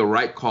definitely the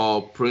right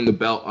call putting the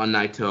belt on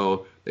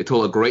Naito. They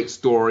told a great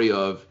story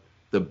of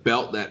the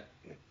belt that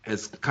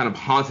has kind of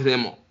haunted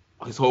him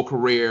his whole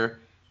career.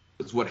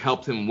 It's what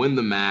helped him win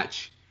the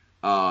match.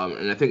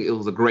 And I think it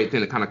was a great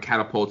thing to kind of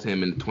catapult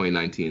him into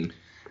 2019.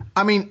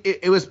 I mean,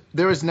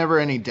 there was never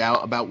any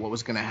doubt about what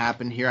was going to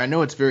happen here. I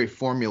know it's very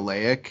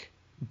formulaic,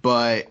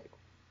 but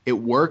it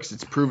works.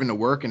 It's proven to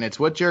work, and it's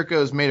what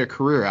Jericho's made a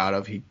career out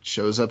of. He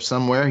shows up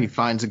somewhere, he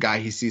finds a guy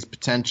he sees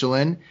potential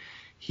in,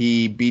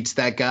 he beats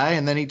that guy,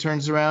 and then he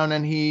turns around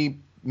and he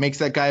makes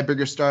that guy a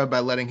bigger star by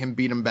letting him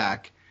beat him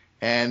back.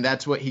 And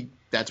that's what he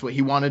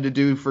wanted to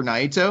do for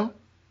Naito.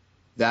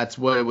 That's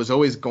what it was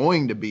always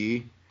going to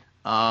be.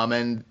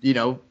 And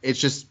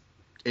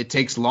it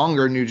takes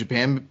longer in New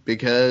Japan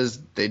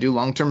because they do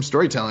long-term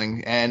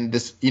storytelling, and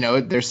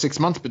there's 6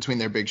 months between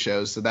their big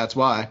shows, so that's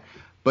why.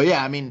 But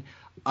yeah, I mean,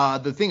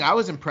 the thing I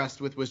was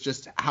impressed with was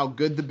just how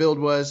good the build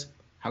was,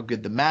 how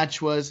good the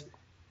match was.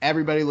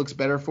 Everybody looks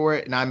better for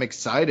it, and I'm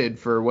excited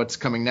for what's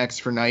coming next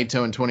for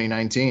Naito in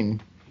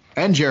 2019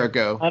 and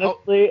Jericho.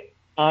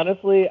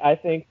 Honestly, I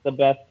think the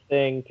best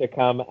thing to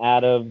come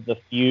out of the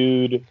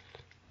feud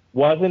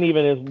wasn't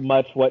even as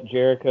much what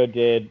Jericho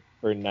did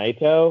for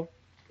Naito.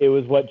 It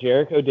was what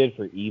Jericho did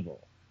for Evil.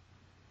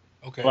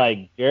 Okay.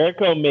 Like,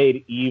 Jericho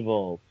made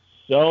Evil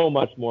so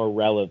much more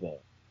relevant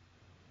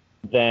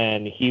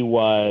than he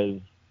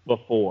was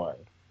before,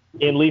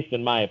 at least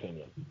in my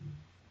opinion.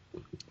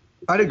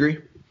 I'd agree.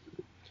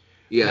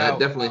 Yeah, that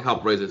definitely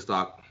helped raise his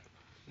stock.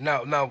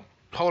 Now,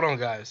 hold on,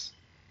 guys.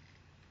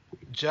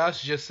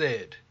 Josh just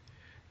said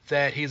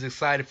that he's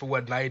excited for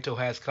what Naito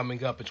has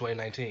coming up in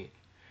 2019.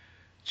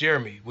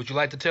 Jeremy, would you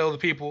like to tell the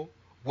people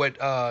what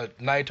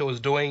Naito is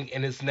doing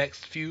in his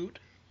next feud?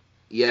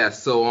 Yeah,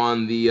 so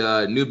on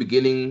the New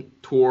Beginning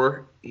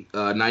tour,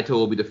 Naito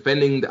will be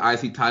defending the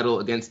IC title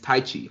against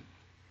Taichi.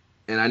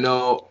 And I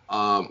know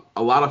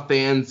a lot of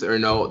fans they're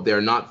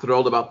not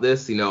thrilled about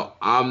this.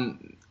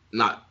 I'm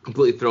not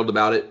completely thrilled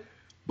about it,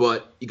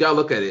 but you gotta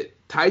look at it.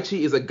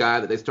 Taichi is a guy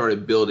that they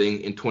started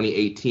building in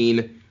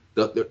 2018.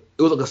 It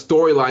was like a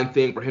storyline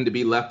thing for him to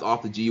be left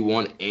off the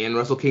G1 and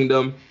Wrestle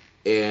Kingdom.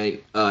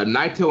 And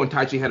Naito and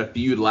Taichi had a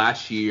feud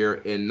last year,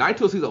 and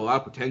Naito sees a lot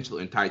of potential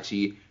in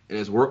Taichi and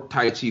has worked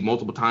Taichi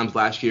multiple times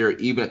last year,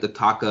 even at the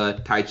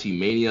Taka Taichi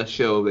Mania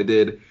show they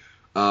did.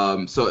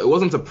 So it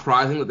wasn't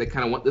surprising that they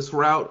kind of went this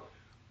route,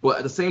 but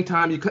at the same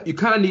time, you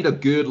kind of need a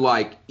good,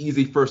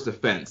 easy first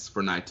defense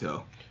for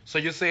Naito. So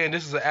you're saying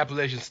this is an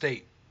Appalachian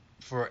State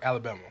for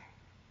Alabama?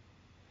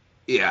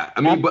 Yeah,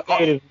 I mean,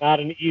 State is not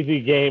an easy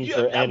game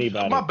for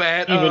anybody. My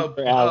bad. Even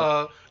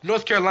for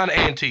North Carolina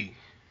A&T.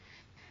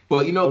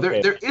 But,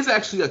 there is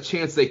actually a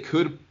chance they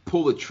could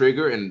pull the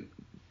trigger and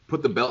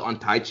put the belt on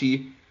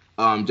Taichi,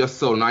 just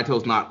so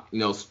Naito's not,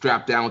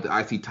 strapped down with the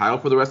IC title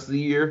for the rest of the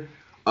year.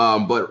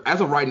 But as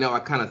of right now, I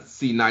kind of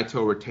see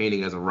Naito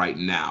retaining as of right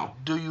now.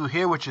 Do you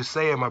hear what you're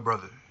saying, my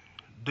brother?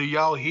 Do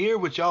y'all hear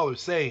what y'all are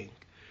saying?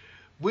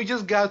 We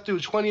just got through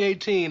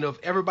 2018 of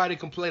everybody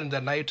complaining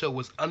that Naito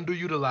was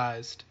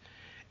underutilized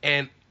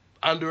and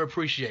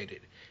underappreciated.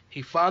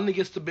 He finally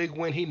gets the big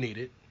win he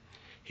needed.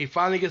 He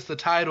finally gets the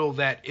title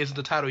that isn't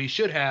the title he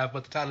should have,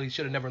 but the title he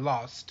should have never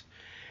lost.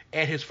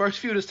 And his first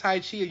feud is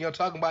Taichi, and you're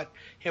talking about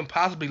him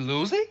possibly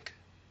losing?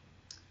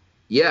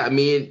 Yeah, I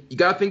mean, you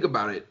got to think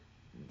about it.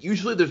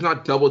 Usually there's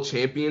not double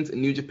champions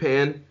in New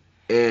Japan,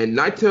 and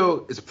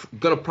Naito is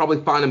going to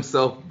probably find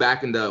himself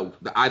back in the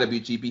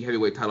IWGP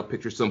heavyweight title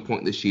picture some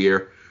point this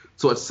year.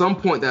 So at some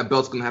point, that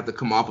belt's going to have to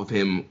come off of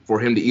him for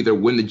him to either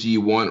win the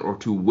G1 or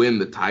to win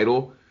the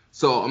title.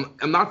 So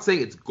I'm not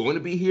saying it's going to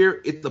be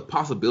here. It's a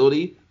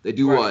possibility. They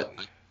do a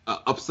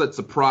upset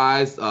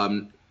surprise.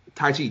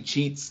 Taichi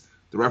cheats.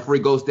 The referee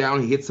goes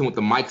down. He hits him with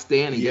the mic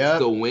stand and gets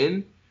the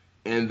win.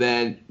 And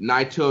then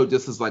Naito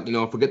just is like,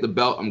 forget the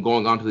belt. I'm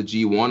going on to the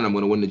G1 and I'm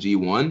going to win the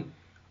G1.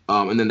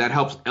 And then that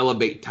helps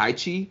elevate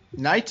Taichi.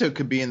 Naito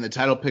could be in the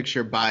title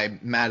picture by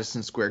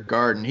Madison Square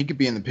Garden. He could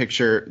be in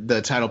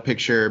the title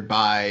picture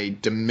by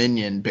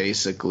Dominion,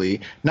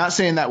 basically. Not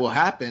saying that will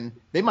happen.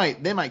 They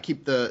might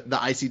keep the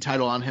IC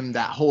title on him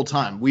that whole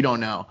time. We don't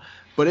know.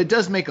 But it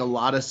does make a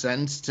lot of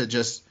sense to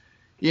just,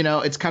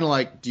 it's kind of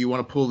like, do you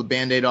want to pull the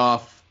Band-Aid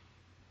off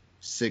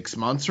 6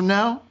 months from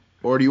now?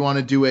 Or do you want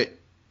to do it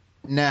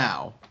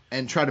now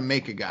and try to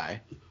make a guy?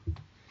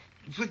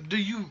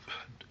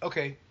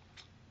 Okay.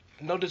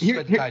 No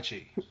disrespect to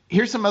Taichi.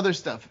 Here's some other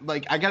stuff.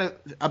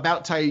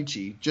 About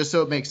Taichi, just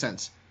so it makes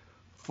sense.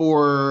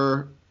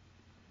 For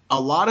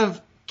a lot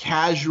of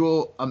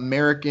casual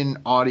American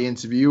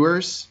audience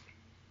viewers,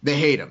 they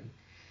hate him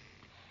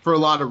for a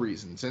lot of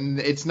reasons, and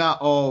it's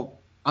not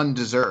all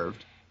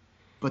undeserved.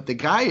 But the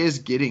guy is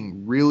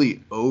getting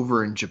really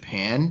over in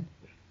Japan,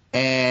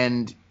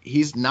 and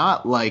he's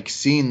not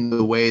seen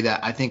the way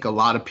that I think a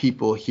lot of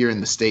people here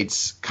in the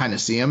States kind of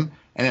see him.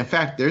 And in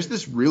fact, there's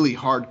this really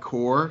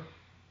hardcore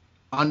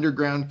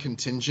underground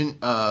contingent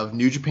of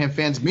New Japan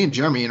fans. Me and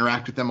Jeremy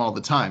interact with them all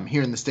the time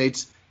here in the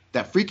States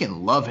that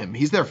freaking love him.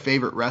 He's their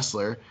favorite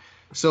wrestler.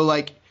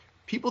 So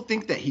people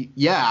think that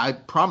I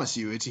promise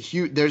you, it's a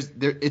huge,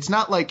 it's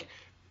not like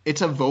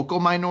it's a vocal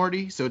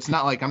minority, so it's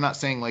not like I'm not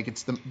saying like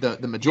it's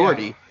the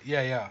majority.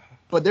 Yeah.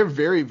 But they're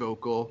very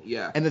vocal.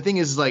 Yeah. And the thing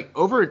is, like,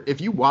 if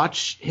you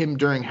watch him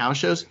during house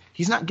shows,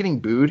 he's not getting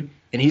booed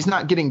and he's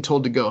not getting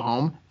told to go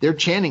home. They're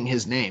chanting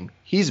his name.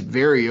 He's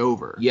very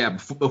over. Yeah,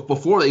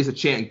 before they used to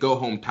chant "Go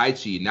home,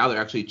 Taichi." Now they're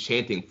actually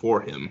chanting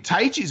for him.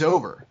 Taichi's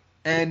over.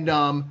 And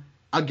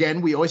again,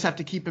 we always have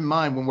to keep in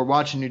mind when we're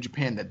watching New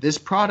Japan that this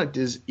product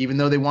is, even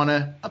though they want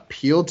to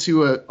appeal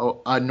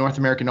to a North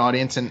American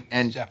audience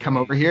and come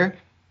over here,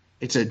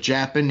 it's a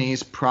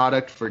Japanese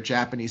product for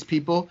Japanese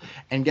people.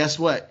 And guess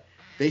what?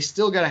 They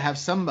still got to have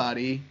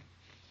somebody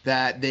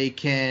that they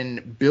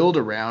can build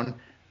around.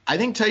 I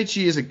think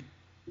Taichi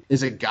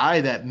is a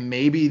guy that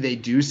maybe they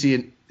do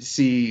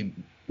see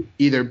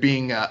either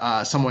being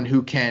someone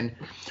who can.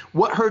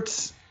 What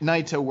hurts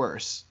Naito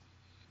worse?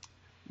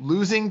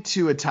 Losing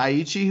to a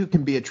Taichi who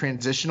can be a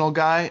transitional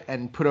guy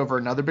and put over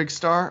another big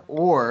star,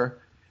 or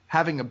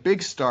having a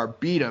big star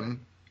beat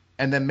him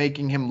and then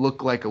making him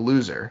look like a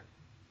loser?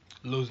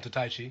 Losing to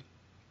Taichi.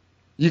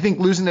 You think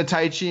losing to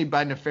Taichi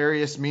by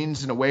nefarious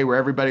means in a way where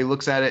everybody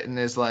looks at it and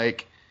is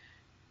like,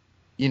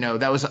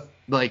 that was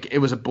like, it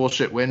was a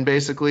bullshit win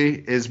basically,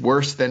 is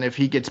worse than if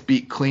he gets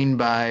beat clean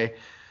by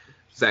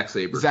Zack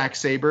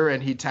Sabre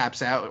and he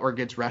taps out or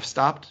gets ref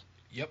stopped?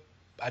 Yep,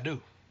 I do.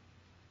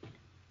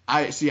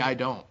 I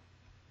don't.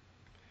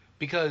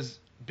 Because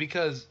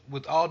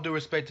with all due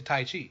respect to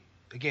Taichi,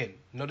 again,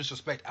 no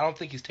disrespect, I don't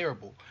think he's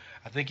terrible.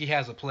 I think he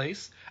has a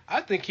place.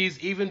 I think he's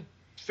even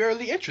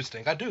fairly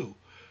interesting. I do.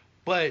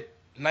 But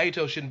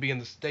Naito shouldn't be in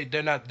the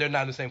they're not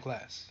in the same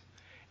class.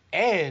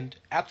 And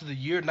after the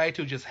year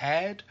Naito just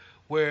had,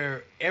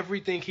 where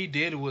everything he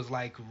did was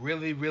like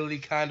really, really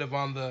kind of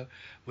on the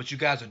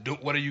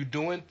what are you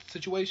doing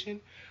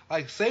situation.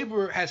 Like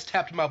Sabre has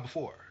tapped him out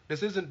before.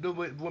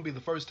 It won't be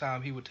the first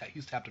time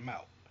he's tapped him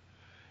out.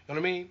 You know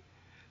what I mean?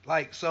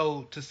 Like,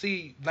 so to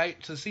see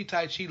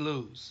Taichi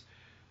lose,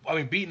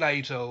 beat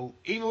Naito,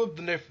 even with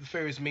the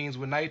nefarious means,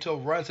 when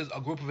Naito runs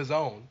a group of his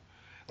own.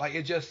 Like,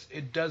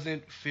 it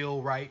doesn't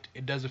feel right.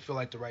 It doesn't feel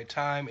like the right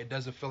time. It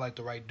doesn't feel like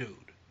the right dude.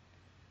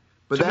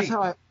 But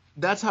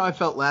that's how I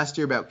felt last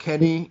year about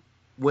Kenny.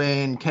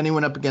 When Kenny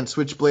went up against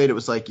Switchblade, it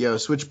was like, yo,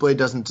 Switchblade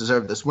doesn't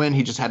deserve this win.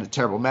 He just had a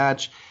terrible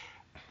match.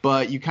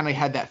 But you kind of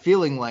had that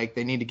feeling like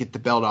they need to get the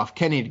belt off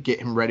Kenny to get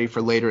him ready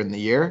for later in the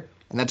year.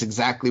 And that's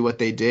exactly what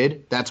they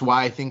did. That's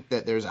why I think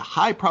that there's a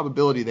high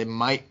probability they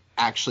might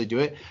actually do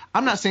it.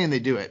 I'm not saying they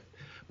do it.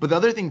 But the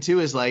other thing, too,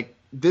 is like,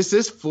 this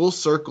is full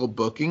circle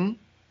booking.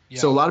 Yeah.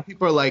 So a lot of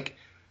people are like,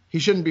 he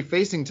shouldn't be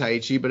facing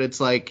Taichi, but it's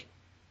like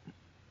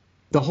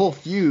the whole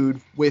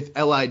feud with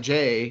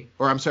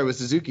with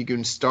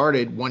Suzuki-gun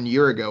started 1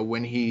 year ago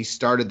when he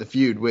started the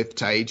feud with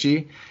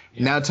Taichi.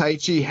 Yeah. Now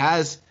Taichi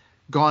has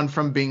gone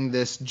from being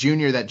this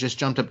junior that just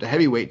jumped up to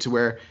heavyweight to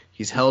where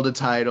he's held a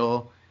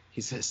title,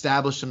 he's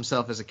established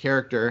himself as a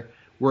character.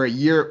 We're a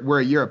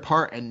year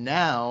apart, and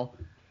now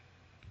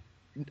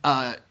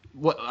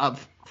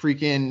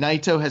freaking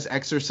Naito has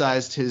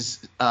exercised his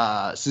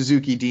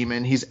Suzuki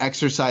demon. He's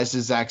exercised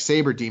his Zack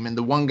Sabre demon.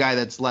 The one guy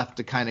that's left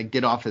to kind of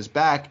get off his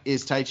back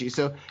is Taichi.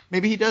 So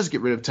maybe he does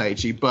get rid of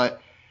Taichi,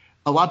 but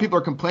a lot of people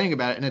are complaining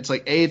about it, and it's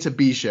like, it's a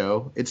B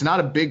show. It's not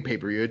a big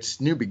pay-per-view. It's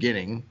New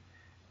Beginning.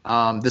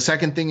 The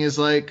second thing is,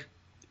 like,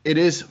 it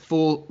is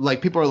full,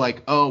 like, people are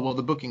like, oh, well,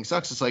 the booking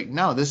sucks. It's like,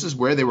 no, this is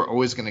where they were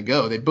always going to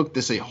go. They booked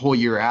this a whole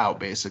year out,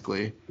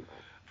 basically.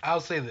 I'll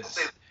say this.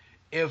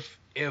 If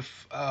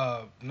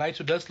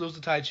Naito does lose to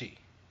Taichi,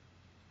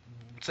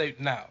 say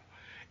now,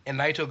 and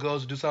Naito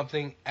goes to do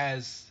something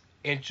as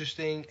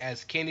interesting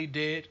as Kenny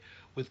did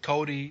with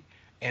Cody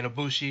and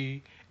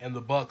Ibushi and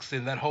the Bucks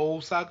and that whole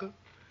saga,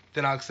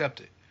 then I'll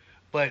accept it.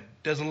 But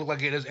doesn't look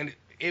like it is. And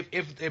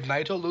if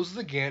Naito loses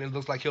again, it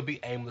looks like he'll be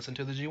aimless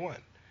until the G1.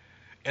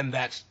 And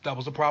that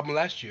was a problem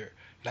last year.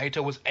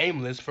 Naito was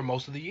aimless for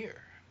most of the year.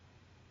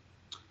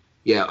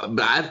 Yeah,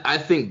 but I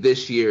think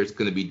this year it's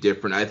going to be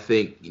different. I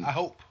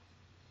hope.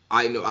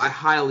 I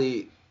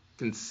highly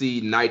can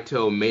see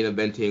Naito main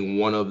eventing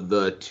one of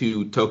the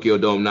 2 Tokyo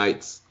Dome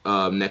nights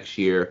next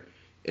year.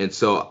 And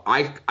so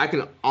I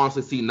can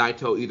honestly see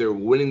Naito either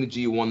winning the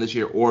G1 this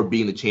year or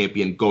being the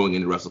champion going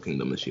into Wrestle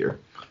Kingdom this year.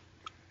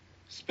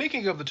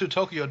 Speaking of the 2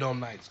 Tokyo Dome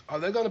nights, are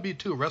there going to be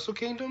 2 Wrestle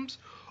Kingdoms?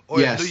 Or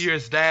yes. is New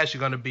Year's Dash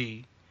going to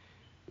be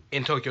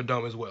in Tokyo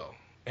Dome as well?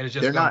 And it's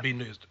just going to be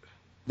news.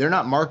 They're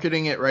not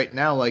marketing it right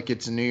now like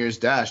it's a New Year's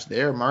Dash.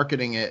 They're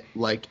marketing it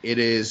like it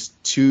is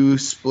 2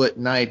 split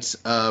nights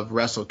of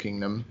Wrestle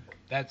Kingdom.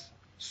 That's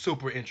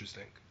super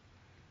interesting.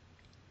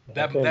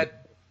 That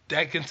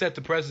can set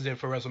the precedent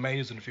for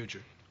WrestleManias in the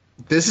future.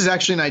 This is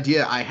actually an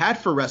idea I had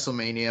for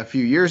WrestleMania a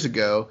few years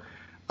ago.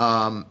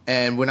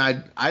 And when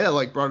I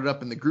like brought it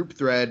up in the group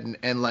thread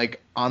and like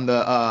on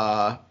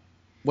the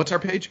what's our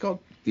page called?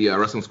 The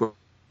Wrestling Squared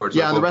Circle.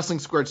 Yeah, on the Wrestling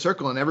Squared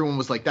Circle, and everyone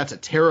was like, "That's a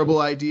terrible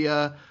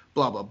idea.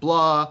 Blah blah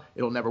blah.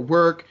 It'll never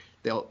work."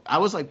 I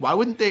was like, why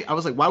wouldn't they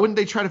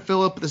try to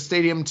fill up the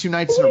stadium 2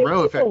 nights in a row?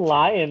 Who are people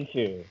lying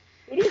to?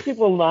 Who are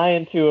people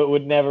lying to? It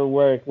would never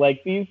work.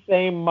 Like, these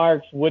same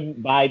marks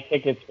wouldn't buy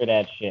tickets for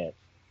that shit.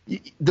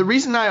 The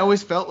reason I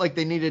always felt like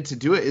they needed to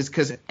do it is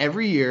because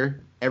every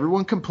year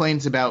everyone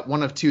complains about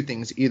one of two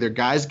things: either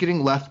guys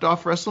getting left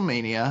off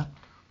WrestleMania,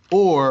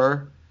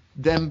 or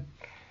them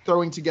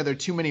throwing together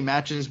too many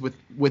matches with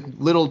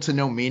little to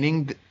no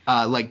meaning,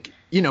 like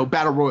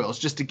battle royals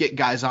just to get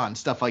guys on,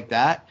 stuff like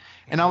that.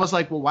 And I was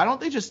like, well, why don't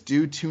they just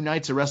do 2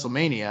 nights of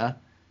WrestleMania,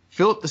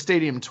 fill up the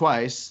stadium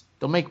twice?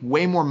 They'll make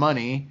way more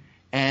money,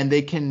 and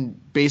they can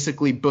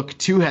basically book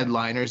 2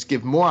 headliners,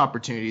 give more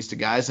opportunities to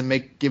guys, and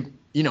make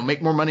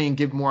more money and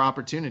give more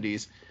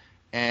opportunities.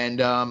 And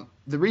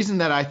the reason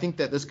that I think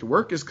that this could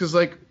work is because,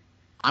 like,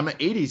 I'm an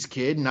 80s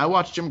kid, and I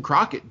watched Jim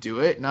Crockett do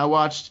it, and I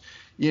watched,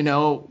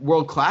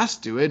 World Class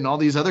do it, and all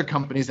these other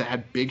companies that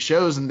had big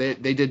shows, and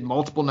they did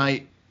multiple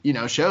night,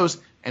 shows,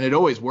 and it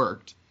always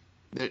worked.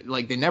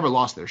 They never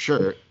lost their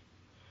shirt.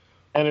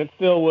 And it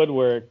still would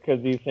work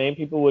because these same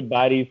people would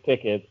buy these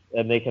tickets,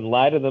 and they can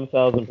lie to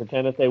themselves and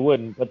pretend that they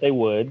wouldn't, but they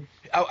would.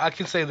 I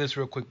can say this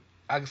real quick.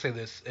 I can say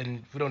this,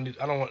 and I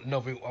don't know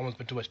if I want to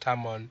spend too much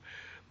time on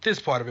this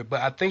part of it,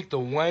 but I think the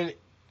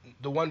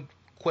one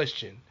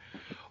question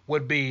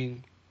would be,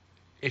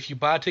 if you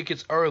buy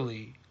tickets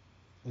early,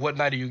 what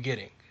night are you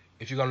getting?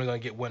 If you're only going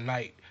to get one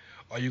night,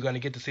 are you going to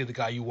get to see the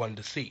guy you wanted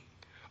to see?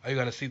 Are you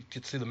going to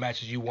get to see the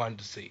matches you wanted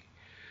to see?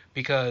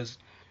 Because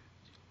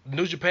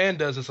New Japan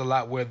does this a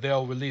lot, where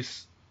they'll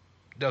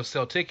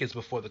sell tickets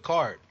before the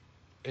card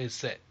is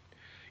set.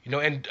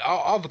 And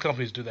all the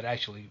companies do that,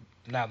 actually,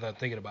 now that I'm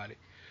thinking about it.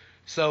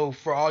 So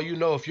for all you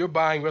know, if you're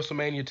buying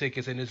WrestleMania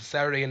tickets and it's a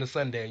Saturday and a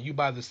Sunday, and you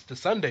buy the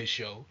Sunday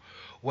show,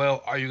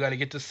 well, are you going to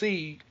get to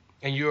see,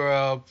 and you're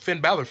a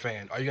Finn Balor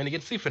fan, are you going to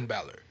get to see Finn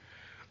Balor?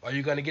 Are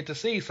you going to get to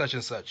see such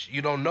and such?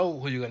 You don't know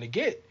who you're going to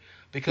get.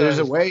 Because there's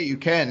a way you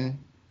can.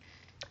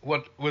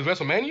 What, with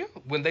WrestleMania?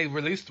 When they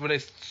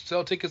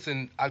sell tickets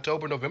in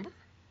October, November?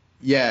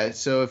 Yeah,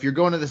 so if you're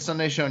going to the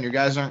Sunday show and your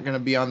guys aren't going to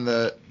be on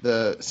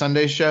the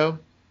Sunday show,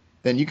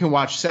 then you can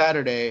watch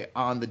Saturday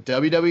on the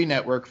WWE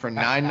Network for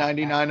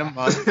 $9.99 a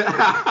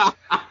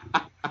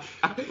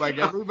month. Like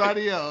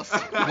everybody else.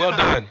 Well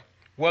done.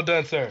 Well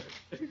done, sir.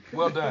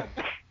 Well done.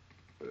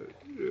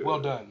 Well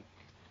done.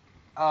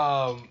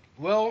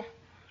 Well,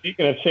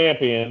 speaking of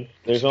champions,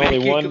 there's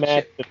only one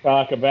match to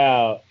talk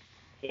about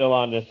still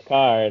on this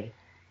card.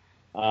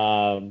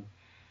 And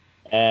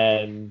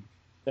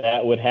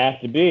that would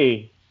have to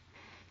be.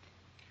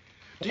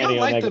 Do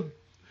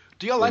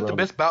y'all like the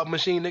Best Bout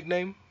Machine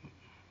nickname?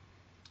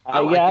 I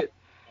like it.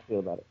 I feel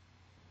about it.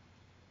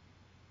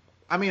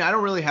 I mean, I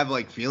don't really have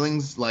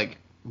feelings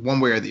one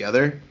way or the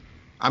other.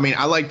 I mean,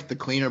 I liked the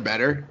cleaner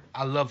better.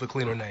 I love the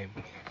cleaner name.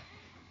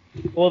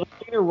 Well, the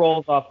cleaner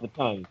rolls off the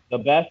tongue. The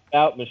Best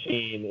Bout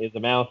Machine is a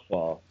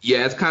mouthful.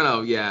 Yeah, it's kind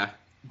of, yeah.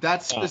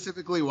 That's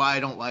specifically why I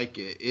don't like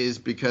it, is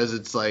because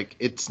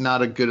it's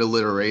not a good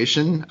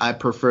alliteration. I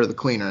prefer the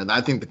cleaner.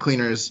 I think the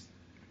cleaner is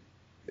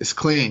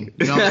clean.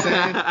 You know what I'm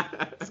saying?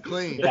 It's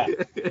clean. Yeah.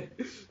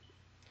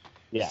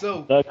 Yeah.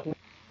 So the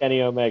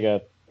Kenny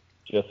Omega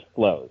just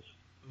flows.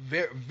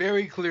 Very,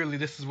 very clearly,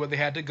 this is where they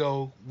had to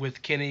go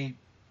with Kenny,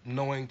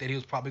 knowing that he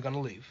was probably going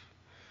to leave.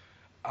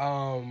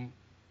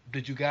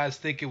 Did you guys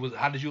think it was?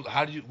 What do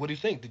you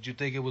think? Did you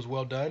think it was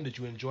well done? Did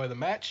you enjoy the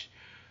match?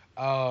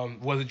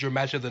 Was it your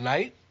match of the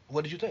night?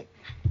 What did you think?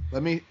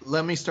 Let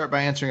me start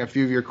by answering a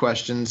few of your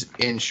questions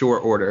in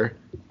short order.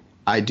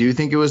 I do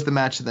think it was the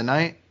match of the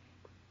night.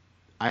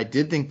 I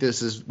did think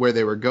this is where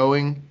they were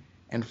going,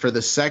 and for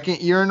the second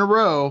year in a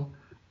row,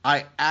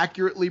 I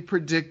accurately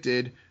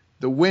predicted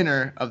the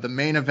winner of the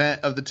main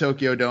event of the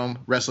Tokyo Dome,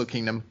 Wrestle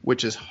Kingdom,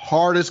 which is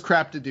hard as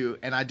crap to do,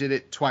 and I did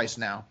it twice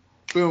now.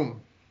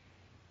 Boom.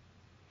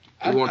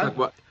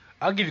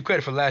 I'll give you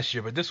credit for last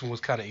year, but this one was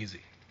kind of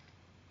easy.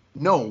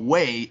 No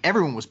way.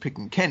 Everyone was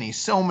picking Kenny.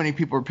 So many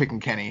people were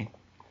picking Kenny.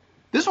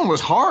 This one was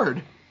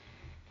hard.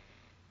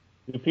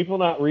 Do people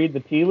not read the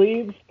tea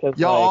leaves? You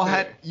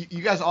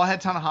guys all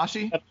had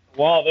Tanahashi?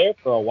 Well, there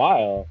for a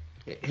while.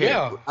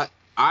 Yeah.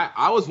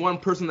 I was one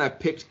person that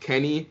picked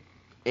Kenny,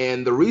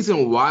 and the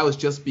reason why was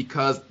just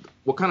because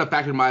what kind of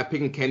factored my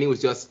picking Kenny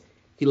was just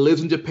he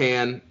lives in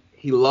Japan,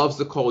 he loves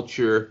the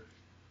culture.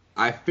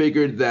 I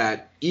figured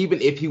that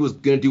even if he was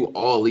going to do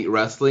all Elite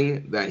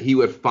Wrestling, that he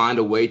would find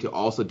a way to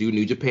also do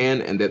New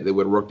Japan, and that they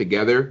would work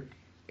together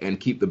and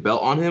keep the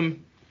belt on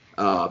him.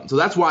 So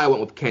that's why I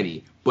went with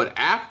Kenny. But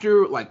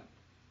after,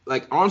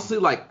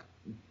 honestly,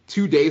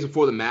 2 days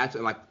before the match,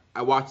 and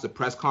I watched the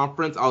press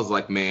conference, I was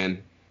like,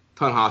 man,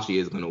 Tanahashi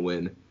is going to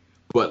win.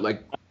 But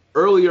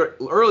earlier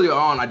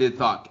on, I did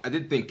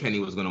think Kenny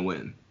was going to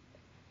win.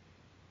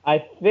 I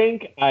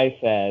think I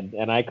said,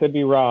 and I could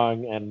be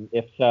wrong, and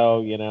if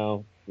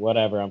so,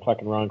 whatever, I'm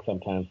fucking wrong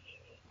sometimes.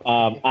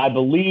 I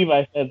believe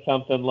I said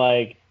something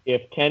like,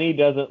 if Kenny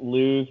doesn't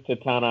lose to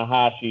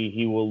Tanahashi,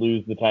 he will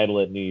lose the title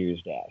at New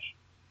Year's Dash.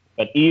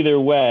 But either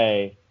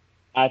way,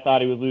 I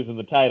thought he was losing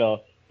the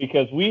title,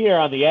 because we here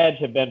on The Edge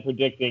have been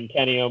predicting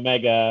Kenny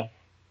Omega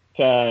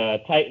to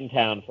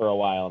Titantown for a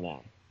while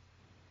now.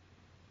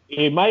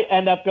 He might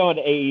end up going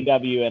to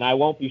AEW, and I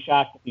won't be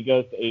shocked if he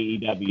goes to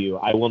AEW.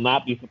 I will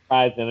not be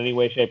surprised in any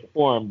way, shape, or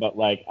form, but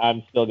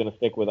I'm still going to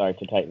stick with our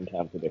to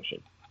Titantown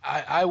prediction.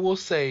 I will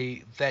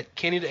say that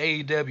Kenny to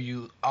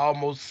AEW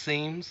almost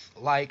seems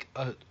like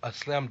a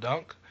slam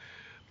dunk,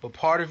 but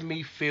part of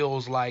me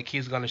feels like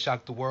he's going to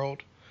shock the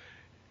world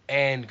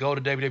and go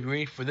to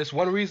WWE for this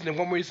one reason and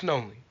one reason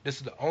only. This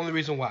is the only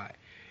reason why.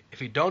 If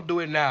he don't do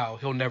it now,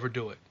 he'll never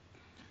do it.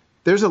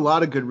 There's a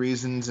lot of good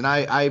reasons, and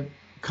I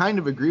kind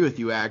of agree with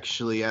you,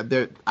 actually.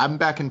 I'm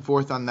back and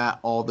forth on that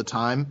all the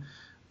time.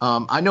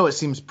 I know it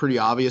seems pretty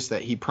obvious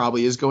that he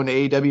probably is going to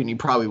AEW, and he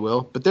probably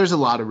will, but there's a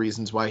lot of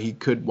reasons why he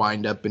could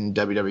wind up in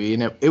WWE,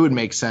 and it would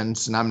make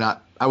sense, and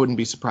I wouldn't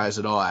be surprised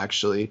at all,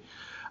 actually.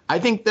 I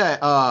think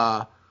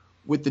that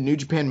with the New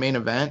Japan main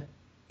event,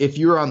 if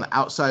you're on the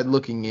outside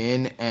looking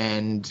in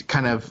and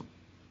kind of,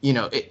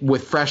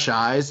 with fresh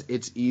eyes,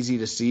 it's easy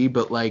to see,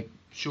 but like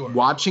sure.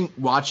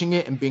 watching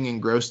it and being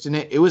engrossed in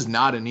it was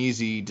not an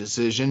easy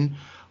decision.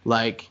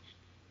 Like,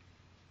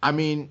 I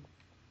mean,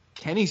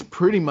 Kenny's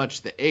pretty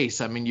much the ace.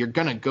 I mean, you're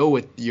going to go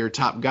with your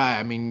top guy.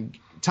 I mean,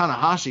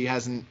 Tanahashi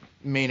hasn't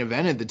main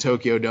evented the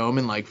Tokyo Dome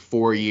in like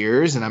 4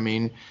 years. And I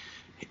mean,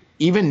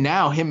 even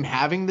now, him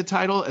having the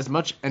title as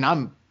much, and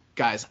I'm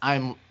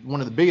one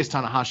of the biggest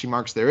Tanahashi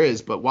marks there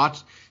is, but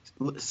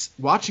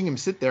watching him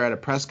sit there at a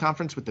press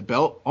conference with the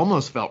belt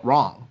almost felt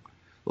wrong.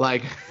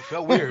 Like, it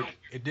felt weird.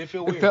 It did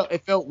feel weird.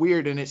 It felt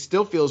weird, and it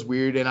still feels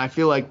weird. And I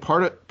feel like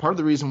part of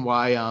the reason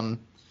why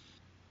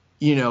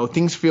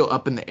things feel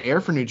up in the air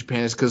for New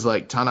Japan is because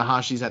like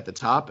Tanahashi's at the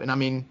top, and I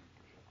mean,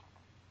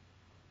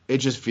 it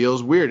just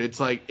feels weird. It's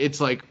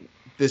like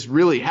this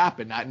really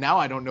happened. Now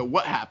I don't know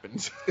what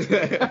happens.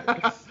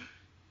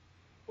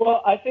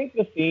 Well, I think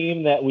the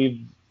theme that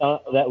we've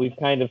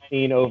kind of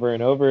seen over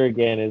and over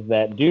again is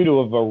that due to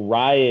a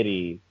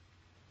variety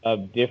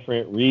of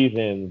different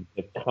reasons,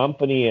 the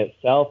company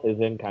itself is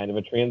in kind of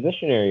a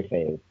transitionary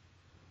phase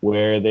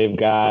where they've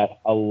got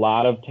a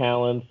lot of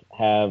talents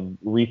have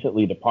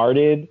recently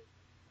departed,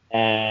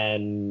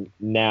 and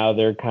now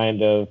they're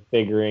kind of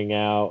figuring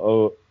out,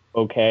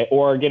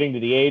 or getting to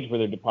the age where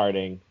they're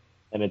departing,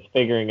 and it's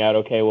figuring out,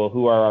 okay, well,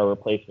 who are our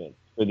replacements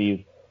for these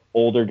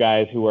older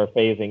guys who are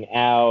phasing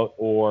out,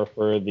 or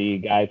for the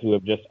guys who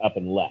have just up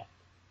and left.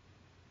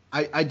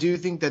 I do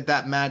think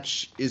that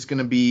match is going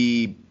to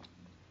be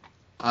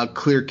a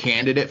clear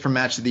candidate for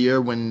match of the year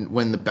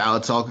when the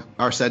ballots all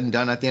are said and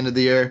done at the end of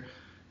the year.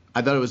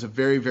 I thought it was a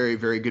very, very,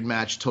 very good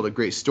match, told a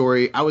great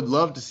story. I would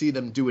love to see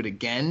them do it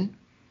again.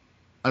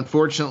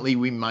 Unfortunately,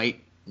 we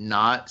might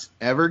not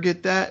ever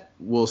get that.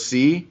 We'll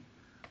see.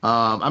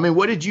 I mean,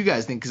 what did you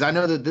guys think? Because I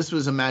know that this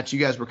was a match you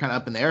guys were kind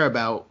of up in the air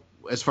about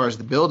as far as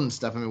the build and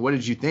stuff. I mean, what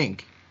did you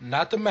think?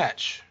 Not the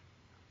match.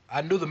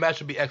 I knew the match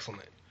would be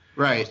excellent.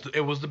 Right.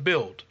 It was the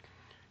build.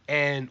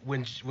 And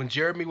when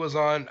Jeremy was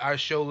on our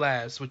show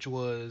last, which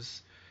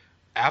was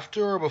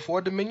after or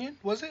before Dominion,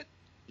 was it?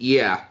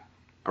 Yeah,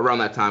 around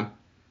that time.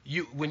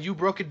 When you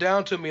broke it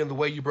down to me in the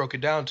way you broke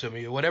it down to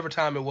me, or whatever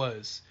time it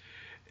was,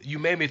 you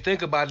made me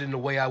think about it in a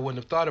way I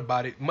wouldn't have thought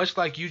about it. Much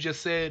like you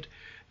just said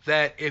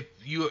that if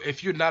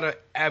you're not an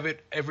avid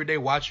everyday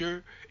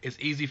watcher, it's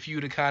easy for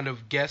you to kind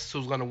of guess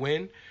who's going to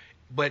win.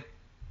 But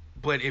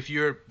it's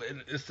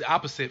the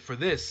opposite for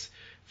this.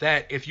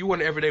 That if you were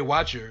an everyday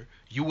watcher,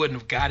 you wouldn't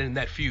have gotten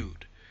that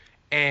feud.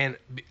 And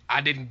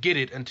I didn't get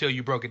it until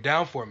you broke it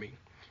down for me.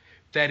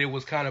 That it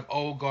was kind of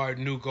old guard,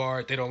 new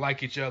guard. They don't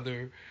like each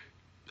other.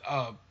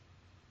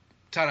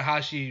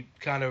 Tanahashi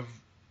kind of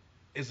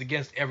is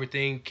against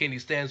everything Kenny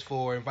stands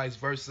for, and vice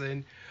versa,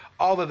 and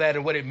all of that,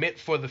 and what it meant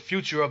for the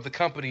future of the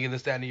company and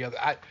this, that, and the other.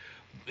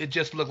 It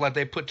just looked like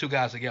they put two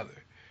guys together.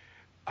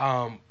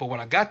 But when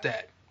I got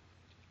that,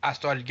 I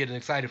started getting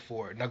excited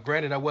for it. Now,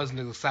 granted, I wasn't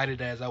as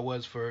excited as I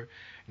was for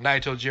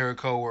Naito,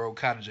 Jericho, or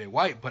Okada Jay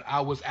White, but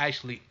I was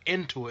actually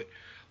into it,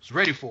 was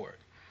ready for it.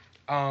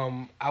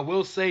 I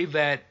will say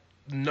that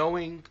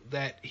knowing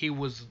that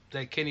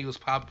Kenny was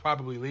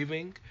probably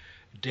leaving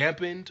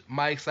dampened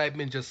my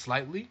excitement just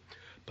slightly,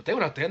 but they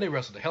went out there and they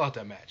wrestled the hell out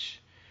that match.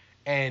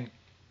 And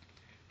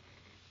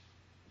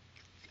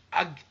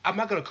I'm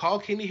not going to call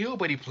Kenny heel,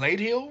 but he played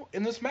heel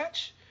in this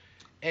match.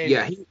 And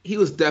yeah, he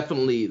was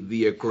definitely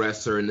the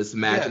aggressor in this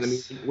match. Yes. And I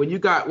mean, when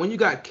you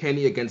got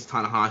Kenny against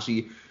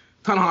Tanahashi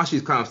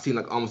is kind of seen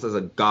like almost as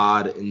a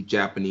god in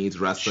Japanese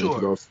wrestling to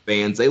those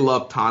fans. They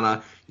love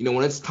Tana.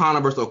 When it's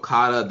Tana versus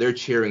Okada, they're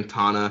cheering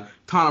Tana.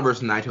 Tana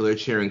versus Naito, they're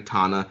cheering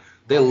Tana.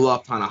 They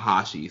love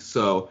Tanahashi.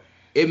 So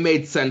it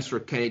made sense for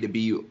Kenny to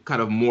be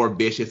kind of more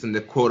vicious and to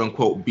quote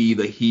unquote be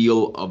the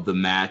heel of the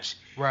match.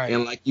 Right.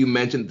 And like you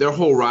mentioned, their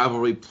whole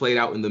rivalry played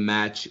out in the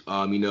match,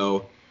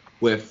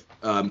 with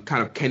kind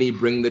of Kenny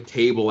bringing the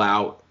table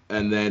out,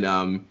 and then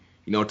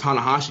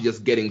Tanahashi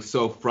just getting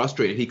so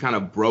frustrated he kind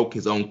of broke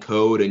his own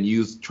code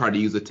and tried to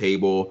use the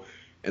table,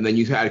 and then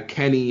you had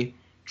Kenny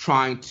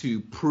trying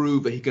to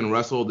prove that he can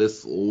wrestle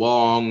this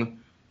long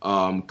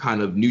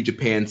kind of New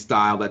Japan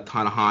style that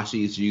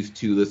Tanahashi is used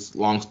to, this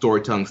long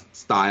storytelling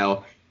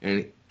style,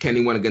 and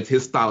Kenny went against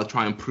his style to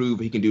try and prove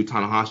he can do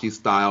Tanahashi's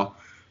style.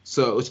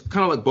 So it was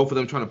kind of like both of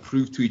them trying to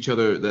prove to each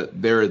other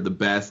that they're the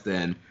best,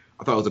 and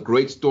I thought it was a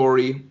great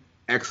story,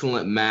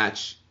 excellent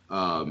match.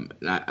 And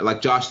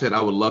like Josh said,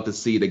 I would love to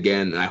see it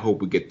again, and I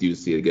hope we get to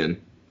see it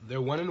again. They're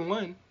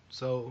 1-1,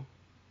 so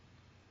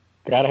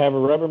Gotta have a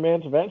rubber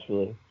match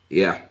eventually.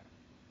 Yeah.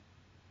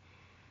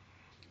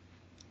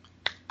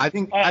 I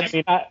think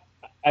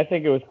I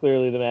think it was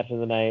clearly the match of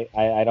the night.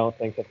 I don't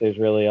think that there's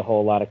really a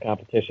whole lot of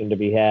competition to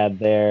be had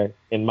there,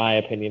 in my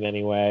opinion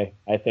anyway.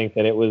 I think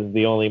that it was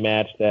the only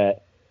match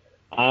that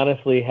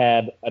honestly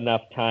had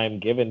enough time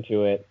given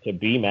to it to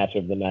be match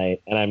of the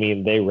night. And I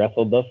mean, they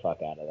wrestled the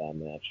fuck out of that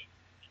match.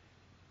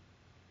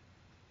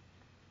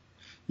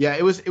 Yeah,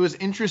 it was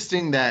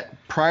interesting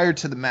that prior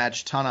to the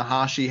match,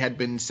 Tanahashi had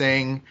been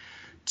saying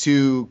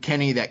to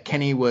Kenny that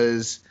Kenny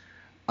was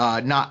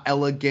not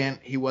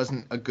elegant. He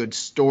wasn't a good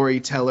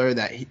storyteller.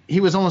 That he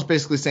was almost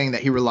basically saying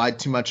that he relied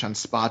too much on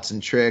spots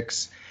and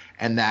tricks,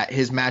 and that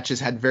his matches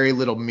had very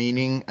little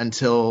meaning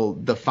until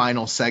the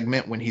final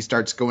segment when he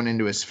starts going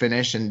into his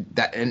finish, and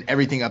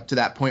everything up to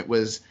that point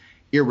was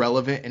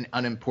irrelevant and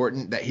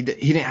unimportant. That he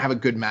didn't have a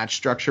good match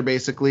structure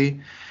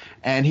basically,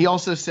 and he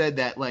also said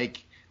that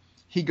like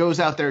he goes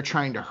out there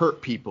trying to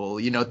hurt people,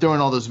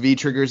 throwing all those V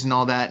triggers and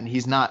all that, and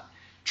he's not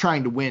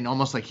trying to win,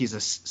 almost like he's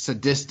a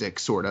sadistic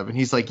sort of. And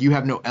he's like, you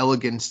have no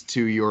elegance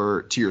to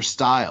your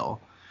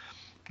style.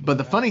 But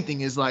the funny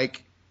thing is,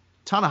 like,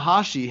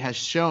 Tanahashi has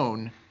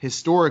shown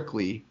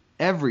historically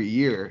every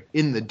year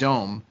in the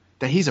Dome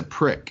that he's a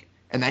prick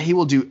and that he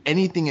will do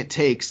anything it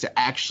takes to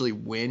actually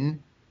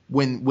win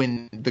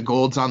when the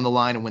gold's on the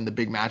line and when the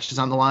big match is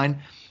on the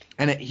line.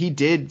 And he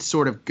did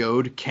sort of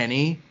goad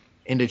Kenny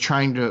into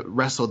trying to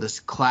wrestle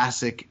this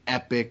classic,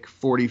 epic,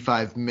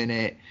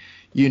 45-minute,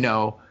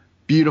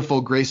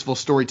 beautiful, graceful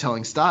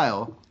storytelling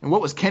style. And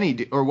what was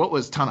what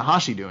was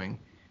Tanahashi doing?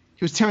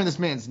 He was tearing this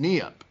man's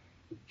knee up.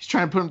 He's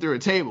trying to put him through a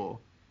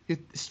table. He's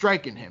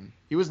striking him.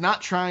 He was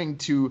not trying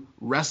to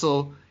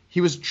wrestle.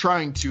 He was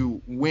trying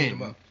to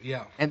win.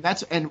 Yeah.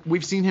 And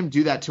we've seen him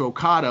do that to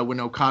Okada when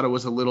Okada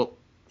was a little,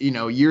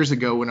 years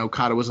ago when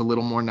Okada was a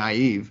little more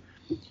naive.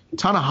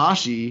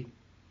 Tanahashi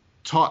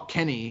taught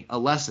Kenny a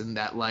lesson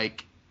that,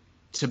 like,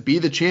 to be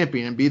the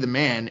champion and be the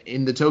man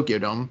in the Tokyo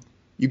Dome,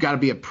 you got to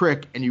be a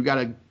prick and you got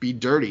to be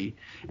dirty.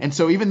 And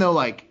so even though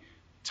like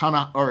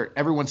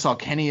everyone saw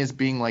Kenny as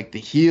being like the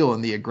heel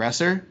and the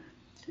aggressor,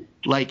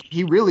 like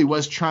he really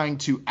was trying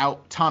to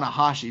out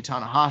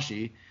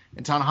Tanahashi,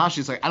 and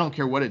Tanahashi's like, I don't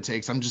care what it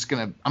takes. I'm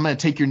gonna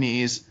take your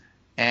knees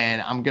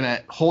and I'm gonna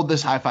hold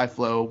this high five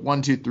flow.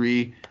 1, 2,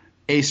 3,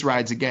 ace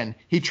rides again.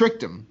 He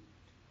tricked him.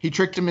 He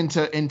tricked him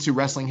into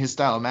wrestling his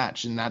style of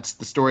match, and that's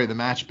the story of the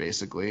match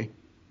basically.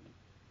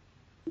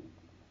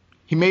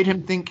 He made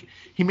him think.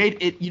 He made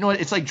it.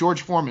 It's like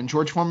George Foreman.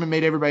 George Foreman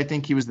made everybody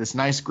think he was this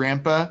nice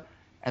grandpa,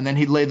 and then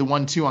he'd lay the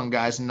 1-2 on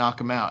guys and knock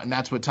them out. And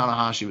that's what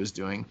Tanahashi was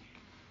doing.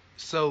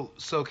 So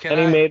he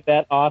made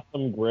that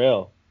awesome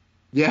grill.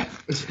 Yeah.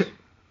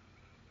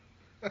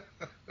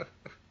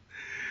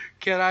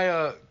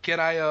 I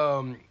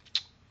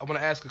want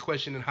to ask a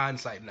question in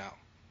hindsight now.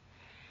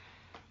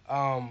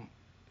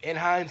 In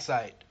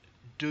hindsight,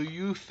 do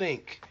you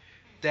think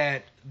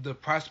that the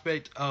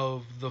prospect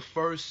of the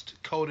first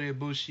Kota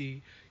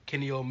Ibushi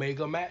Kenny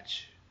Omega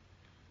match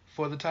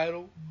for the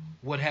title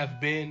would have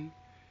been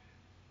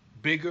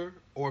bigger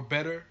or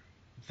better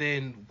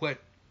than what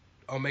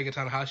Omega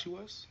Tanahashi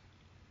was?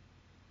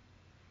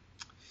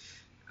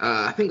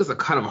 I think it's a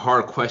kind of a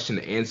hard question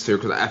to answer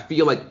because I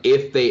feel like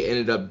if they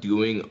ended up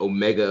doing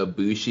Omega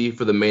Ibushi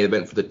for the main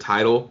event for the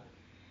title,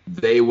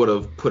 they would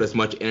have put as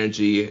much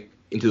energy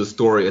into the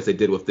story as they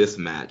did with this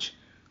match.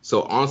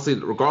 So honestly,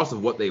 regardless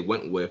of what they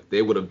went with,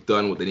 they would have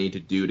done what they need to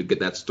do to get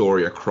that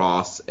story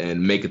across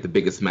and make it the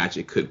biggest match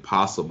it could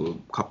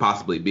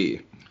possibly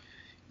be.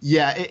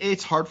 Yeah,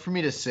 it's hard for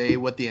me to say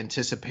what the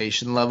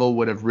anticipation level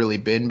would have really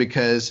been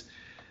because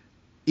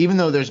even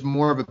though there's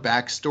more of a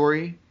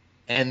backstory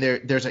and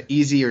there's an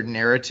easier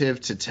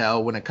narrative to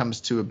tell when it comes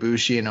to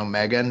Ibushi and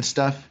Omega and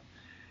stuff,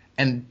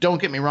 and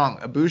don't get me wrong,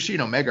 Ibushi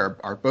and Omega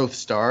are both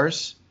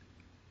stars.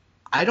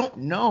 I don't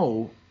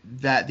know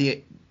that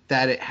it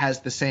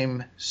has the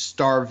same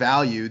star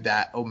value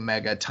that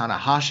Omega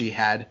Tanahashi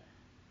had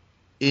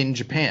in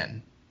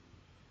Japan.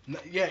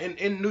 Yeah,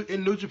 in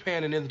New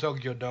Japan and in the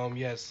Tokyo Dome,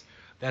 yes,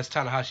 that's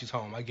Tanahashi's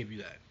home. I give you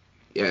that.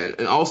 Yeah,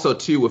 and also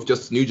too with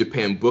just New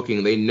Japan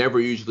booking, they never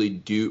usually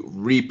do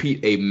repeat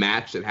a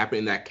match that happened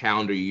in that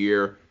calendar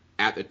year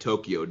at the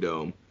Tokyo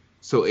Dome.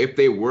 So if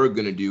they were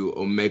gonna do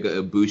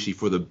Omega Ibushi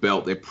for the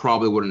belt, they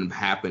probably wouldn't have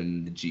happened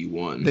in the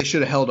G1. They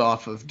should have held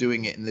off of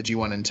doing it in the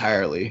G1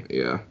 entirely.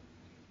 Yeah.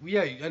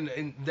 Yeah,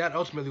 and that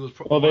ultimately was.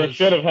 They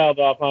should have held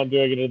off on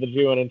doing it in the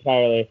G1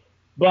 entirely.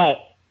 But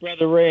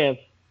Brother Rance,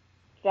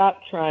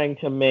 stop trying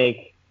to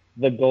make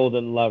the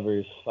Golden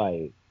Lovers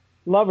fight.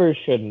 Lovers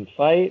shouldn't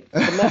fight.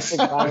 Domestic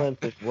violence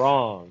is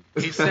wrong.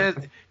 He says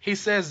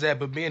that,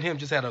 but me and him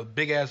just had a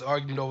big ass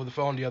argument over the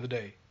phone the other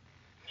day.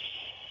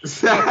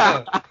 They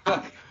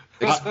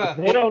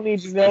don't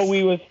need to know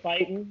we was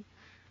fighting.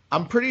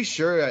 I'm pretty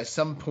sure at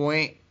some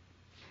point,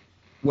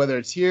 whether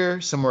it's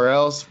here, somewhere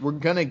else, we're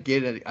gonna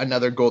get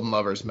another Golden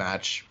Lovers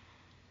match.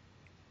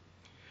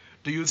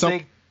 Do you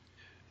think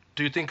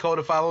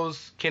Kota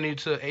follows Kenny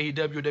to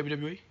AEW or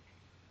WWE?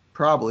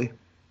 Probably.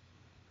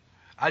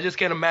 I just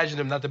can't imagine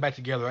them not back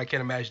together. I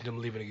can't imagine them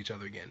leaving each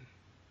other again.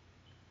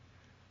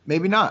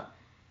 Maybe not.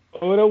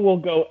 Oda will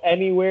go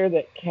anywhere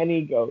that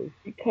Kenny goes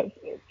because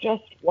they're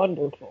just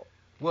wonderful.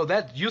 Well,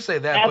 that you say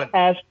that, but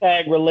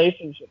hashtag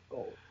relationship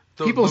goals.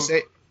 People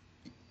say.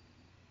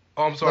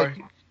 Oh, I'm sorry.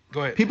 Like,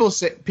 go ahead.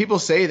 People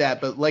say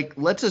that, but like,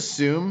 let's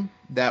assume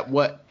that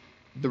what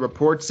the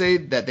reports say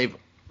that they've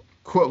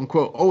quote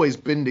unquote always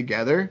been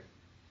together,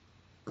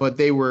 but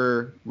they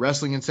were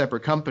wrestling in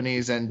separate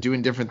companies and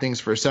doing different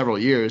things for several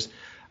years.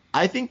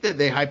 I think that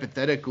they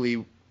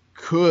hypothetically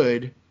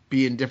could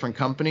be in different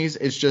companies.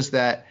 It's just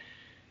that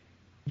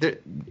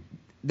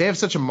they have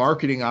such a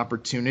marketing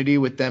opportunity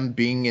with them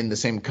being in the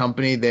same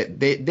company that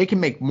they can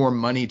make more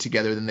money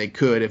together than they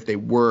could if they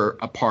were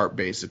apart,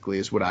 basically,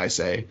 is what I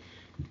say.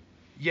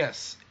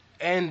 Yes.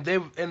 And they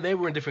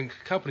were in different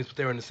companies, but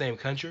they were in the same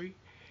country.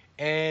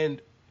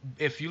 And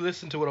if you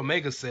listen to what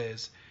Omega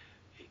says,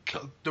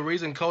 the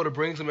reason Kota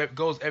brings him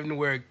goes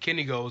everywhere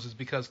Kenny goes is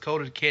because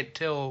Kota can't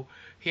tell.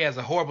 He has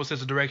a horrible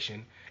sense of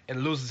direction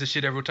and loses his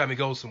shit every time he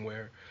goes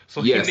somewhere.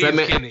 So yes, he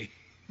needs Kenny.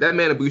 That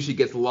man Ibushi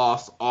gets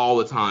lost all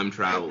the time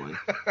traveling.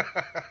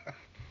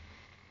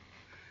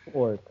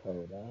 Poor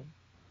Kota.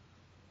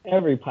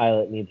 Every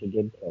pilot needs a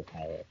good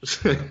co-pilot.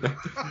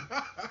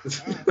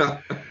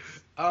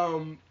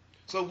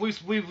 So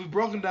we've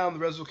broken down the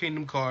Wrestle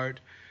Kingdom card.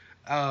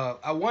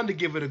 I wanted to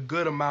give it a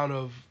good amount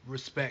of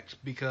respect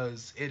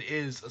because it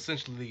is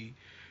essentially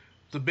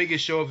the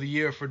biggest show of the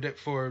year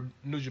for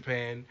New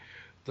Japan,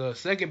 the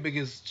second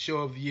biggest show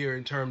of the year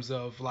in terms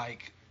of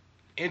like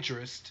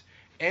interest,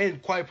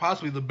 and quite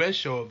possibly the best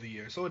show of the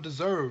year. So it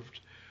deserved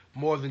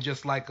more than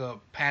just like a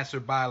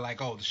passerby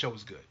like, oh, the show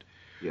is good.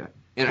 Yeah.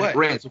 And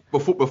Rance,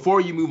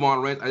 before you move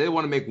on, Rance, I did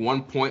want to make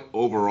one point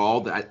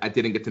overall that I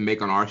didn't get to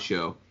make on our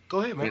show. Go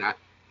ahead, man.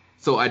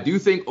 So I do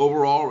think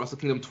overall Wrestle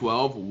Kingdom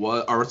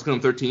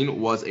 13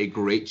 was a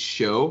great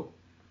show,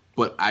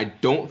 but I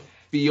don't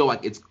feel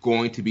like it's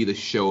going to be the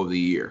show of the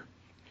year.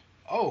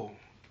 Oh,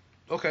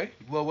 okay.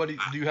 Well, what do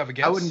you have a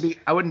guess?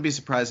 I wouldn't be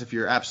surprised if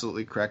you're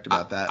absolutely correct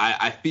about that.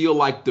 I feel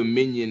like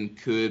Dominion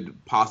could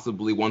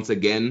possibly once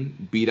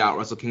again beat out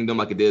Wrestle Kingdom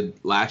like it did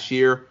last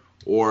year,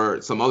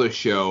 or some other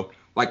show.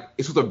 Like,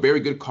 this was a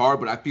very good card,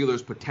 but I feel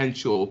there's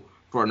potential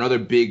for another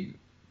big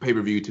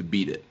pay-per-view to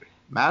beat it.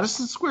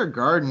 Madison Square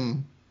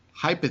Garden,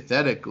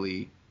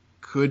 hypothetically,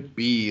 could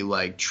be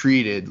like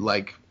treated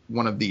like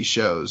one of these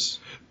shows.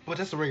 But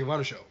that's the Ring of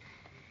Honor show.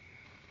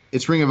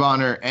 It's Ring of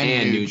Honor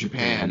and New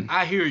Japan.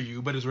 I hear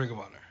you, but it's Ring of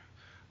Honor.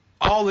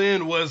 All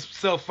In was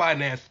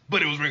self-financed,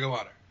 but it was Ring of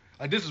Honor.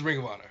 Like, this is Ring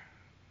of Honor.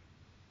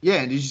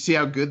 Yeah, and did you see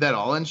how good that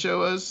All In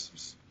show was? It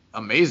was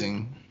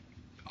amazing.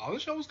 All In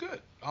show was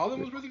good. All In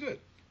was really good.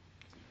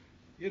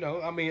 You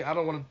know, I mean, I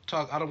don't want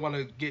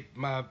to get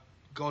my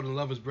Golden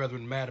Lovers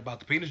brethren mad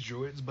about the Penis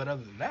Druids, but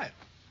other than that.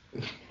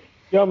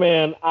 Yo,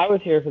 man, I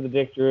was here for the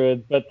Dick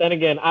Druids, but then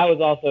again, I was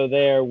also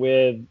there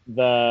with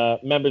the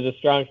members of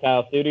Strong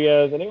Style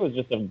Studios, and it was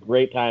just a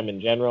great time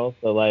in general.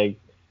 So, like,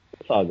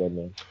 it's all good,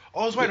 man.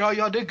 Oh, that's right. Oh,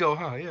 y'all did go,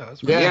 huh? Yeah,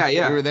 that's right.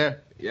 Yeah. We were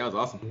there. Yeah, it was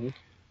awesome.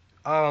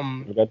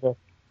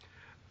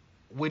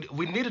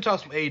 We need to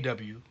talk some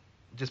AEW,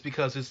 just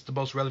because it's the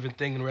most relevant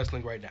thing in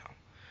wrestling right now.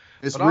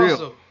 It's real.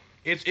 Also,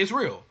 it's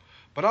real.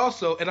 But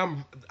also,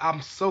 and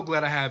I'm so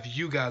glad I have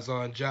you guys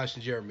on, Josh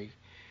and Jeremy,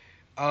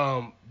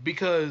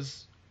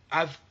 because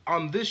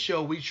on this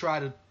show we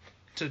try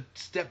to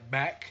step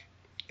back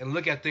and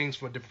look at things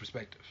from a different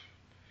perspective,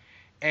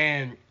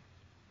 and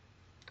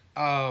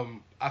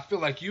I feel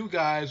like you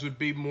guys would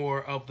be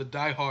more of the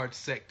diehard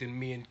sect than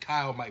me and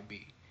Kyle might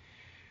be.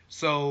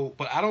 So,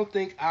 but I don't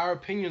think our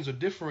opinions are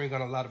differing on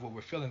a lot of what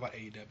we're feeling about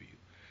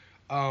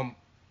AEW.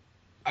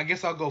 I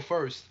guess I'll go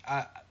first.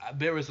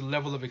 There is a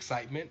level of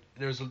excitement.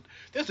 There's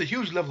a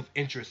huge level of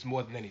interest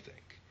more than anything.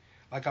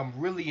 Like, I'm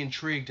really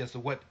intrigued as to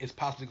what is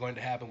possibly going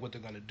to happen, what they're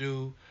going to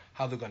do,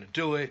 how they're going to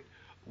do it,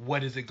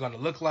 what is it going to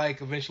look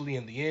like eventually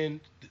in the end,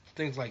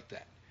 things like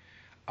that.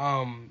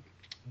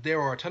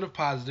 There are a ton of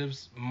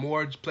positives.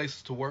 More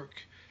places to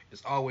work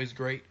is always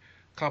great.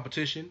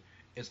 Competition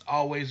is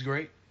always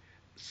great.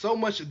 So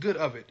much good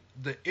of it.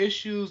 The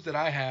issues that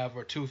I have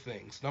are two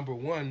things. Number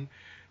one,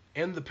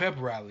 in the pep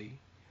rally,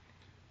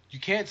 you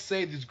can't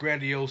say these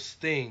grandiose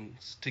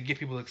things to get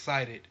people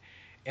excited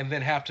and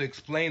then have to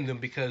explain them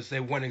because they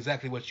weren't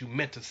exactly what you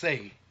meant to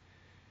say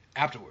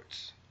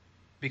afterwards.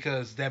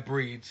 Because that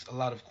breeds a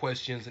lot of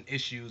questions and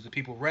issues and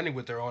people running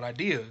with their own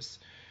ideas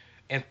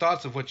and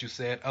thoughts of what you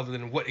said other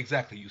than what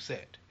exactly you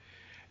said.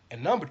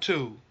 And number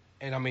two,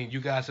 and I mean,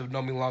 you guys have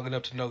known me long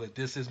enough to know that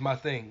this is my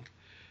thing,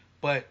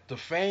 but the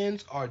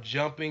fans are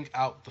jumping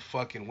out the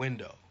fucking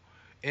window.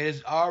 It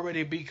has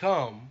already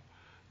become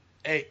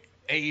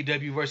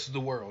AEW versus the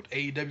world.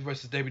 AEW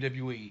versus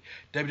WWE.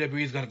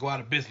 WWE is going to go out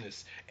of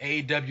business.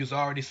 AEW is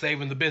already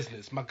saving the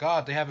business. My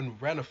God, they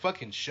haven't ran a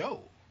fucking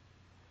show.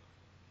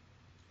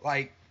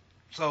 Like,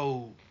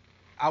 so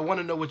I want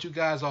to know what you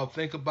guys all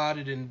think about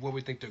it and where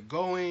we think they're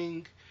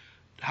going.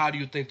 How do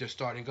you think they're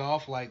starting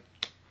off? Like,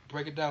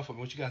 break it down for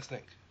me. What you guys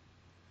think?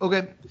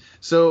 Okay,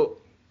 so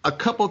a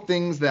couple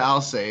things that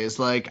I'll say is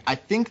like I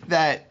think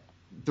that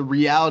the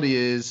reality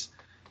is,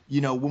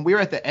 when we were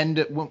at the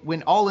end,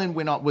 when All In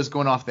was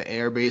going off the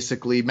air,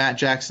 basically Matt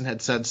Jackson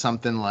had said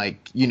something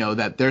like,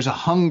 that there's a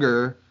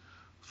hunger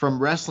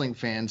from wrestling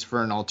fans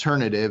for an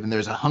alternative, and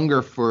there's a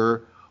hunger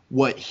for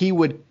what he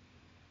would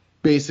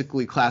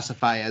basically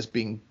classify as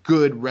being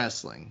good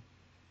wrestling.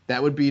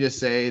 That would be to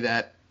say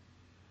that,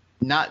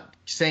 not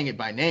saying it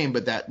by name,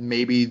 but that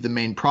maybe the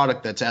main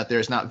product that's out there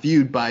is not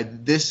viewed by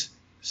this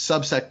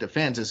subsect of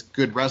fans as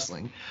good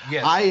wrestling.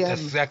 Yes,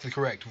 that's exactly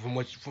correct.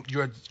 From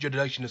your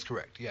deduction is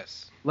correct.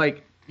 Yes.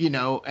 Like,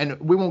 and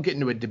we won't get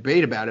into a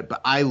debate about it,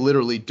 but I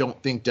literally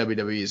don't think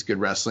WWE is good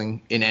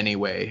wrestling in any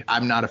way.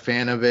 I'm not a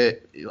fan of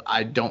it.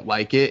 I don't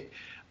like it.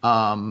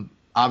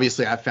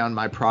 Obviously, I found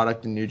my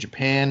product in New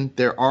Japan.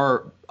 There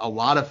are a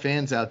lot of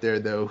fans out there,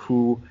 though,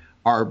 who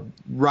are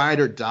ride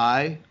or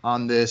die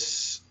on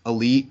this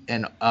Elite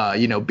and,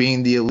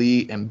 being the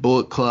Elite and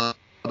Bullet Club.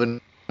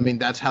 And I mean,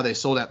 that's how they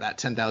sold out that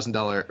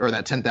 $10,000 or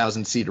that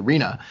 10,000 seat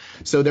arena.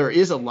 So there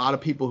is a lot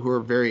of people who are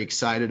very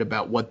excited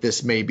about what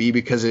this may be,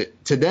 because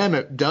to them,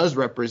 it does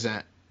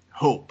represent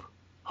hope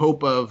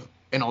of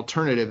an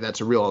alternative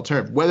that's a real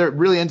alternative. Whether it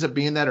really ends up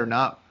being that or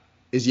not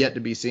is yet to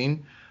be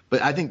seen.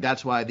 But I think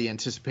that's why the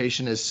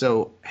anticipation is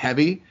so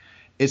heavy.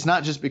 It's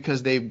not just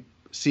because they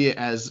see it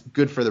as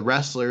good for the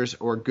wrestlers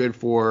or good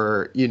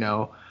for,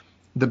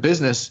 the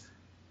business.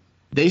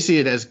 They see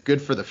it as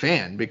good for the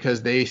fan,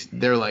 because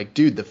they're like,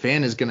 dude, the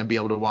fan is going to be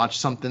able to watch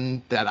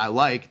something that I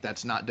like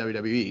that's not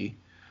WWE.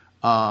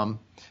 The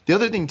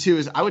other thing too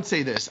is I would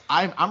say this.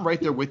 I'm right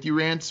there with you,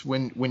 Rance,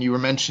 when you were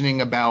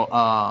mentioning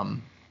about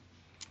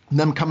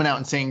them coming out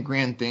and saying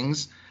grand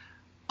things.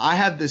 I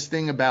have this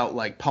thing about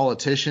like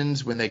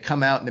politicians when they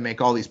come out and they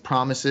make all these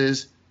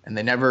promises and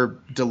they never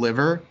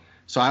deliver.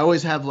 So I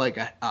always have like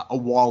a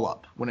wall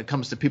up when it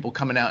comes to people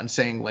coming out and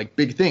saying like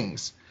big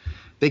things.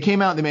 They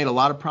came out and they made a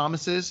lot of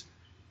promises,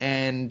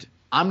 and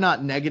I'm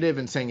not negative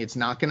in saying it's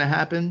not going to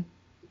happen.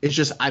 It's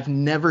just I've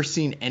never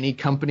seen any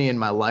company in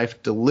my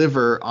life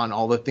deliver on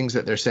all the things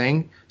that they're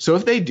saying. So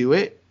if they do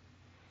it,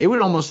 it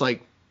would almost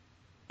like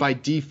by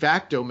de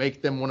facto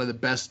make them one of the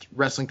best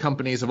wrestling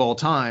companies of all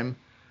time.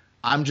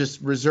 I'm just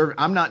reserved.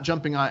 I'm not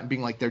jumping on it and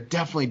being like they're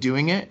definitely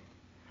doing it.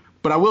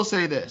 But I will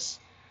say this,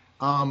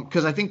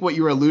 because I think what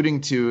you were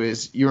alluding to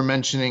is you were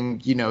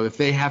mentioning, if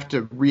they have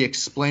to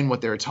re-explain what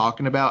they're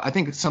talking about. I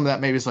think some of that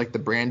maybe is like the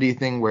Brandy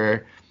thing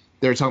where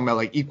they're talking about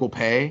like equal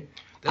pay.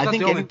 That's not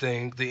the only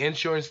thing. The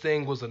insurance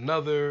thing was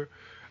another.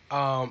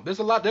 There's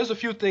a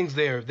few things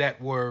there that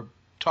were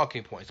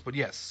talking points, but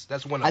yes,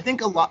 that's one of them.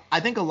 I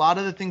think a lot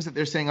of the things that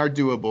they're saying are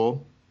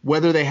doable.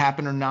 Whether they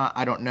happen or not,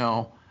 I don't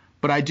know.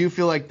 But I do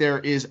feel like there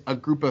is a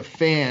group of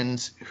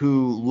fans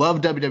who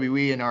love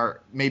WWE and are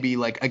maybe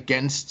like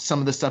against some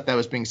of the stuff that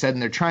was being said,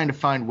 and they're trying to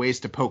find ways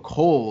to poke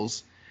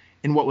holes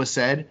in what was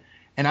said.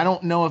 And I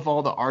don't know if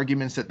all the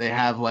arguments that they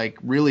have like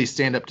really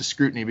stand up to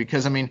scrutiny,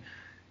 because I mean,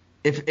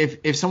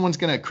 if someone's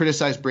going to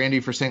criticize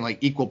Brandy for saying like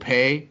equal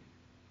pay,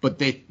 but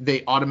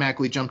they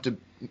automatically jump to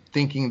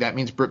thinking that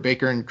means Britt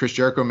Baker and Chris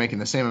Jericho are making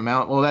the same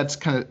amount, well, that's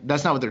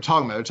not what they're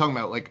talking about. They're talking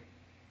about like,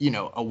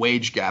 a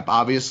wage gap,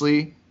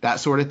 obviously, that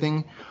sort of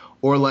thing.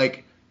 Or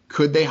like,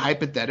 could they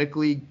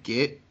hypothetically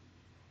get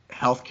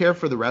healthcare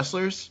for the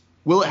wrestlers?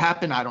 Will it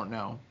happen? I don't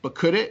know. But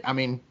could it? I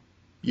mean,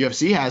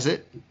 UFC has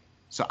it.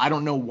 So I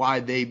don't know why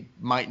they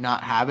might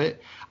not have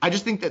it. I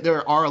just think that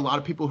there are a lot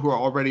of people who are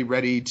already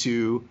ready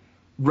to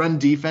run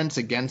defense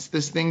against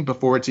this thing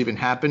before it's even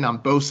happened on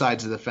both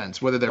sides of the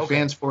fence, whether they're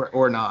fans for it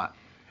or not.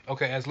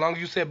 Okay, as long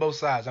as you said both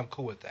sides, I'm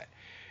cool with that.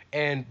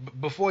 And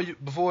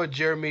before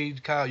Jeremy,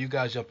 Kyle, you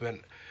guys jump in,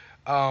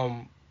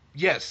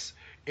 yes,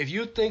 if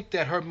you think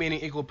that her meaning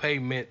equal pay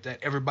meant that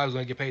everybody's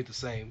going to get paid the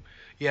same,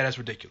 yeah, that's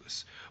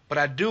ridiculous. But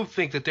I do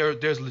think that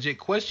there's legit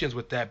questions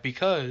with that,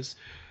 because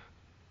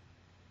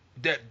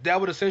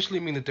that would essentially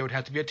mean that there would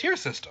have to be a tier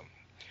system.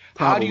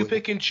 Probably. How do you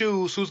pick and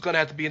choose who's going to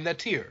have to be in that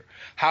tier?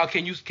 How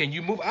can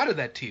you move out of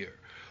that tier?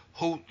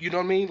 Who, you know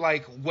what I mean?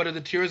 Like, what are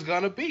the tiers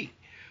going to be?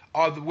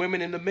 Are the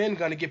women and the men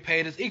going to get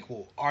paid as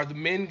equal? Are the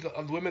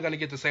women going to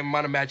get the same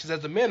amount of matches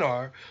as the men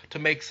are to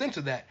make sense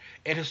of that?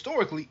 And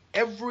historically,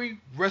 every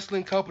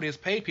wrestling company has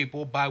paid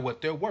people by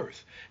what they're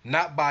worth,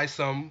 not by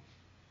some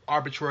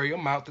arbitrary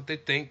amount that they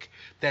think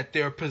that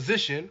their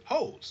position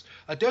holds.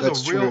 Like,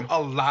 there's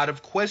a lot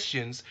of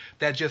questions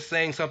that just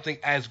saying something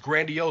as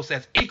grandiose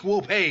as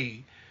equal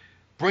pay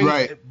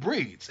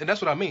breeds. And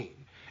that's what I mean.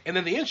 And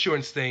then the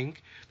insurance thing,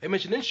 they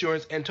mentioned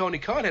insurance, and Tony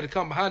Khan had to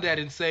come behind that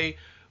and say,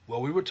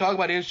 well, we were talking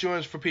about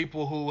insurance for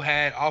people who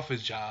had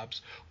office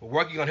jobs. We're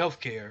working on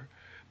healthcare,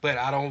 but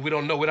we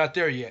don't know. We're not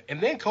there yet. And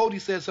then Cody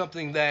said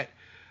something that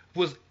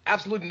was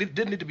absolutely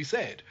didn't need to be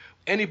said.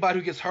 Anybody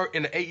who gets hurt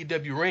in the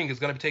AEW ring is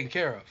going to be taken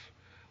care of.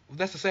 Well,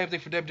 that's the same thing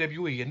for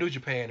WWE and New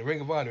Japan and Ring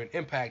of Honor and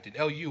Impact and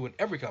LU and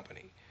every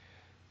company.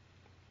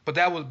 But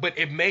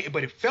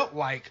it felt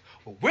like,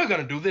 well, we're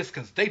going to do this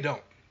because they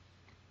don't.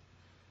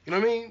 You know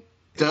what I mean?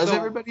 Does So-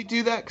 everybody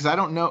do that? Because I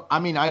don't know. I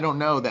mean, I don't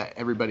know that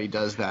everybody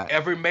does that.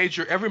 Every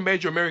major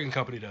American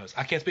company does.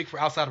 I can't speak for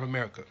outside of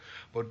America,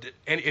 but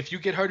and if you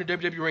get hurt in the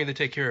WWE ring, they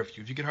take care of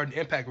you. If you get hurt in the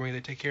Impact ring, they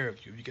take care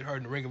of you. If you get hurt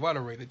in the Ring of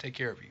Honor ring, they take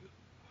care of you.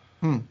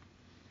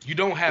 They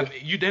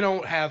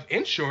don't have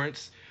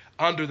insurance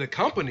under the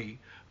company,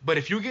 but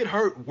if you get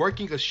hurt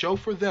working a show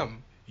for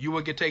them, you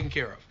will get taken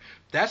care of.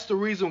 That's the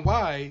reason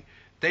why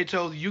they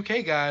told the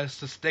UK guys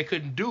they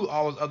couldn't do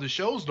all those other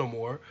shows no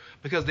more,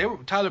 because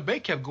Tyler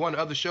Bate kept going to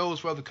other shows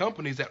for other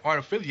companies that aren't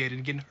affiliated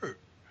and getting hurt.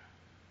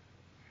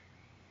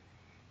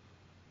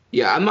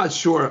 Yeah, I'm not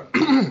sure.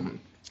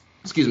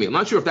 Excuse me. I'm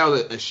not sure if that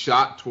was a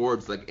shot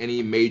towards like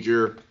any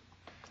major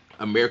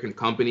American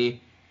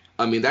company.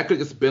 I mean, that could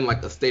have just been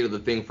like a state of the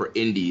thing for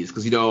indies,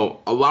 because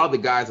a lot of the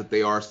guys that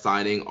they are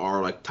signing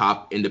are like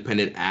top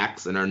independent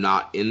acts and are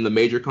not in the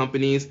major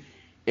companies.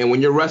 And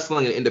when you're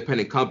wrestling in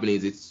independent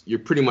companies, you're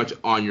pretty much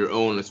on your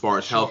own as far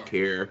as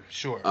healthcare.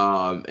 Sure.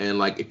 And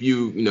like if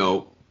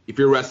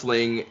you're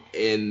wrestling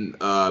in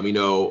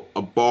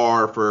a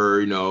bar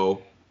for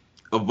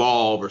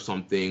Evolve or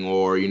something,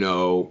 or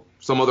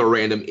some other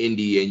random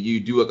indie, and you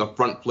do like a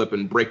front flip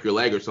and break your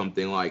leg or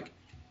something, like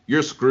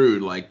you're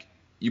screwed. Like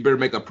you better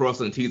make a pro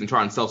wrestling tees and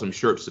try and sell some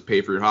shirts to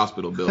pay for your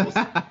hospital bills.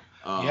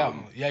 Yeah,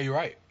 you're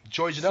right.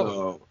 Joey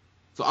Janela.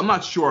 So I'm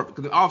not sure,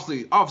 because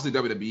obviously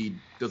WWE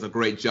does a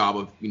great job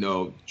of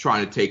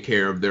trying to take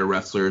care of their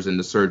wrestlers and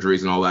the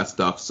surgeries and all that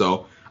stuff.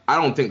 So I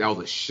don't think that was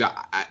a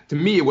shot. To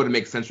me, it wouldn't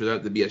make sense for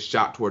that to be a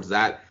shot towards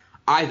that.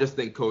 I just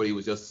think Cody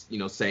was just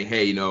saying,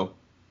 hey,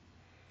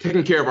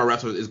 taking care of our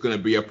wrestlers is going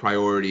to be a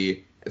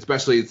priority,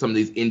 especially some of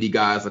these indie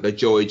guys like a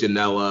Joey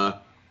Janela,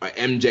 or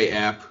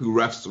MJF, who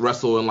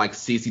wrestle in like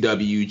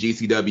CCW,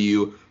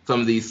 GCW, some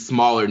of these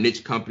smaller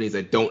niche companies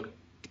that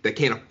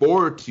can't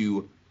afford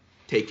to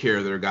take care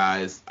of their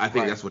guys. I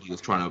think that's what he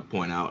was trying to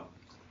point out.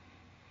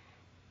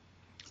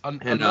 I'm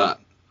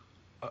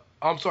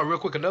sorry, real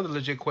quick. Another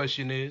legit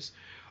question is,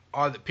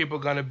 are the people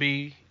going to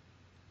be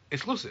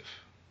exclusive?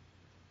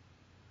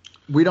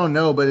 We don't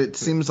know, but it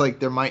seems like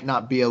there might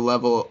not be a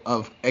level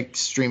of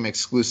extreme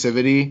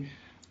exclusivity.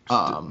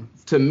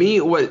 To me,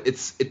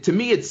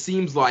 it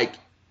seems like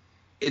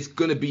it's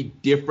going to be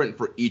different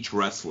for each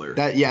wrestler.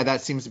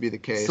 That seems to be the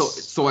case.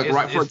 So like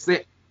for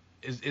example,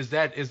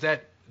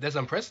 that's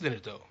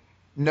unprecedented though?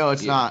 No,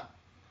 it's not.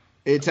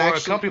 It's for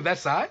actually a company of that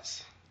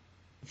size.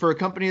 For a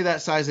company of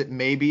that size, it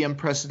may be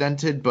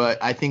unprecedented, but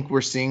I think we're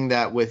seeing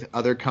that with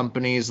other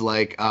companies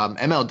like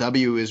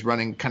MLW is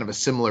running kind of a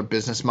similar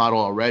business model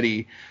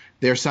already.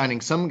 They're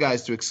signing some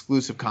guys to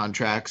exclusive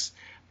contracts,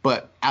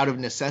 but out of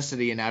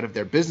necessity and out of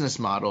their business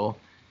model,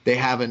 they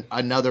have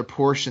another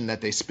portion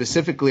that they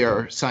specifically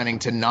are signing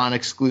to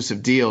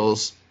non-exclusive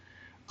deals.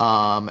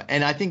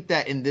 And I think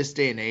that in this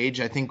day and age,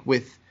 I think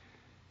with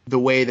the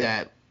way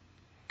that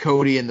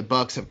Cody and the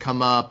Bucks have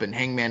come up and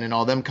Hangman and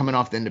all them coming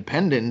off the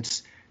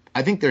independents,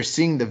 I think they're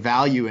seeing the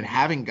value in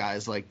having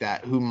guys like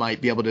that who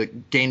might be able to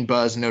gain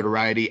buzz and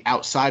notoriety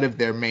outside of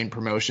their main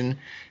promotion,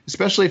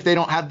 especially if they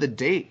don't have the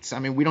dates. I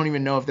mean, we don't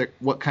even know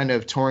what kind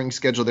of touring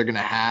schedule they're going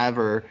to have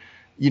or,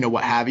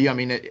 what have you. I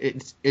mean,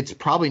 it's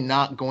probably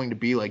not going to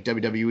be like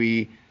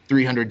WWE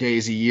 300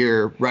 days a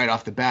year right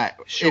off the bat,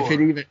 sure.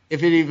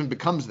 if it even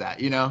becomes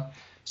that,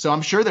 So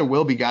I'm sure there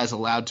will be guys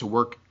allowed to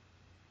work.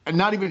 I'm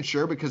not even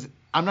sure because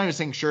I'm not even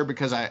saying sure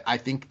because I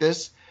think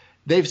this.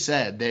 They've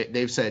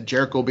said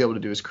Jericho will be able to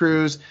do his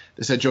cruise.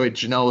 They said Joey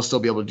Janela will still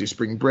be able to do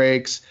spring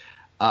breaks.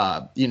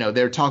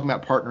 They're talking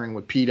about partnering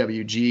with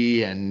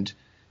PWG and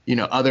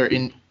other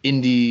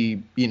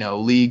indie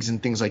leagues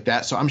and things like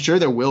that. So I'm sure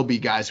there will be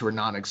guys who are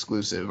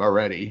non-exclusive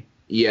already.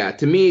 Yeah,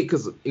 to me,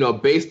 because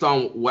based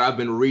on what I've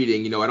been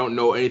reading, I don't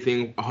know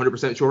anything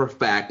 100% sure of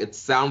fact. It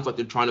sounds like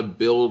they're trying to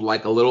build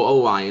like a little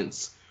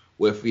alliance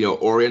with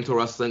Oriental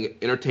Wrestling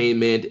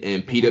Entertainment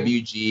and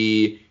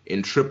PWG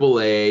and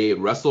AAA,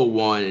 Wrestle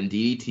One and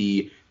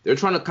DDT. They're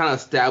trying to kind of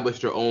establish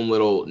their own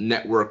little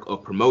network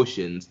of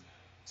promotions.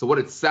 So what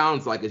it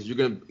sounds like is you're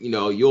gonna,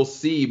 you'll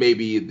see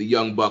maybe the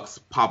Young Bucks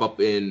pop up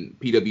in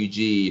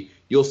PWG.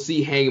 You'll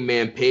see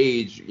Hangman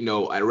Page,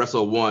 at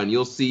Wrestle One.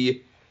 You'll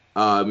see,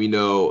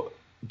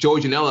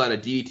 Joey Janela at a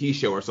DDT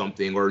show or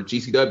something, or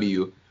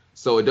GCW.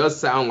 So it does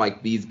sound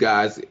like these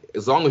guys,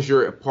 as long as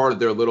you're a part of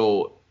their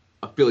little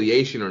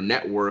affiliation or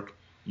network,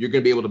 you're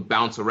going to be able to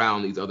bounce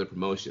around these other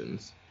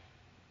promotions.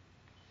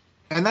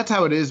 And that's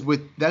how it is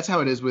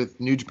with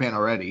New Japan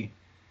already.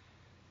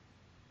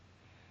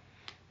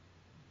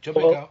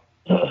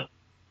 I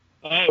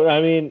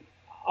mean,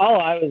 all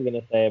I was going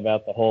to say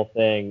about the whole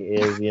thing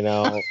is,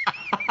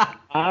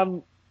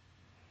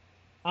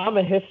 I'm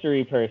a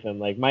history person.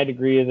 Like, my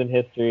degree is in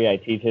history. I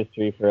teach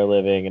history for a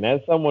living. And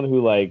as someone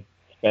who,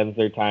 spends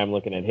their time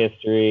looking at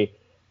history,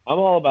 I'm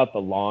all about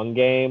the long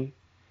game.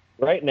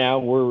 Right now,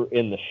 we're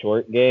in the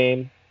short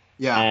game.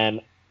 Yeah.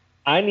 And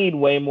I need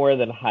way more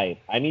than hype.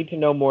 I need to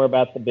know more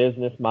about the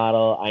business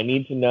model. I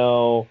need to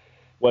know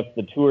what's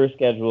the tour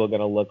schedule going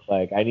to look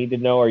like. I need to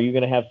know, are you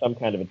going to have some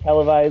kind of a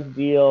televised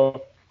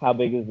deal? How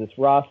big is this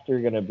roster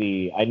going to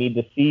be? I need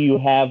to see you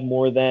have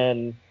more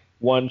than,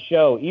 one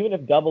show, even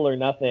if Double or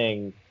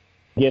Nothing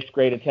gets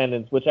great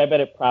attendance, which I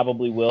bet it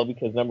probably will,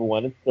 because number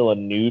one, it's still a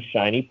new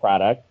shiny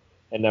product,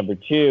 and number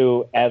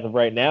two, as of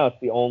right now, it's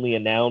the only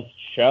announced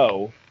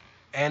show,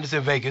 And it's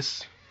in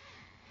Vegas.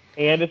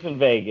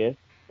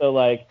 So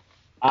like,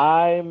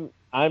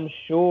 I'm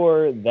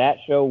sure that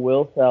show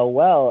will sell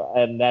well,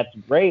 and that's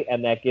great,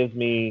 and that gives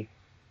me,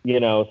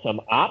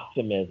 some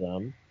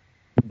optimism.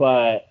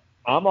 But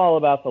I'm all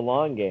about the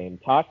long game.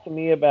 Talk to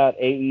me about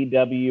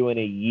AEW in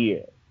a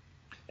year,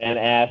 and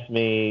ask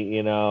me,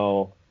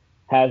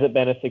 has it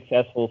been a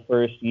successful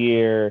first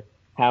year?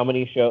 How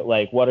many shows?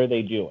 Like, what are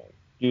they doing?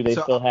 Do they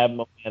still have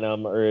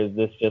momentum, or is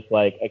this just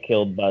like a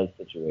killed buzz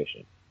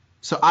situation?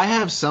 So I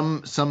have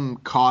some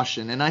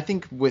caution, and I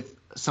think with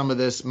some of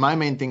this, my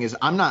main thing is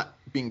I'm not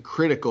being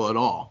critical at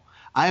all.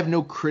 I have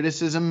no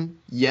criticism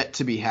yet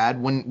to be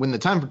had. When the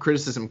time for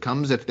criticism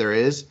comes, if there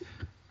is,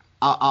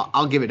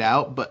 I'll give it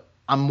out, but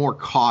I'm more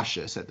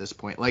cautious at this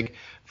point. Like,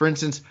 for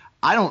instance,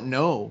 I don't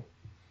know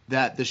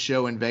that the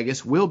show in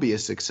Vegas will be a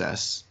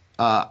success.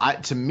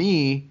 To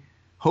me,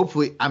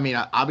 hopefully, I mean,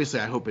 obviously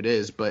I hope it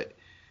is, but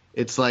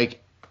it's like,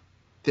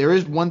 there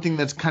is one thing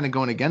that's kind of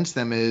going against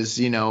them is,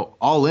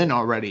 All In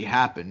already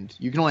happened.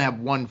 You can only have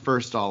one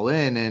first All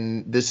In,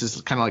 and this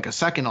is kind of like a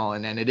second All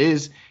In, and it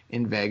is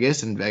in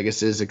Vegas, and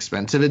Vegas is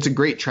expensive. It's a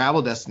great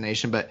travel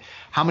destination, but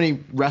how many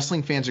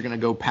wrestling fans are going to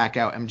go pack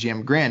out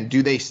MGM Grand?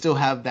 Do they still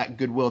have that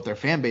goodwill with their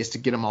fan base to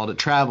get them all to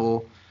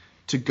travel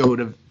to go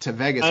to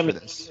Vegas for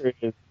this?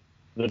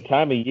 The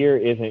time of year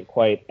isn't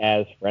quite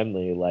as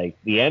friendly. Like,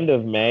 the end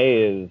of May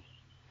is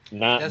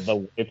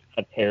it's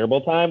a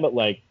terrible time, but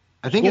like,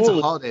 I think it's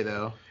a holiday,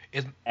 though.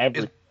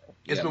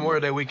 It's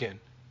Memorial Day weekend.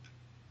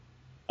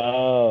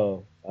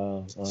 Oh.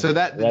 So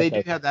they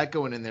do have that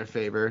going in their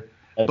favor.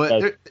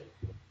 But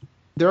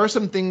there are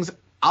some things.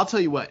 I'll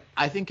tell you what.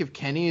 I think if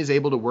Kenny is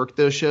able to work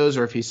those shows,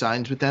 or if he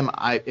signs with them,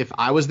 if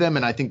I was them,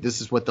 and I think this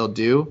is what they'll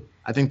do,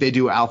 I think they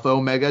do Alpha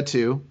Omega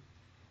too.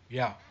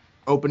 Yeah.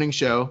 Opening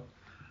show.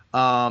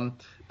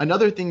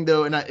 Another thing,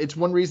 though, and it's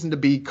one reason to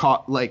be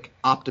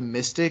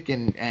optimistic,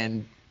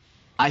 and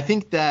I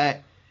think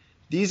that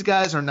these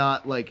guys are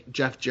not like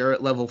Jeff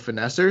Jarrett level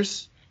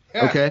finessers.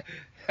 Okay.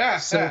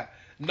 So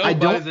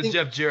nobody's a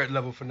Jeff Jarrett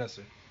level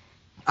finesser.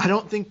 I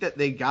don't think that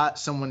they got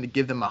someone to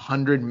give them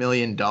 $100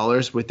 million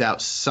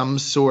without some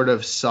sort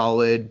of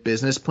solid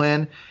business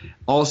plan.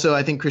 Also,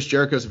 I think Chris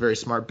Jericho is a very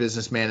smart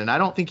businessman, and I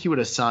don't think he would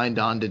have signed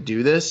on to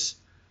do this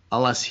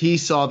unless he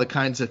saw the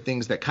kinds of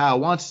things that Kyle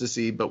wants to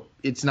see, but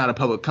it's not a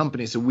public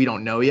company, so we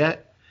don't know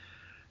yet.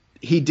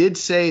 He did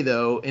say,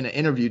 though, in an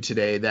interview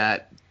today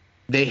that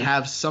they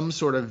have some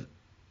sort of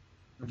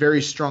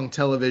very strong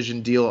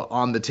television deal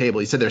on the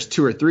table. He said there's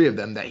 2 or 3 of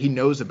them that he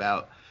knows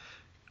about.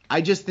 I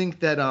just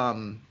think that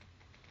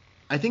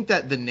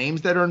the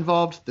names that are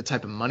involved, the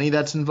type of money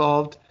that's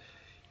involved,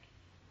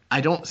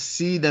 I don't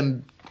see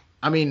them.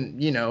 I mean,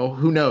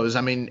 who knows?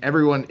 I mean,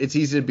 it's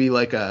easy to be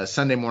like a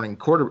Sunday morning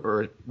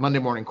or Monday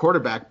morning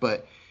quarterback,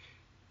 but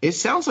it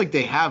sounds like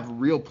they have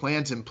real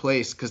plans in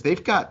place because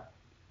they've got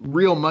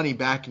real money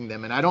backing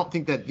them. And I don't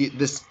think that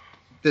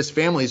this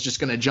family is just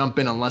going to jump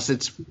in unless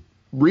it's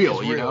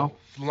real,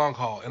 long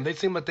haul. And they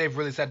seem like they've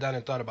really sat down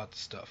and thought about this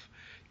stuff.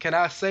 Can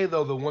I say,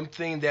 though, the one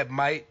thing that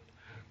might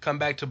come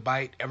back to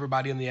bite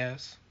everybody in the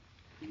ass?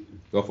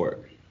 Go for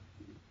it.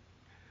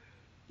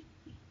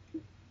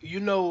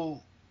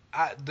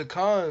 The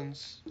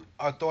cons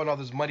are throwing all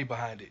this money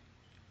behind it.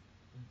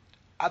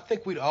 I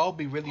think we'd all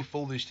be really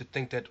foolish to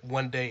think that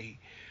one day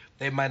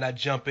they might not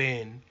jump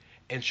in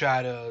and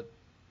try to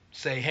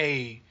say,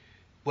 hey,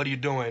 what are you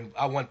doing?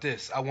 I want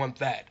this. I want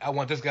that. I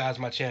want this guy as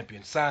my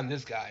champion. Sign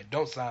this guy.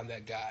 Don't sign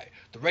that guy.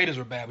 The ratings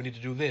were bad. We need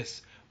to do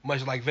this,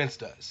 much like Vince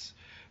does.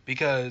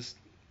 Because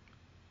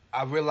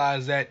I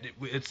realize that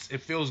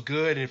it feels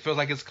good and it feels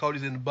like it's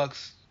Cody's and the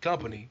Bucks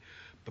company.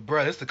 But,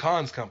 bro, it's the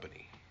Khan's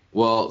company.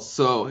 Well,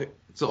 so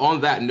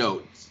on that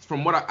note,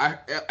 from what I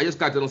just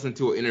got to listen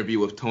to an interview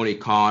with Tony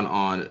Khan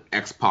on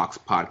X-Pac's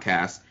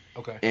podcast.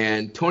 Okay.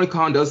 And Tony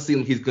Khan does seem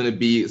like he's going to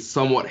be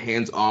somewhat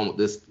hands-on with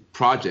this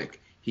project.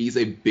 He's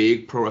a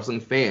big pro wrestling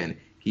fan.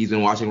 He's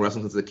been watching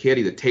wrestling since a kid.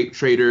 He's a tape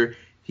trader.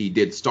 He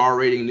did star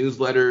rating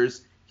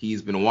newsletters.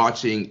 He's been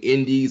watching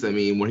indies. I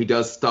mean, when he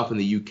does stuff in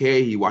the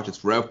UK, he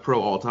watches Rev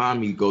Pro all the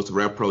time. He goes to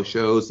Rev Pro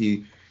shows.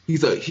 He's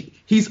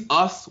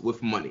us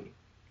with money.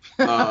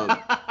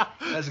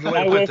 That's a good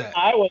way to put that.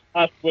 I was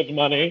us with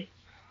money.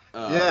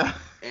 Yeah.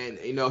 And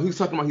he's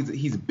talking about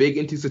he's big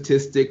into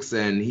statistics,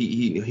 and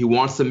he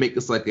wants to make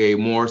this like a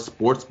more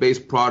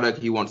sports-based product.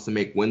 He wants to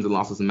make wins and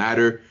losses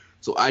matter.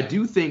 So I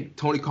do think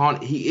Tony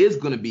Khan, he is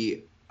going to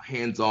be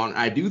hands-on.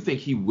 I do think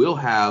he will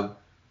have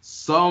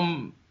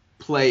some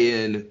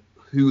play in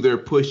who they're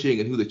pushing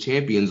and who the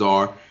champions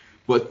are.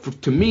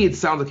 But to me, it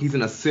sounds like he's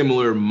in a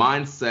similar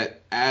mindset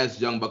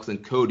as Young Bucks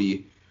and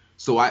Cody.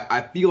 So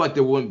I feel like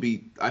there wouldn't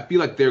be – I feel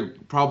like they're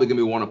probably going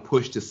to want to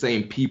push the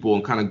same people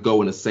and kind of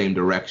go in the same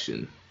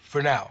direction.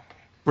 For now.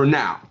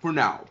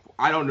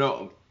 I don't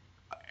know.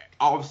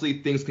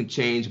 Obviously, things can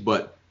change,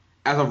 but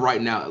as of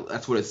right now,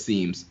 that's what it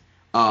seems.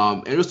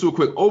 And just real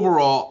quick,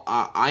 overall,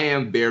 I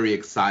am very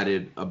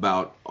excited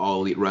about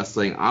All Elite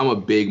Wrestling. I'm a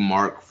big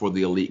mark for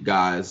the Elite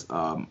guys.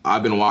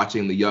 I've been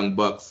watching the Young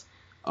Bucks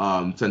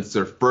since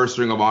their first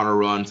Ring of Honor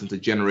run, since the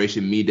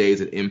Generation Me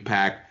days at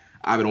Impact.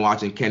 I've been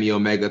watching Kenny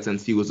Omega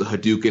since he was a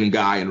Hadouken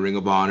guy in Ring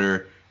of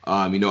Honor.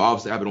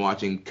 Obviously I've been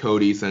watching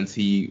Cody since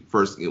he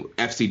first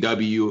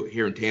FCW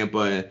here in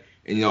Tampa.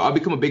 And I've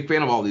become a big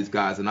fan of all these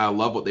guys, and I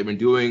love what they've been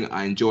doing.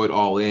 I enjoy it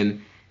all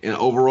in. And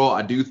overall,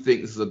 I do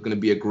think this is going to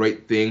be a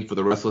great thing for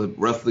the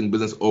wrestling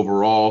business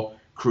overall,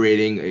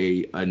 creating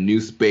a new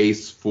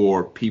space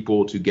for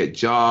people to get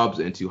jobs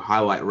and to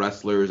highlight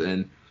wrestlers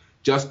and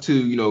just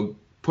to,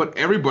 put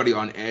everybody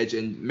on edge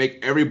and make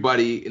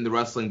everybody in the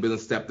wrestling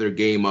business step their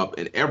game up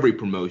in every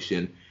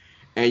promotion.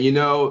 And,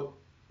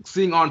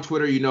 seeing on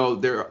Twitter,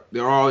 there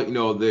are,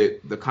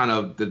 the kind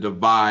of the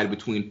divide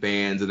between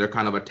fans, and they're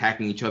kind of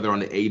attacking each other on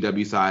the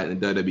AEW side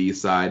and the WWE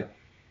side.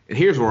 And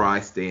here's where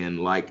I stand.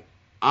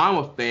 I'm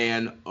a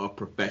fan of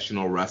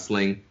professional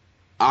wrestling.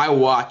 I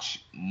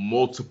watch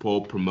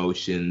multiple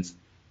promotions,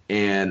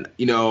 and,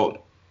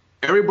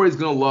 everybody's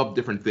going to love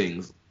different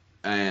things.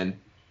 And,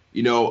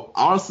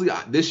 honestly,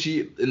 this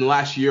year, in the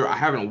last year, I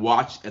haven't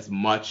watched as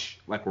much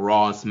like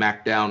Raw and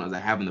SmackDown as I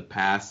have in the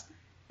past.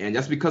 And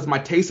that's because my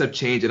tastes have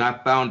changed, and I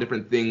found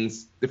different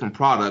things, different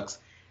products.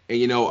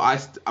 And,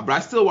 but I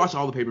still watch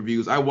all the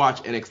pay-per-views. I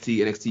watch NXT,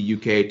 NXT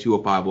UK,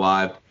 205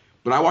 Live.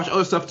 But I watch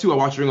other stuff, too. I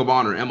watch Ring of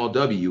Honor,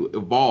 MLW,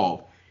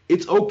 Evolve.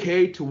 It's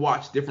okay to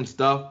watch different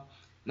stuff.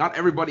 Not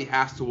everybody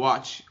has to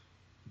watch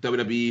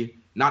WWE.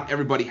 Not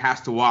everybody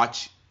has to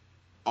watch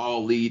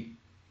All Elite,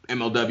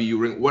 MLW,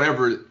 Ring,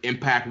 whatever,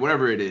 Impact,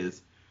 whatever it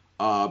is.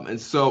 And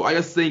so I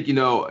just think,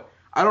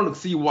 I don't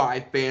see why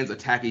fans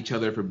attack each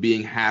other for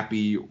being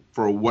happy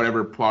for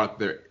whatever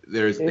product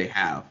they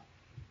have.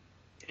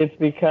 It's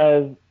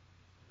because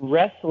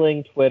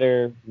wrestling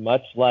Twitter,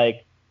 much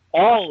like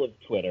all of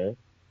Twitter,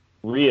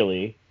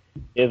 really,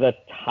 is a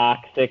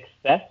toxic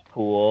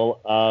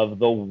cesspool of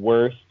the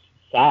worst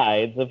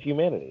sides of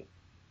humanity.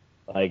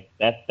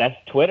 That's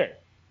Twitter.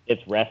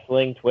 It's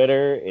wrestling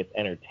Twitter. It's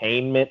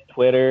entertainment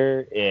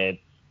Twitter. It's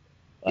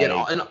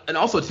and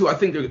also too, I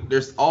think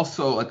there's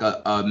also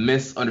a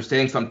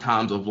misunderstanding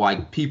sometimes of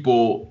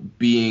people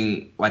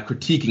being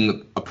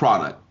critiquing a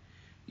product.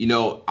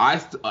 I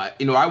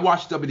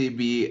watch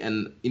WWE,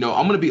 and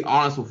I'm gonna be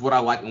honest with what I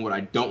like and what I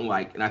don't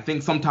like. And I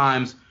think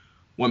sometimes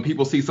when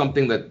people see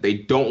something that they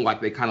don't like,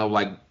 they kind of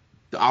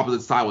the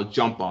opposite side will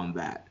jump on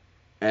that.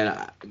 And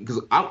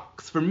because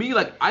for me,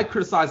 I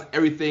criticize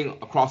everything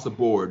across the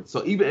board.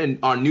 So even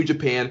on New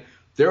Japan,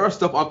 there are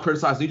stuff I'll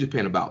criticize New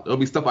Japan about. There'll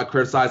be stuff I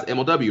criticize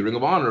MLW, Ring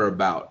of Honor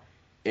about.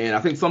 And I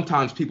think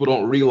sometimes people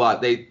don't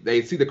realize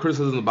they see the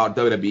criticism about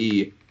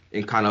WWE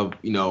and kind of,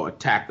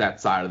 attack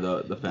that side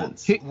of the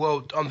fence.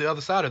 Well, on the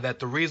other side of that,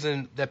 the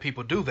reason that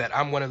people do that,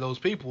 I'm one of those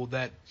people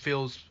that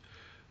feels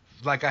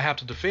like I have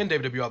to defend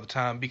WWE all the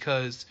time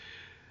because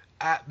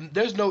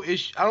there's no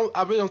issue.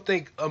 I really don't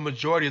think a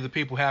majority of the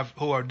people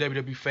who are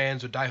WWE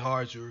fans or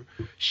diehards or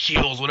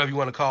shields, whatever you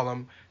want to call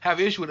them, have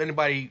an issue with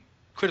anybody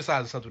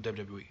criticizing something with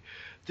WWE.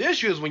 The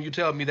issue is when you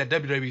tell me that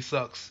WWE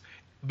sucks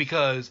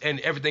and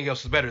everything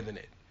else is better than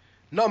it.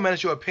 No, man,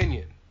 it's your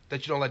opinion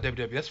that you don't like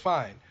WWE. That's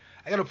fine.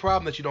 I got a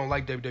problem that you don't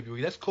like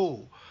WWE. That's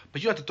cool.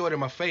 But you have to throw it in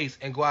my face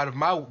and go out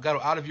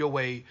of your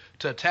way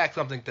to attack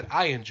something that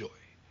I enjoy.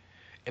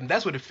 And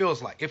that's what it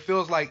feels like. It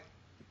feels like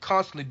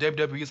constantly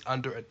WWE is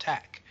under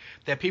attack.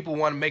 That people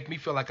want to make me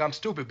feel like I'm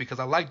stupid because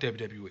I like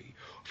WWE.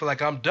 Feel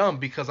like I'm dumb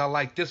because I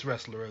like this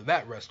wrestler or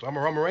that wrestler. I'm a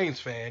Roman Reigns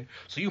fan,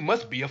 so you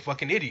must be a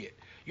fucking idiot.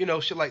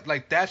 Shit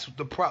like that's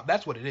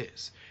that's what it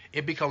is.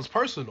 It becomes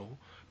personal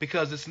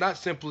because it's not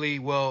simply,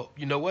 well,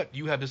 you know what?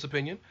 You have this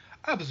opinion,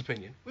 I have this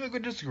opinion. We're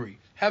going to disagree.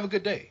 Have a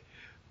good day.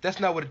 That's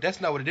not what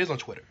it is on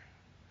Twitter.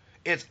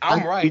 It's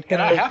I'm right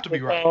and I have to be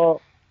right.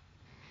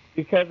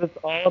 Because it's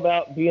all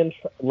about being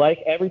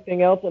like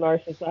everything else in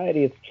our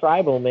society. It's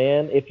tribal,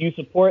 man. If you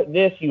support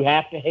this, you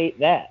have to hate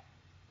that.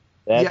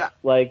 That's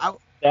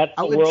that's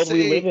the world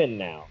we live in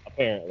now,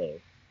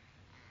 apparently.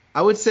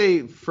 I would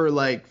say for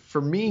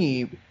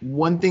me,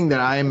 one thing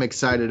that I am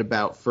excited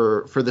about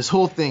for this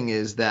whole thing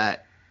is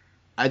that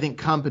I think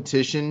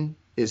competition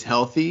is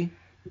healthy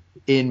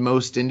in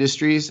most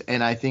industries,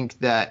 and I think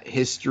that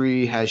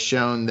history has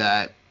shown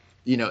that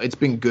it's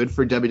been good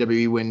for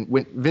WWE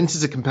when Vince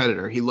is a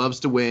competitor. He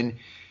loves to win.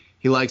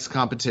 He likes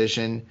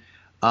competition.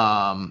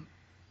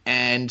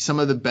 And some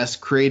of the best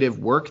creative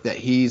work that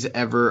he's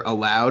ever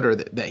allowed or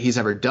that he's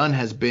ever done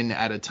has been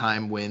at a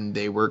time when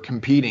they were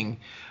competing.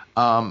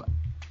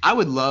 I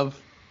would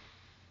love,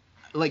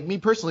 me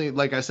personally,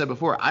 like I said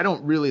before, I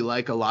don't really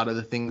like a lot of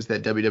the things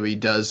that WWE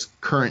does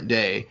current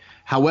day.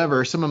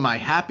 However, some of my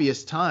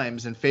happiest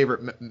times and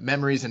favorite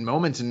memories and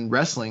moments in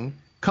wrestling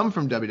come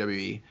from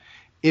WWE.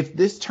 If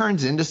this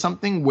turns into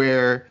something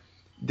where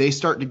they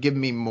start to give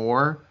me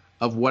more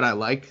of what I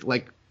like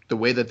the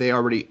way that they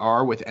already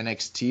are with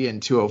NXT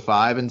and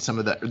 205 and some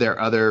of their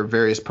other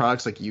various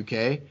products like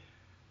UK,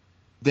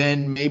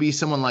 then maybe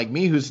someone like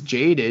me who's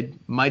jaded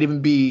might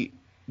even be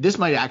this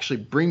might actually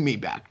bring me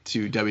back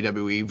to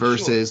WWE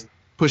versus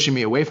pushing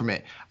me away from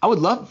it. I would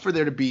love for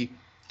there to be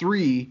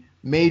 3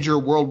 major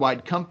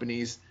worldwide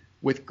companies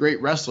with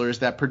great wrestlers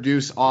that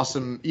produce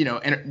awesome,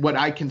 what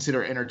I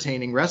consider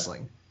entertaining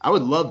wrestling. I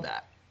would love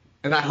that.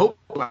 And I hope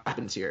what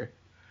happens here.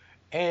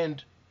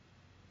 And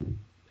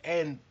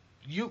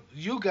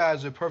you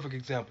guys are a perfect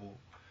example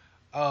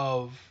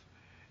of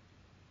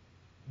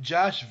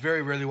Josh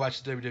very rarely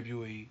watches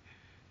WWE.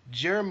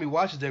 Jeremy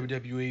watches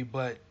WWE,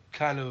 but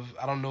kind of,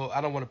 I don't know,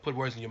 I don't want to put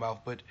words in your mouth,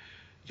 but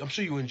I'm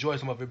sure you enjoy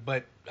some of it,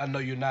 but I know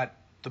you're not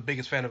the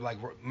biggest fan of like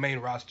main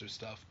roster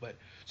stuff, but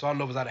so I don't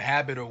know if it's out of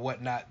habit or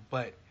whatnot,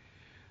 but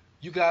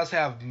you guys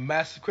have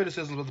massive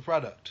criticisms of the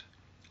product.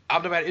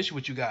 I've never had an issue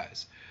with you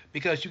guys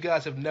because you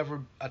guys have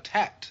never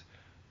attacked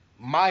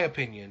my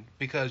opinion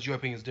because your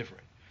opinion is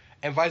different,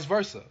 and vice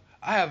versa.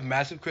 I have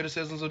massive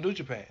criticisms of New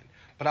Japan,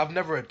 but I've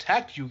never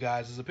attacked you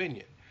guys'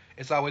 opinion.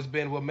 It's always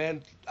been, well,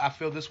 man, I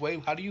feel this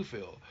way. How do you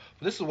feel?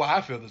 Well, this is why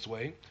I feel this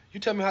way. You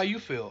tell me how you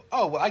feel.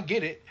 Oh, well, I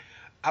get it.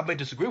 I may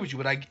disagree with you,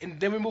 but and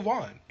then we move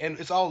on, and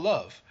it's all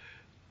love.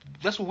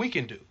 That's what we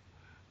can do.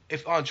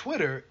 If on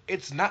Twitter,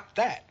 it's not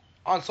that.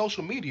 On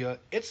social media,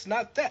 it's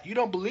not that. You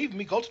don't believe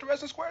me? Go to the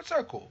Wrestling Squared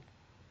Circle.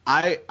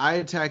 I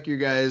attack your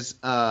guys'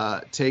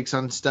 takes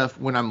on stuff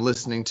when I'm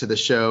listening to the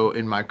show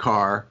in my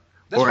car.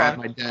 That's or fine. at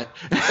my desk.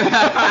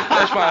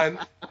 That's fine.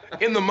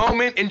 In the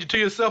moment and to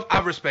yourself, I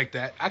respect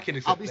that. I can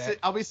accept that.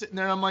 I'll be sitting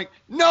there and I'm like,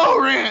 no,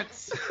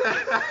 Rance!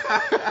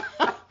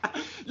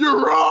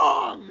 You're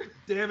wrong!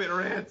 Damn it,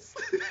 Rance.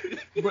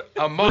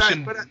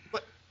 Emotion.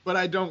 But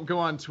I don't go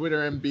on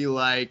Twitter and be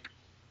like,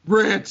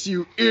 Rance,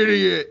 you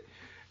idiot!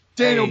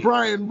 Daniel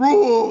Bryan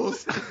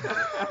rules!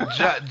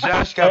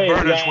 Josh got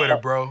burned on Twitter,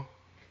 bro.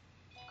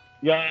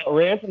 Yeah,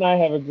 Rance and I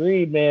have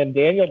agreed, man.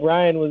 Daniel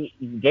Bryan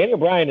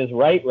is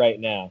right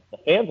now. The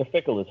fans are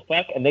fickle as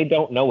fuck, and they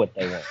don't know what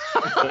they want.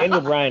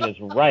 Daniel Bryan is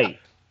right.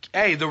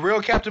 Hey, the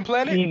real Captain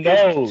Planet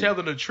is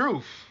telling the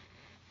truth.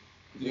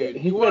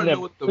 Dude, you want to know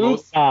what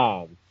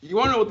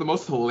the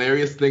most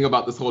hilarious thing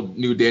about this whole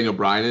new Daniel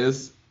Bryan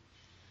is?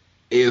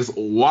 Is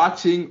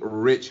watching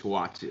Rich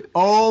watch it.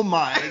 Oh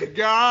my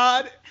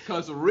God!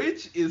 Because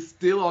Rich is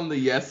still on the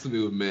Yes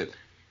movement.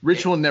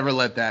 Rich will never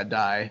let that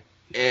die.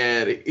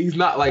 And he's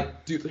not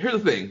like, dude,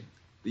 here's the thing.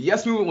 The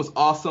Yes movement was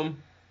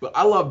awesome, but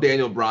I love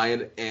Daniel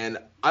Bryan, and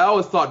I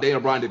always thought Daniel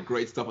Bryan did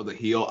great stuff as a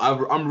heel.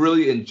 I'm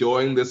really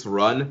enjoying this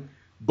run,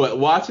 but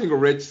watching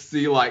Rich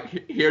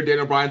hear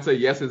Daniel Bryan say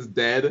Yes is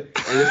dead,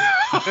 and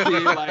just see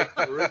like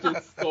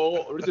Rich's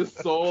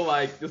soul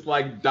like just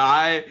like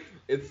die,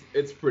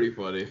 it's pretty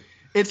funny.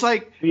 It's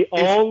like the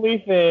only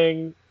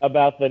thing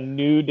about the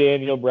new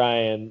Daniel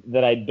Bryan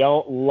that I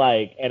don't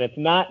like, and it's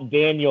not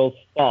Daniel's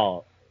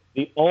fault.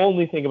 The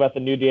only thing about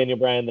the new Daniel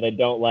Bryan that I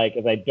don't like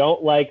is I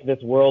don't like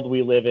this world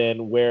we live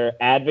in where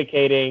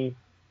advocating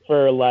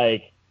for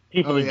like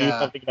people to do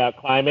something about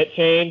climate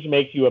change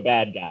makes you a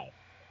bad guy.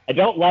 I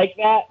don't like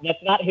that.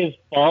 That's not his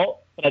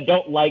fault, but I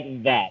don't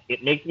like that.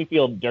 It makes me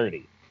feel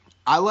dirty.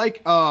 I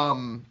like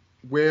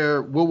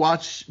where we'll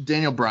watch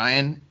Daniel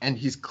Bryan, and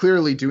he's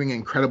clearly doing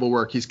incredible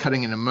work. He's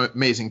cutting an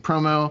amazing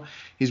promo.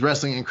 He's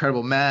wrestling an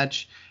incredible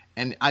match.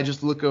 And I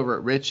just look over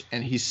at Rich,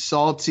 and he's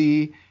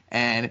salty,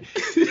 and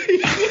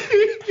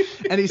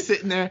and he's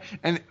sitting there,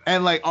 and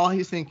like all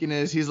he's thinking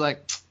is, he's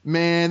like,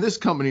 man, this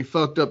company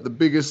fucked up the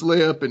biggest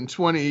layup in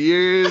 20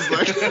 years.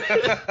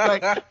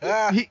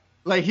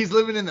 Like he's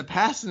living in the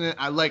past, and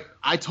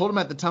I told him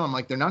at the time, I'm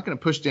like, they're not going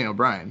to push Daniel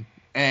Bryan.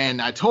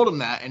 And I told him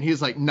that, and he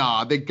was like,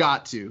 nah, they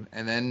got to.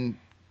 And then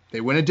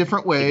they went a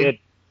different way.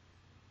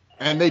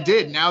 They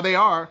did. Now they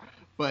are.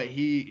 But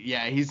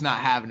he's not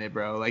having it,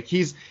 bro. Like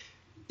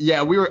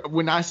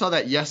when I saw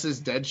that Yes is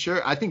Dead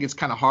shirt, I think it's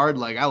kind of hard.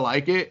 Like, I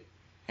like it.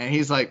 And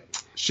he's like,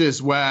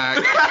 shit's whack.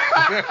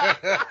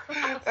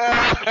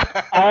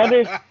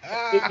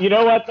 You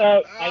know what,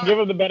 though? I give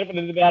him the benefit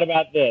of the doubt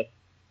about this.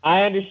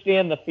 I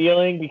understand the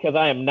feeling because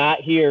I am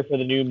not here for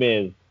the new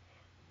Miz.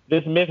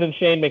 This Miz and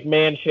Shane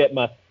McMahon shit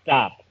must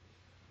stop.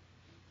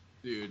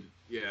 Dude,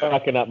 yeah.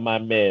 Fucking up my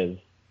Miz.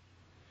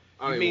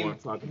 I don't even want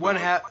to talk about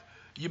it.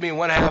 You mean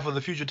one half of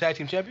the future tag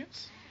team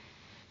champions?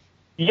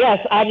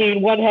 Yes, I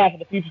mean one half of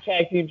the future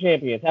tag team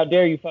champions. How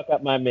dare you fuck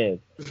up my Miz?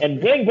 And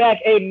bring back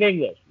Aiden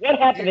English. What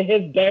happened to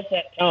his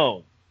dulcet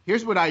tone?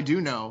 Here's what I do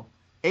know.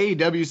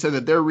 AEW said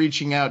that they're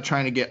reaching out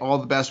trying to get all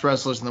the best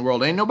wrestlers in the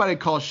world. Ain't nobody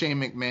call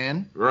Shane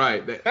McMahon.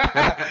 Right.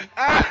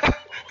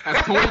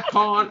 As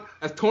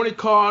Tony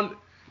Khan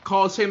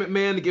called Shane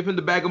McMahon to give him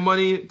the bag of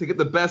money to get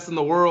the best in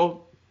the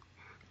world.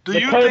 Do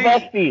you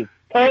think?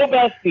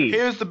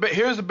 Here's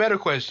the better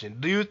question.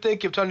 Do you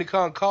think if Tony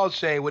Khan called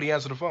Shane, would he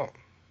answer the phone?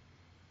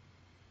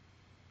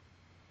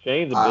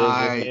 Shane's a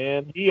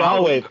businessman. He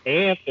always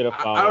answered the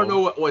phone. I don't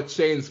know what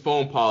Shane's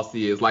phone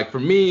policy is. Like, for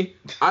me,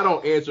 I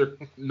don't answer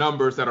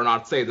numbers that are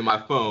not saved in my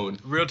phone.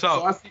 Real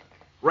talk. So I see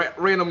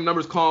random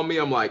numbers calling me.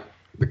 I'm like,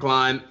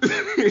 decline.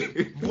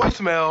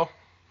 Voicemail.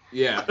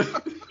 Yeah.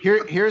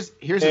 Here's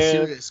a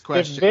serious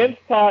question. If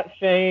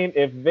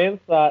Vince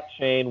thought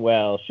Shane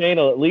well, Shane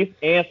will at least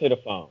answer the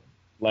phone.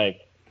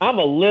 Like, I'm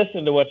gonna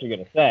listen to what you're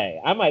gonna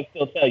say. I might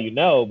still tell you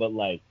no, but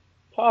like,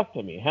 talk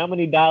to me. How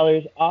many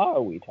dollars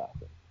are we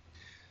talking?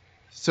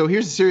 So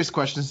here's a serious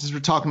question. Since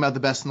we're talking about the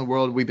best in the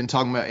world, we've been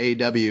talking about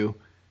AEW.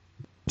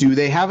 Do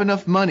they have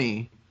enough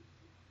money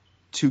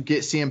to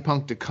get CM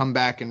Punk to come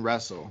back and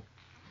wrestle?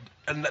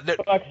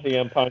 Fuck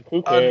CM Punk.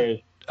 Who cares?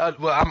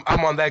 Well,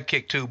 I'm on that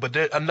kick too, but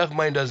enough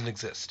money doesn't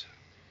exist.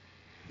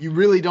 You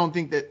really don't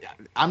think that?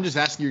 I'm just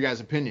asking your guys'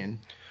 opinion.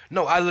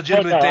 No, I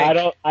legitimately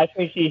think. I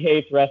think he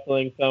hates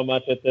wrestling so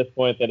much at this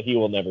point that he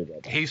will never go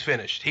back. He's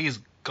finished. He's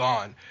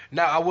gone.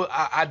 Now,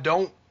 I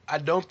don't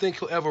think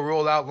he'll ever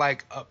roll out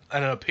like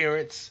an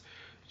appearance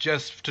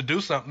just to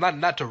do something,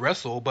 not to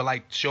wrestle, but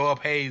like show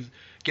up, hey,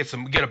 get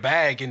a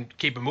bag and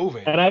keep it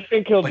moving. And I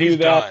think he'll do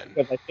that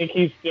because I think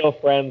he's still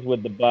friends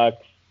with the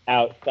Bucks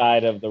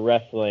outside of the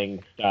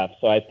wrestling stuff.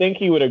 So I think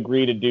he would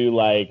agree to do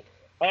like,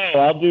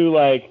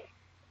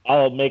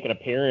 I'll make an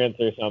appearance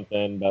or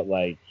something, but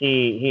like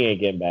he ain't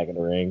getting back in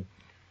the ring.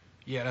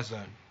 Yeah, that's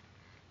done.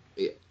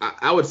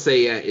 I would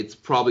say it's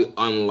probably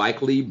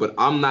unlikely, but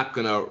I'm not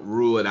gonna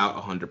rule it out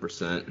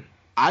 100%.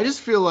 I just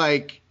feel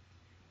like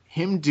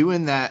him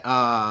doing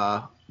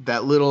that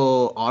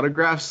little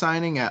autograph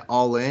signing at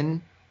All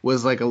In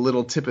was like a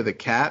little tip of the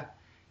cap,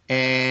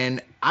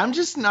 and I'm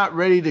just not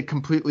ready to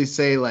completely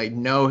say like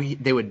no,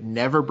 they would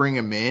never bring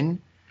him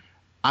in.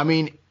 I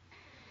mean,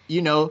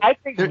 you know, I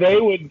think they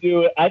would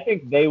do it. I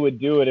think they would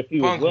do it if he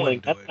was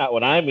willing. That's not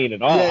what I mean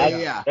at all.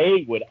 Yeah.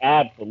 They would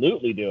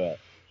absolutely do it.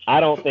 I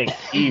don't think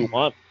he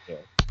wants to.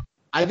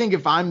 I think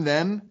if I'm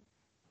them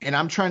and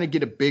I'm trying to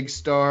get a big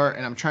star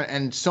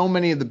and so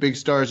many of the big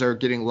stars are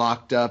getting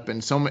locked up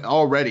and so many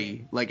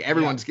already, like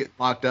everyone's getting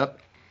locked up.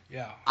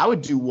 Yeah. I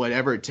would do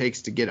whatever it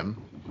takes to get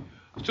them.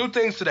 Two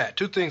things to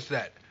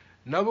that.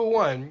 Number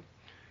one,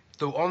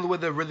 the only way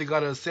they're really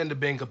going to ascend to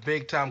being a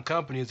big-time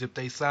company is if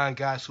they sign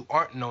guys who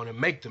aren't known and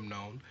make them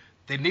known.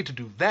 They need to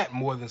do that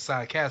more than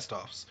sign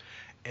cast-offs.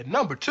 And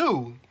number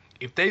two,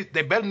 if they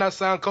better not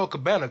sign Cole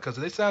Cabana, because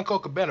if they sign Cole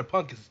Cabana,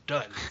 Punk is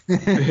done.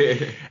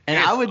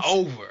 And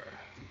over.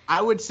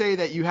 I would say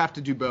that you have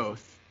to do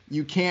both.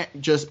 You can't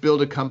just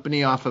build a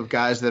company off of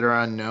guys that are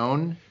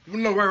unknown.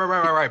 No,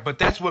 right. But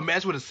that's what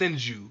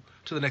ascends you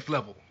to the next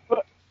level.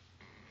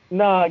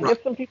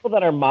 Get some people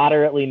that are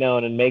moderately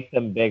known and make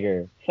them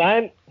bigger.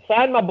 Sign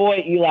my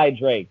boy Eli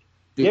Drake.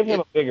 Dude, give him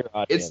a bigger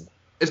audience.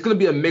 It's going to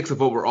be a mix of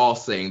what we're all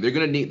saying. They're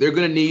going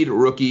to need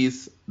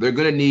rookies. They're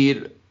going to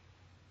need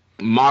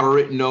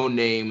moderate known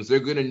names. They're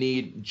going to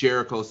need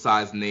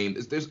Jericho-sized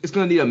names. It's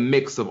going to need a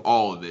mix of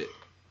all of it.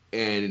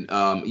 And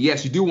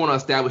yes, you do want to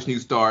establish new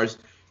stars.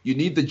 You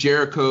need the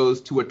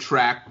Jerichos to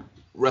attract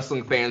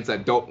wrestling fans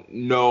that don't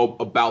know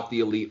about the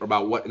Elite or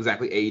about what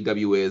exactly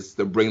AEW is,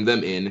 to bring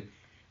them in.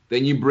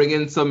 Then you bring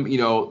in some,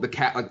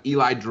 like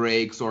Eli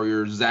Drakes or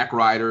your Zack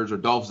Ryders or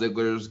Dolph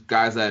Ziggler's,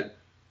 guys that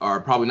are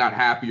probably not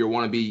happy or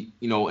want to be,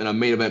 in a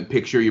main event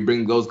picture. You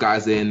bring those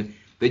guys in.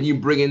 Then you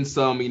bring in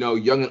some,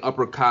 young and up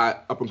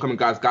and coming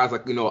guys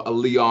like, a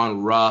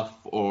Leon Ruff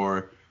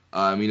or,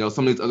 some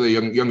of these other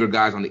younger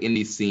guys on the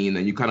indie scene,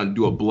 and you kind of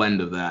do a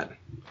blend of that.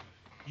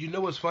 You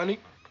know what's funny?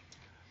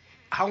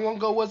 How long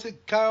ago was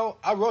it, Kyle?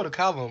 I wrote a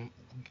column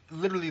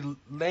literally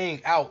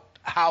laying out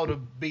how to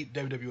beat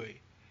WWE.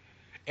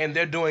 And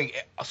they're doing,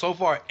 so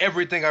far,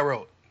 everything I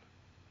wrote.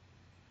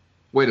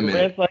 Wait a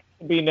minute.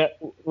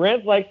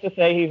 Rance likes to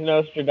say he's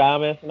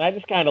Nostradamus, and I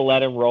just kind of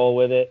let him roll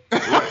with it.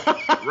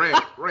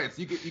 Rance,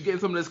 you getting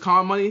some of this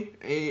con money?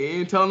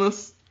 Ain't telling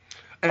us?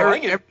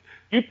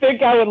 You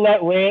think I would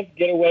let Rance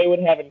get away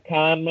with having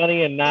con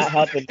money and not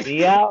helping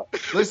me out?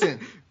 Listen,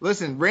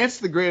 Rance is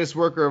the greatest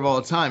worker of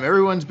all time.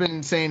 Everyone's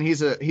been saying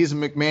he's a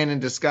McMahon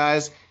in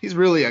disguise. He's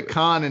really a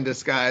con in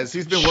disguise.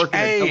 He's been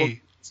working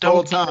the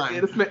whole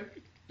time.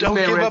 Don't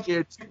give up.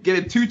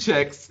 Getting 2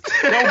 checks.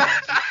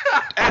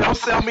 Don't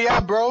sell me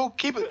out, bro.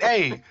 Keep it.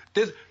 Hey,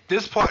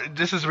 this part,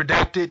 this is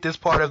redacted. This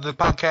part of the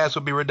podcast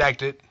will be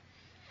redacted.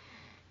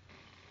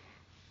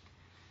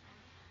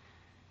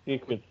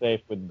 Secret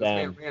safe with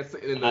them.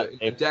 In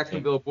the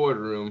Jacksonville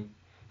boardroom.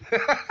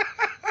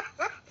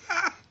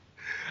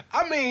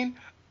 I mean,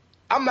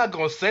 I'm not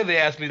gonna say they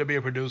asked me to be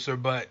a producer,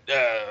 but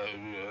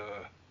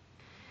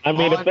I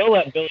mean, if they'll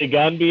let Billy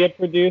Gunn be a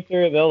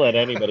producer, they'll let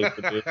anybody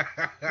produce.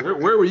 Where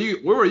were you?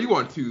 Where were you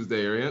on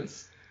Tuesday,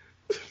 Rance?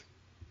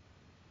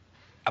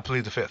 I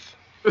plead the fifth.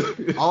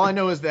 All I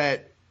know is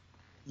that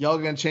y'all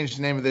gonna change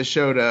the name of this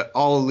show to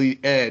All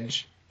Elite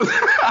Edge.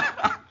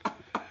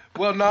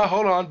 Well, no,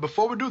 hold on.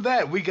 Before we do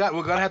that, we're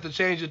gonna have to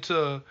change it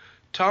to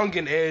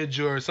Tongan Edge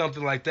or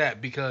something like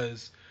that,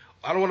 because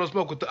I don't want to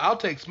smoke with I'll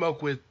take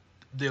smoke with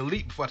the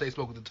Elite before I take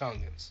smoke with the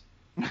Tongans.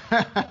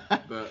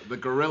 the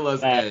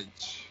Gorilla's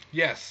Edge.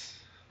 Yes.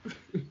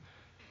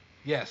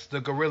 Yes, the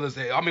Gorilla's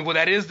Edge. I mean, well,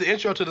 that is the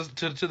intro to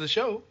the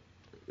show.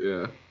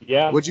 Yeah.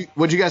 Yeah.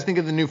 What'd you guys think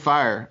of the new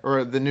Fire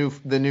or the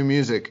new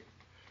music?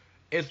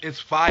 It's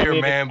fire,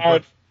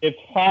 man. It's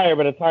fire,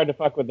 but it's hard to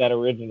fuck with that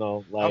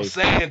original. Like, I'm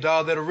saying,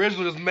 dog, that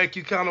original just make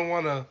you kind of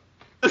want to.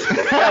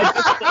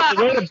 The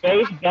way the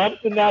bass dumps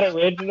in that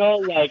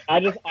original, like, I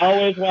just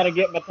always want to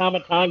get my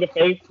Tama Tonga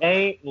face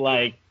paint.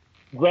 Like,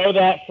 grow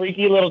that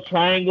freaky little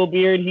triangle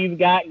beard he's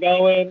got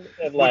going,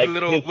 and like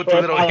with the his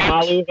little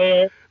Palomalu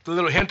hair. The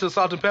little hint of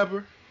salt and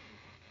pepper.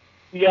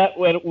 Yeah,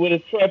 with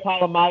his Troy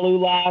Polamalu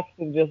locks,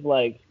 and just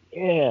like,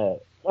 yeah,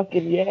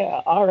 fucking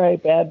yeah, all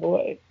right, bad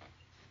boy.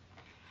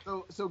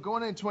 So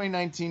going into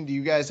 2019, do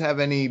you guys have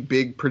any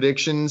big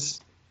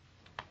predictions?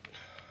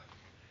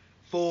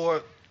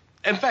 In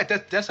fact,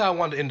 that's how I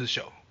wanted to end the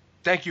show.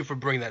 Thank you for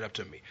bringing that up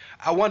to me.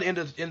 I want to end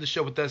the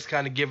show with us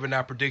kind of giving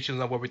our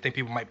predictions on what we think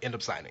people might end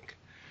up signing.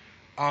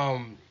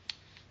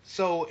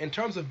 So in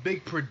terms of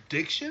big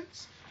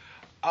predictions,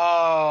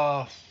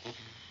 I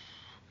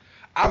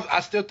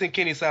still think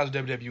Kenny signs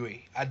with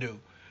WWE. I do,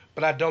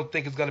 but I don't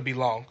think it's going to be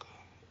long.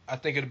 I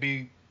think it'll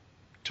be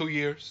 2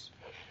 years.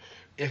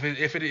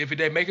 If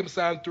they make him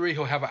sign 3,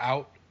 he'll have an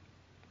out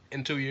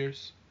in 2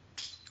 years.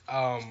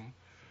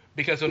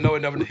 Because he'll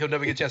never get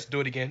a chance to do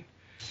it again,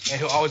 and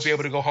he'll always be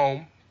able to go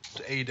home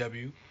to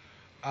AEW.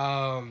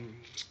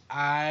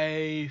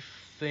 I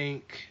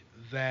think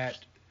that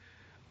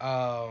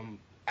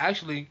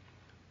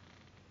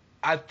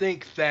I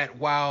think that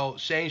while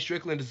Shane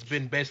Strickland has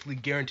been basically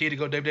guaranteed to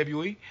go to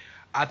WWE,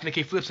 I think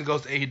he flips and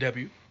goes to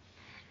AEW.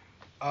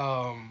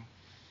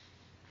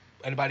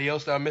 Anybody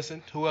else that I'm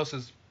missing? Who else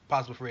is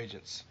possible free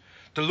agents?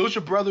 The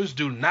Lucha Brothers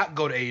do not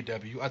go to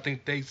AEW. I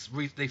think they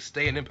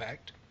stay in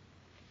Impact.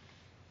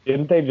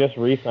 Didn't they just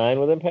re-sign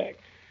with Impact?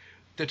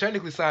 They're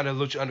technically signed to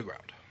Lucha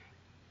Underground.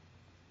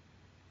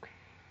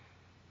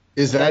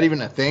 Is that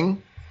even a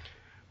thing?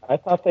 I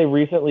thought they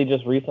recently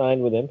just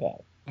re-signed with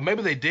Impact.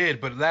 Maybe they did,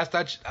 but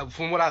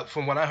from what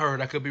I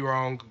heard, I could be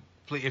wrong.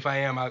 If I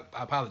am, I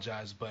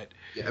apologize. But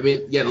yeah, I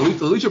mean, yeah, the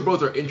Lucha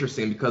Bros are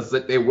interesting because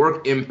they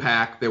work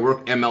Impact, they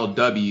work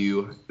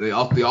MLW, they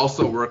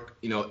also work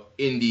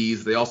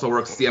Indies, they also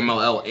work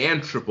CMLL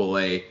and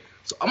AAA.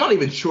 So I'm not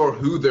even sure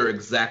who they're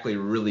exactly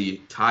really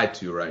tied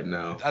to right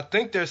now. I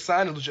think they're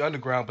signed to Lucha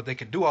Underground, but they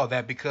can do all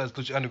that because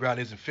Lucha Underground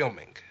isn't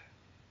filming.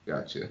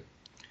 Gotcha.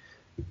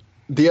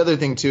 The other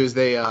thing too is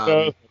they.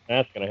 So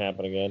that's gonna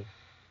happen again.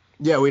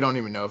 Yeah, we don't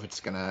even know if it's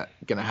gonna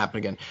happen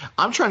again.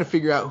 I'm trying to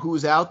figure out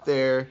who's out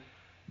there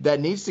that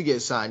needs to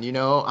get signed.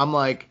 I'm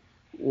like,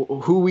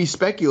 who we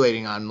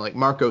speculating on? Like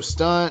Marco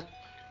Stunt,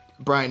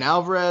 Brian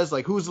Alvarez.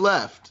 Like who's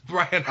left?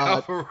 Brian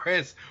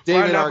Alvarez.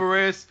 David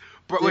Alvarez.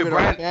 David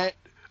Arquette.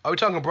 Are we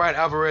talking Brian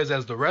Alvarez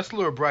as the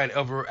wrestler or Brian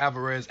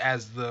Alvarez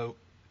as the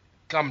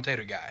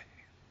commentator guy?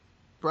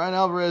 Brian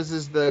Alvarez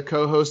is the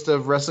co-host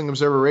of Wrestling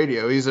Observer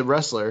Radio. He's a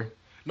wrestler.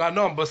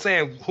 No, but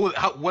saying what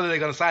are they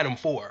going to sign him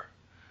for?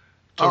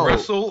 To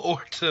wrestle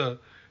or to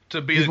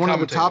be the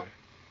commentator?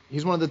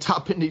 He's one of the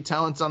top indie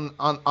talents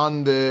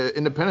on the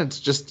independents,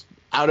 just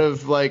out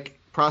of like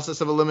process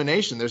of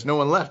elimination. There's no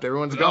one left.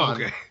 Everyone's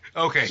gone.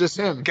 Okay. It's just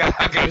him.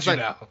 I got you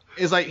now.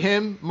 It's like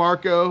him,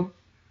 Marco,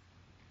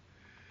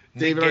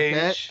 David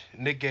Arquette,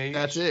 Nick Gage.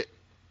 That's it.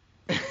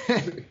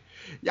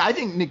 Yeah, I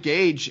think Nick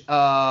Gage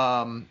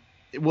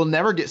will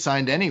never get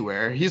signed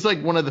anywhere. He's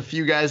like one of the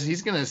few guys.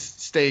 He's gonna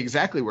stay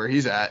exactly where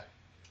he's at.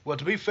 Well,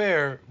 to be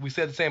fair, we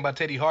said the same about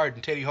Teddy Hart,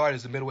 and Teddy Hart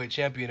is the middleweight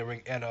champion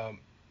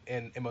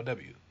in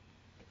MLW.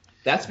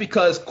 That's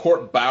because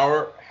Court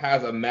Bauer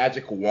has a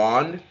magic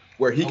wand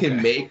where he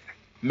can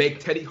make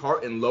Teddy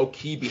Hart and Low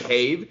Ki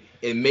behave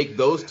and make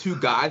those two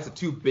guys the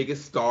two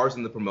biggest stars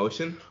in the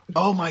promotion.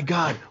 Oh my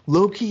God,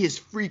 Low Ki is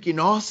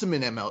freaking awesome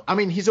in ML. I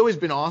mean, he's always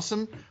been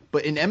awesome,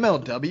 but in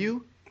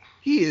MLW,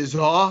 he is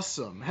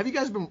awesome. Do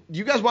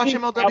you guys watch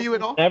MLW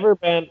at all? Never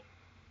been.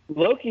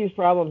 Low Ki's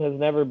problem has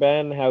never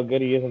been how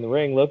good he is in the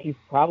ring. Low Ki's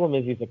problem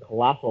is he's a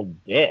colossal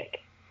dick.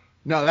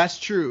 No, that's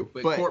true.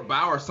 But Court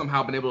Bauer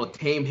somehow been able to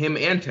tame him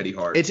and Teddy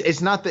Hart.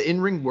 It's not the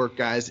in-ring work,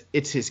 guys.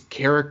 It's his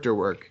character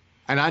work.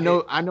 And I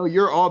know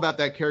you're all about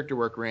that character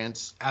work,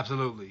 Rance.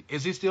 Absolutely.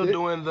 Is he still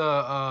doing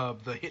the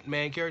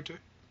Hitman character?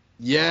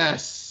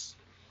 Yes.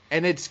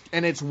 And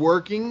it's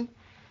working,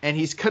 and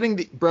he's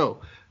cutting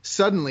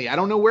suddenly, I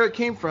don't know where it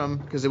came from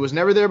because it was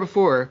never there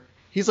before.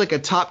 He's like a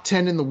top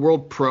 10 in the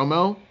world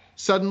promo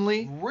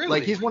suddenly. Really?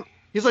 Like he's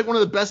like one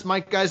of the best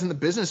mic guys in the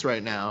business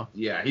right now.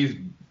 Yeah, he's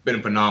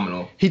been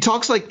phenomenal. He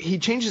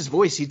changed his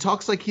voice. He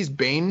talks like he's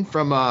Bane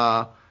from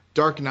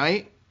Dark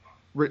Knight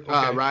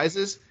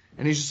Rises,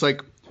 and he's just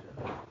like,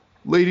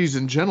 ladies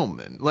and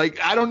gentlemen. Like,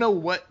 I don't know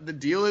what the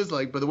deal is,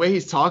 like, but the way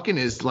he's talking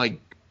is like,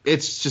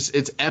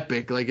 it's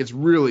epic. Like, it's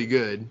really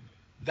good.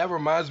 That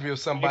reminds me of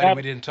somebody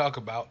we didn't talk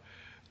about.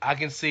 I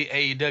can see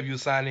AEW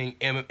signing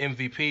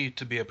MVP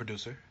to be a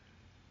producer.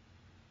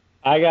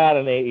 I got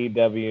an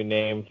AEW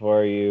name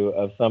for you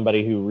of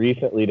somebody who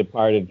recently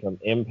departed from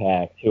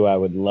Impact, who I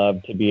would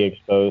love to be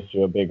exposed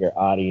to a bigger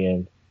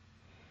audience.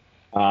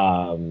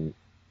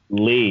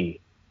 Lee.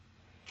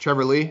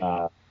 Trevor Lee?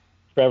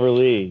 Trevor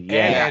Lee.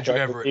 Yeah. And Andrew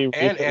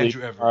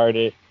Everett.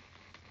 Departed.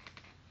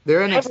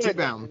 They're NXT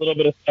bound. A little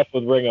bit of stuff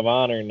with Ring of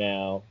Honor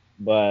now,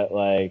 but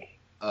like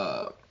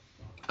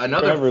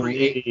another free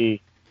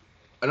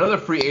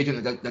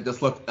agent that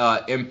just left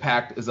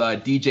Impact is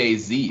DJ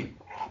Z.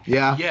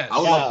 Yeah. Yes.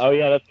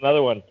 that's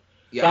another one.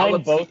 Yeah,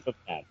 Sign both of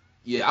them.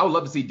 Yeah, I would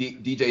love to see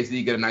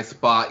DJZ get a nice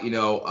spot.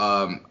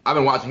 I've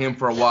been watching him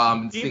for a while.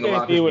 I've been seeing a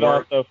lot of his DJZ would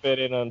work. also fit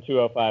in on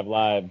 205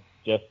 Live,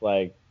 just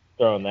like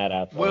throwing that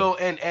out there. Well,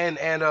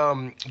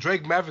 and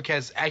Drake Maverick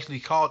has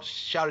actually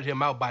shouted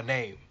him out by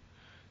name,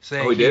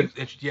 saying he did?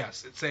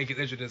 Yes, saying he's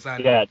interested in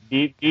signing. Yeah,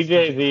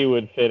 DJZ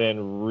would fit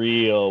in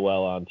real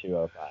well on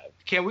 205.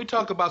 Can we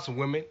talk about some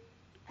women?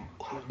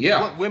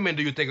 Yeah. What women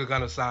do you think are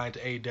gonna sign to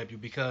AEW?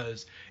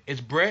 Because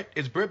it's Britt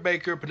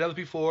Baker,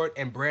 Penelope Ford,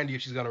 and Brandy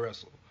if she's gonna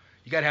wrestle.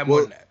 You gotta have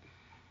more than that.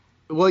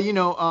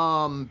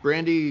 Well,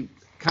 Brandy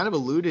kind of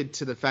alluded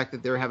to the fact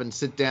that they're having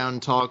sit-down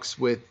talks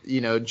with,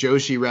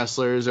 Joshi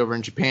wrestlers over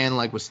in Japan,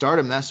 like with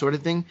Stardom, that sort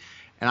of thing.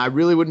 And I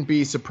really wouldn't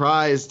be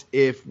surprised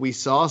if we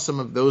saw some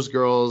of those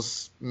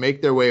girls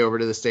make their way over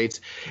to the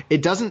States.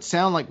 It doesn't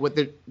sound like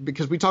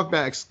because we talked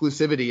about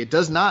exclusivity, it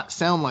does not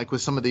sound like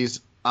with some of these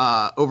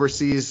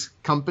overseas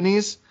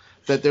companies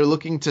that they're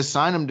looking to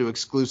sign them to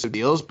exclusive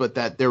deals, but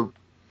that they're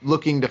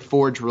looking to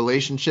forge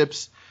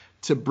relationships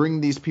to bring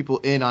these people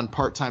in on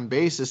part-time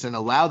basis and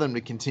allow them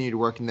to continue to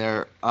work in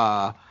their,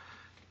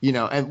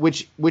 and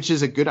which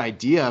is a good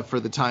idea for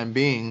the time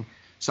being.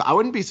 So I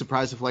wouldn't be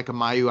surprised if like a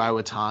Mayu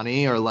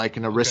Iwatani or like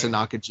an Arisa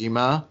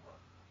Nakajima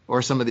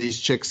or some of these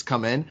chicks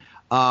come in.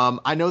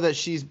 I know that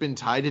she's been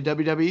tied to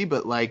WWE,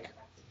 but like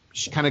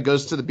she kind of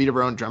goes to the beat of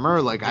her own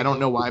drummer. Like I don't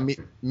know why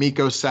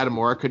Miko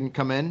Satomura couldn't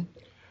come in.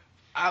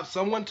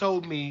 Someone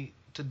told me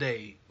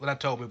today, well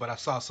not told me, but I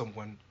saw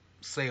someone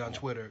say on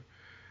Twitter,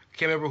 I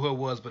can't remember who it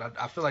was, but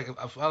I feel like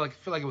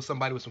it was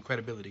somebody with some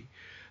credibility,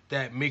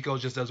 that Miko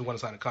just doesn't want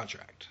to sign a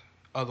contract.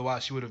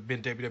 Otherwise, she would have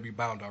been WWE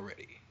bound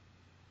already.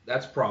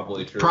 That's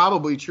probably true.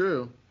 Probably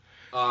true.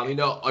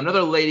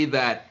 Another lady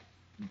that,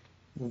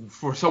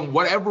 for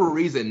whatever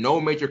reason,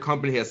 no major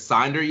company has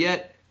signed her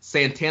yet,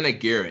 Santana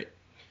Garrett.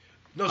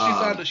 No,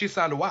 she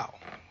signed a WoW.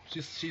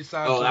 She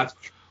signed to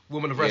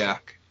Women of Wrestling,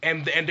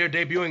 and they're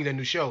debuting their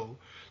new show,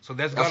 so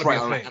that's gonna be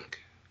a thing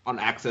on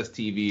Access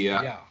TV.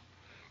 Yeah.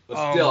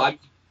 But still,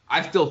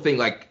 I still think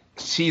like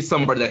she's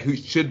somebody who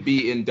should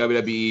be in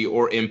WWE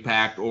or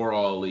Impact or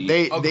All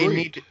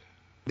Elite.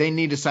 They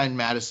need to sign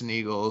Madison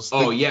Eagles. The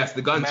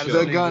gun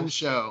show. The gun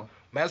show.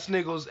 Madison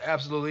Eagles,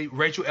 absolutely.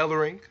 Rachel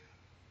Ellering.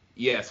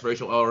 Yes,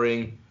 Rachel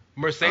Ellering.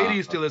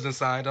 Mercedes still isn't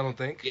signed, I don't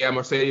think. Yeah,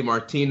 Mercedes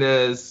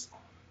Martinez.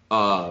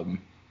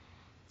 I'm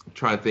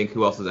trying to think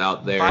who else is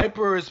out there.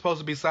 Viper is supposed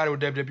to be signing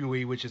with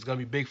WWE, which is going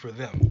to be big for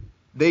them.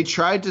 They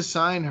tried to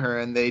sign her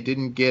and they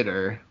didn't get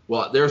her.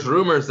 Well, there's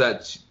rumors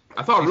that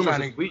I thought rumors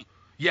this week.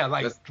 Yeah,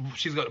 like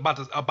she's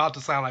about to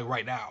sign like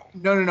right now.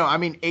 No. I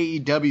mean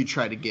AEW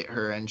tried to get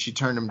her and she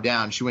turned them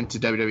down. She went to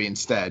WWE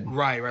instead.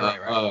 Right.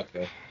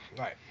 Okay.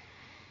 Right.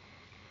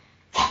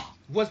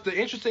 What's the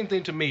interesting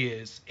thing to me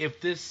is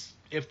if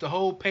the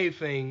whole pay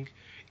thing,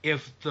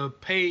 if the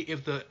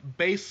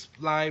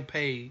baseline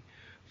pay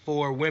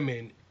for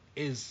women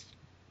is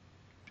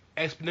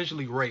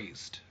exponentially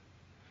raised,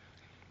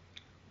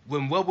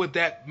 then what would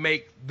that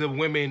make the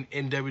women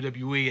in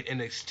WWE and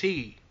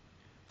NXT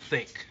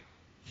think?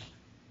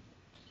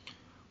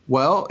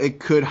 Well, it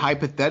could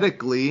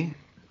hypothetically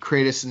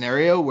create a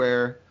scenario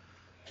where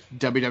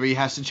WWE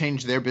has to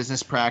change their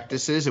business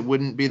practices. It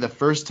wouldn't be the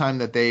first time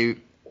that they've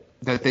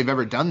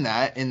ever done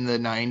that. In the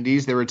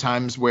 90s, there were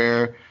times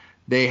where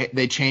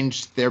they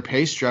changed their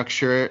pay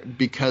structure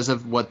because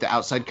of what the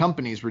outside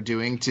companies were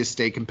doing to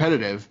stay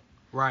competitive.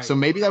 Right. So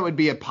maybe that would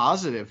be a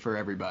positive for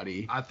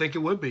everybody. I think it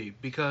would be,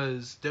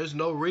 because there's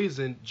no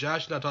reason,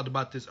 Josh and I talked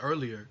about this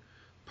earlier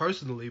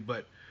personally,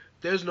 but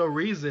there's no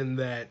reason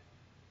that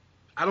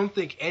I don't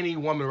think any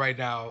woman right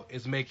now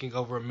is making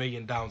over $1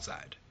 million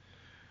downside.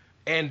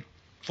 And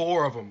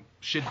 4 of them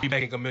should be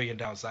making $1 million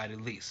downside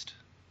at least.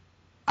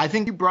 I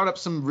think you brought up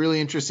some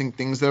really interesting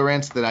things, though,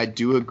 Rance, that I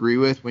do agree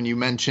with when you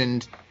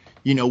mentioned,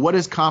 what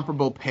does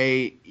comparable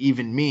pay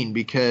even mean?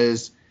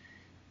 Because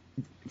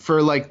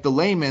for like the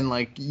layman,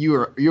 like you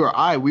or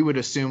I, we would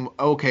assume,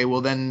 okay,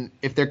 well then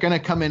if they're going to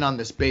come in on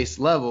this base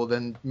level,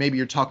 then maybe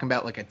you're talking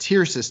about like a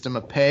tier system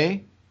of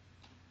pay.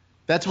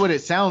 That's what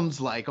it sounds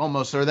like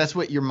almost, or that's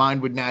what your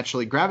mind would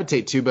naturally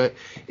gravitate to. But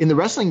in the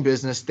wrestling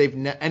business,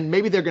 and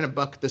maybe they're going to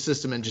buck the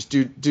system and just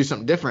do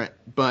something different.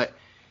 But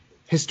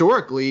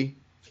historically,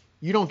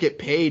 you don't get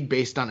paid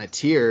based on a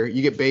tier.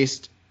 You get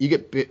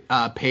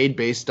paid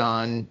based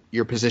on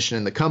your position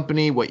in the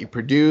company, what you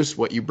produce,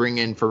 what you bring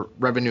in for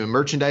revenue and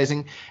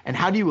merchandising. And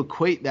how do you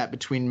equate that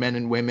between men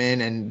and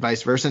women and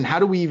vice versa? And how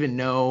do we even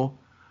know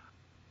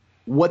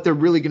what they're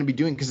really going to be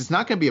doing? Because it's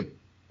not going to be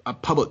a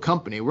public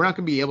company. We're not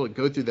going to be able to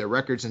go through their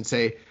records and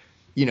say,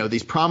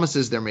 these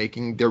promises they're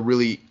making, they're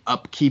really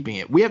upkeeping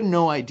it. We have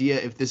no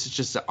idea if this is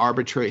just an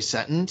arbitrary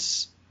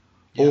sentence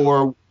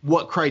or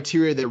what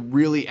criteria they're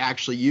really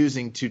actually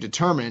using to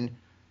determine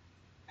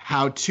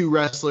how 2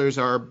 wrestlers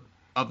are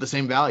of the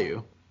same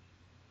value.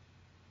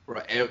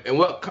 Right. And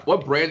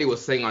what Brandy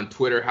was saying on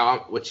Twitter,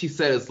 what she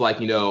said is like,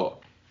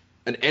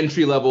 an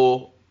entry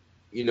level,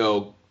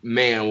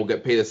 man will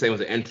get paid the same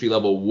as an entry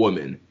level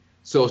woman.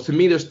 So to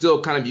me, they're still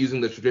kind of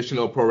using the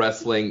traditional pro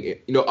wrestling.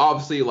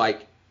 Obviously,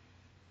 like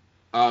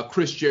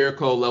Chris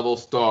Jericho level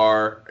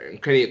star,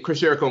 Chris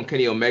Jericho and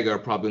Kenny Omega are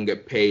probably going to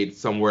get paid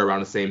somewhere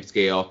around the same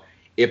scale.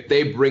 If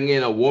they bring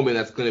in a woman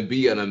that's going to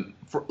be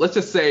let's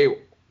just say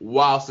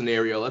wild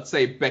scenario, let's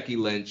say Becky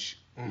Lynch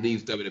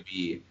leaves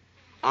WWE.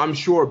 I'm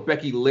sure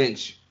Becky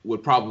Lynch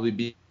would probably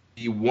be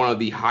one of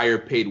the higher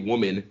paid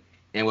women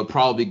and would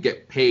probably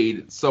get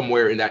paid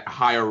somewhere in that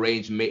higher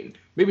range,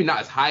 maybe not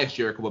as high as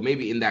Jericho, but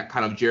maybe in that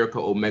kind of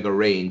Jericho Omega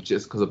range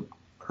just because of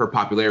her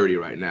popularity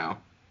right now.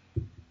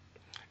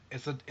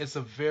 It's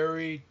a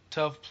very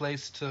tough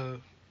place to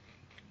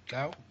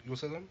go. You want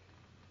to say something?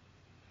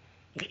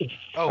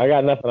 Oh, I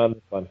got nothing on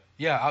this one.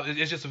 Yeah,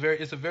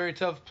 it's a very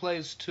tough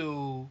place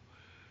to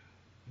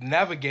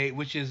navigate,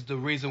 which is the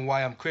reason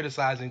why I'm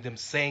criticizing them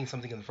saying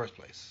something in the first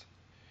place.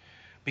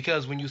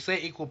 Because when you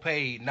say equal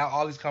pay, now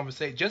all these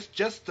conversations,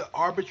 just the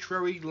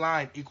arbitrary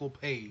line equal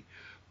pay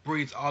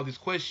breeds all these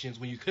questions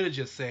when you could have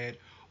just said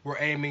we're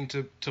aiming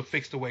to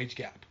fix the wage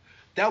gap.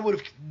 There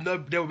would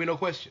be no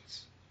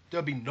questions.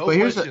 There'll be no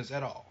questions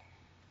at all.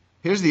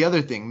 Here's the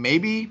other thing.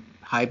 Maybe,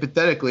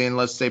 hypothetically, and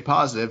let's stay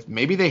positive,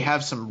 maybe they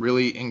have some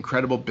really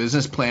incredible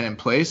business plan in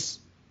place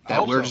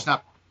that we're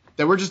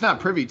just not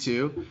privy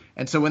to.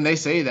 And so when they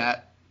say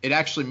that, it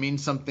actually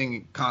means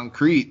something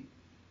concrete.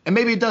 And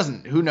maybe it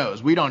doesn't. Who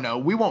knows? We don't know.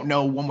 We won't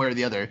know one way or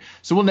the other.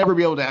 So we'll never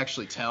be able to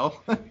actually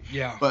tell.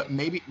 Yeah. But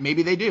maybe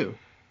they do.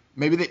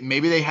 Maybe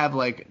they have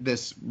like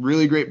this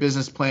really great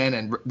business plan,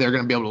 and they're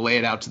going to be able to lay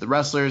it out to the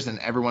wrestlers, and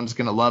everyone's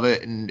going to love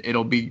it, and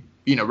it'll be,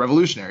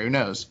 revolutionary. Who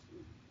knows?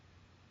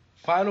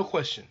 Final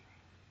question.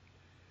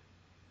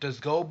 Does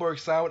Goldberg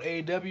sign with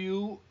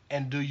AEW,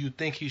 and do you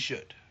think he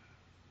should?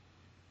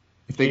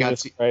 If they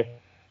got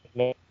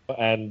no,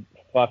 and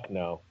fuck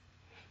no.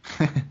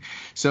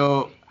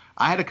 So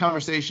I had a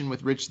conversation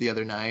with Rich the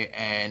other night,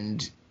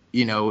 and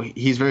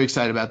he's very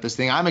excited about this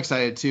thing. I'm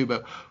excited too,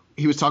 but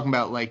he was talking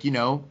about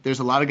there's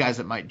a lot of guys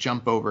that might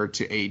jump over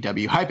to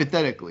AEW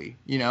hypothetically.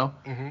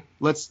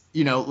 Let's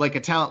like a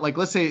talent, like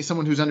let's say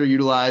someone who's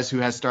underutilized, who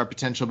has star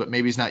potential, but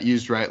maybe he's not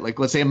used right. Like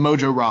let's say a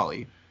Mojo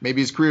Rawley,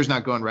 maybe his career's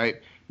not going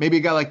right. Maybe a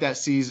guy like that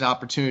sees an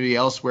opportunity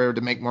elsewhere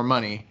to make more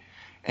money.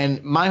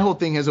 And my whole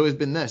thing has always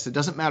been this: it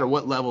doesn't matter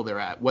what level they're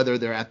at, whether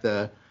they're at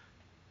the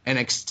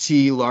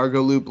NXT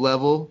Largo Loop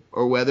level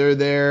or whether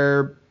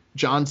they're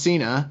John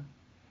Cena.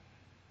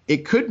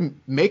 It could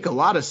make a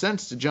lot of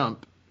sense to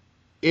jump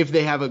if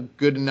they have a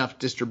good enough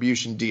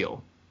distribution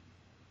deal.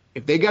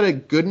 If they got a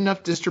good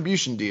enough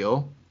distribution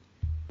deal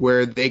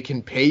where they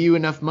can pay you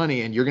enough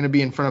money and you're going to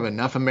be in front of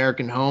enough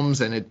American homes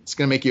and it's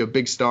going to make you a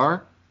big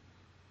star,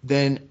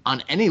 then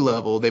on any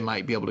level they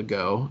might be able to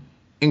go,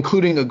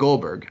 including a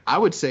Goldberg. I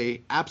would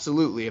say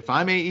absolutely. If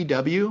I'm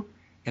AEW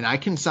and I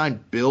can sign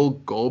Bill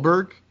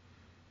Goldberg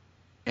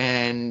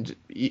and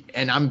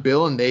I'm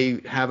Bill and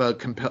they have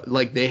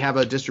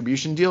a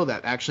distribution deal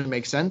that actually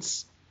makes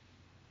sense,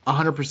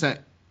 100%.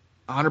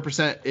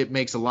 100%, it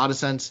makes a lot of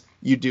sense.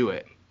 You do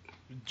it.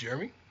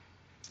 Jeremy?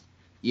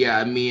 Yeah,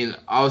 I mean,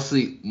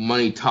 obviously,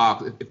 money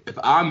talks. If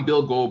I'm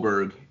Bill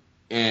Goldberg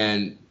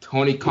and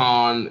Tony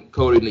Khan,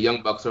 Cody, and the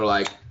Young Bucks are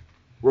like,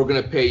 we're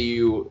going to pay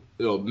you,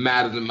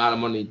 massive amount of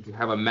money to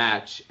have a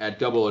match at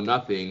Double or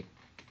Nothing,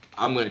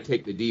 I'm going to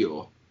take the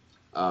deal.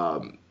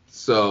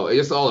 So it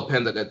just all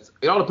depends.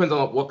 It all depends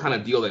on what kind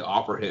of deal they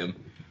offer him.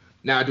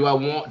 Now, do I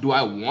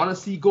want to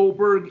see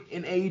Goldberg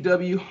in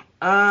AEW?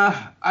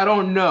 I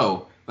don't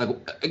know.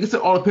 Like, I guess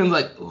it all depends,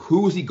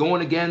 who is he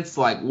going against?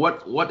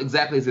 What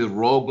exactly is his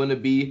role going to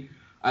be?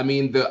 I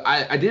mean,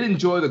 I did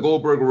enjoy the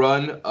Goldberg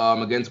run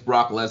against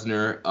Brock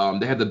Lesnar.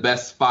 They had the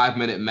best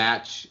 5-minute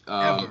match.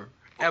 Ever.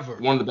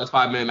 One of the best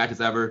 5-minute matches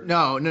ever.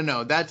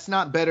 No. That's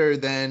not better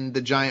than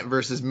the Giant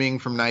versus Ming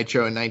from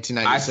Nitro in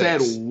 1996.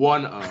 I said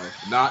one of,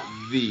 not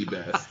the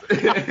best.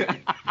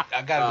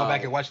 I got to go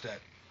back and watch that.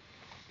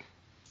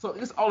 So it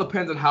just all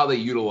depends on how they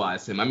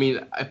utilize him. I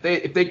mean,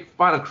 if they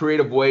find a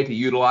creative way to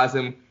utilize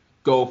him,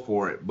 go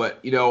for it.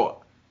 But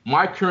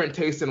my current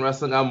taste in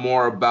wrestling, I'm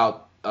more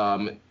about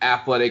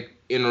athletic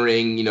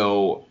in-ring,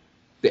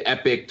 the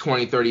epic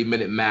 20-30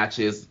 minute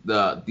matches,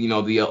 the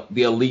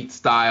elite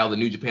style, the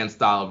New Japan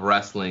style of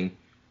wrestling.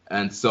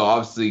 And so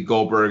obviously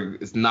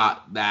Goldberg is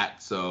not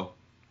that, so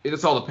it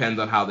just all depends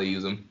on how they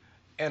use him.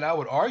 And I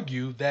would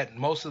argue that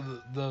most of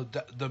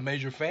the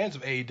major fans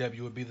of AEW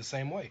would be the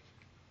same way.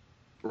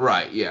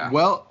 Right, yeah.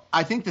 Well,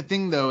 I think the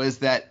thing though is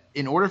that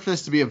in order for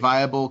this to be a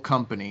viable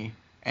company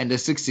and to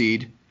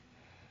succeed,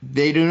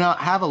 they do not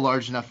have a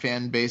large enough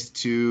fan base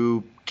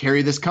to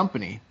carry this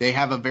company. They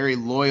have a very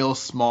loyal,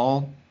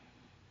 small,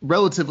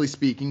 relatively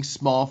speaking,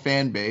 small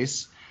fan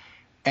base.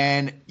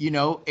 And,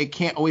 it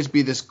can't always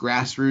be this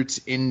grassroots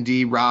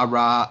indie,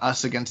 rah-rah,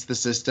 us against the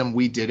system,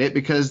 we did it,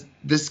 because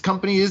this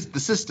company is the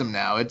system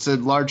now. It's a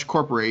large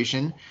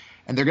corporation,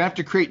 and they're going to have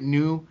to create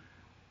new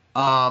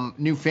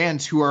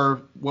fans who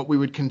are what we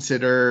would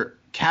consider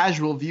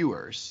casual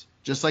viewers.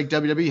 Just like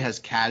WWE has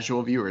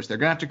casual viewers. They're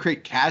going to have to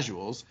create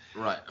casuals.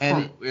 Right.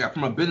 And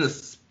from a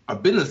business a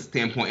business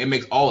standpoint, it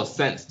makes all the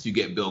sense to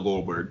get Bill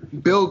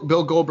Goldberg. Bill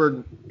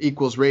Goldberg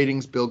equals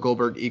ratings. Bill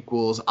Goldberg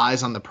equals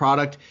eyes on the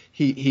product.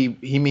 He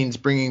means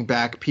bringing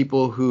back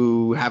people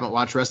who haven't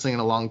watched wrestling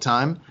in a long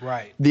time.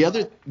 Right. The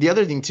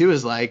other thing too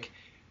is like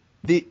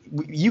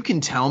you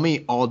can tell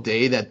me all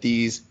day that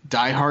these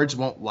diehards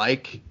won't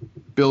like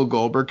Bill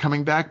Goldberg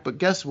coming back, but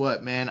guess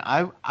what, man?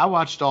 I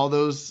watched all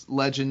those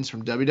legends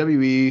from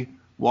WWE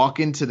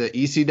walk into the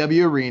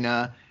ECW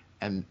arena.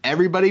 And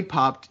everybody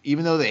popped,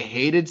 even though they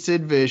hated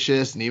Sid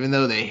Vicious and even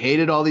though they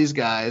hated all these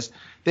guys,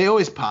 they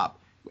always pop.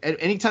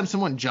 Anytime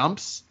someone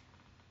jumps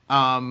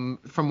from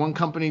one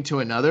company to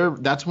another,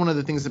 that's one of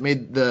the things that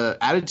made the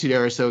Attitude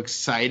Era so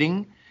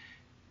exciting.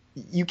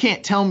 You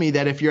can't tell me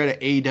that if you're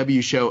at an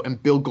AEW show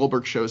and Bill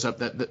Goldberg shows up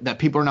that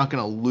people are not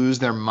going to lose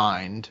their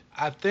mind.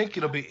 I think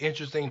it'll be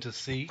interesting to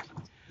see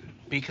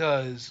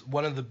because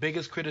one of the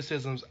biggest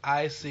criticisms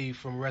I see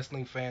from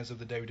wrestling fans of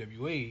the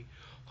WWE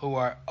who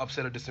are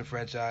upset or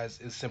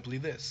disenfranchised is simply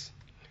this.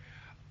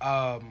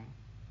 A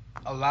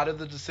lot of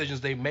the decisions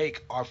they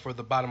make are for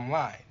the bottom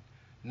line,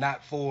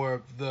 not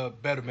for the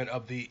betterment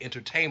of the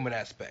entertainment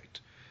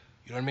aspect.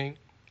 You know what I mean?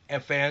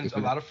 And fans, a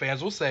lot of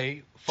fans will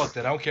say, fuck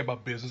that, I don't care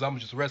about business, I'm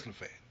just a wrestling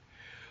fan.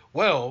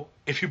 Well,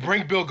 if you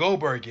bring Bill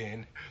Goldberg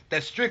in,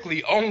 that's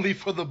strictly only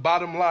for the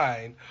bottom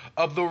line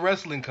of the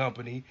wrestling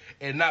company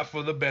and not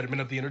for the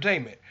betterment of the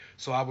entertainment.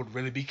 So I would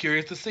really be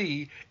curious to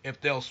see if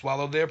they'll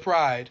swallow their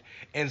pride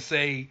and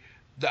say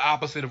the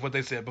opposite of what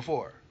they said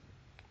before.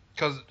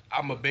 Because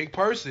I'm a big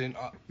person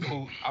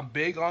I'm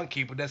big on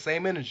keeping that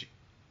same energy.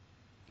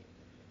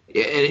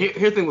 Yeah, and here's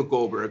the thing with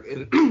Goldberg.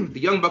 And the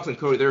Young Bucks and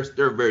Cody,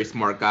 they're very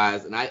smart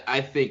guys. And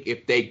I think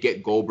if they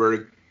get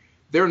Goldberg,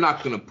 they're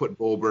not going to put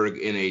Goldberg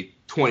in a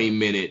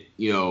 20-minute,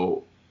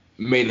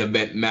 main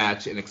event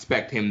match and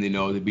expect him,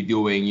 to be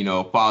doing,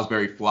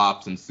 Fosbury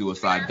flops and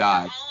suicide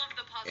dives.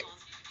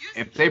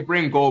 If they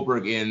bring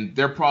Goldberg in,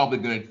 they're probably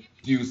going to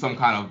do some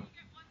kind of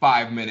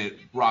 5-minute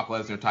Brock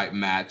Lesnar type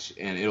match,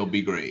 and it'll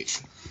be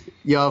great.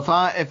 Yo,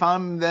 if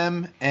I'm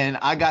them and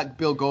I got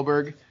Bill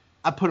Goldberg,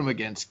 I put him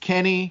against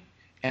Kenny,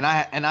 and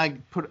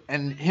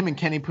him and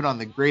Kenny put on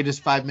the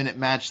greatest 5-minute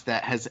match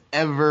that has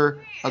ever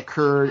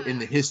occurred in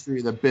the history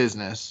of the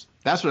business.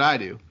 That's what I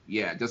do.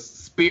 Yeah,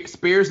 just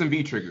spears and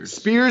V-triggers.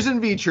 Spears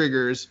and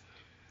V-triggers.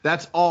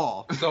 That's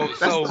all. So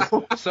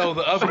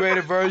the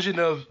upgraded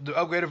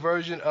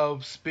version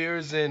of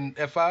Spears and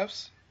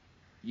F5s?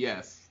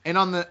 Yes. And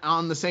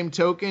on the same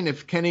token,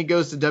 if Kenny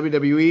goes to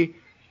WWE,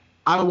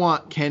 I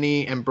want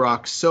Kenny and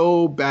Brock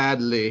so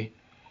badly.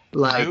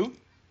 Like, you?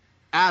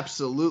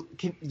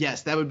 Absolutely.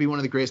 Yes, that would be one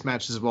of the greatest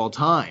matches of all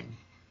time.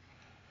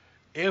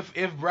 If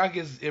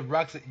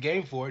Brock's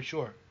game for it,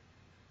 sure.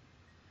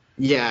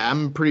 Yeah,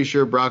 I'm pretty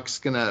sure Brock's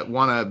gonna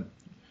want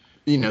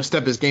to,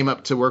 step his game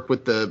up to work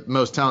with the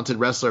most talented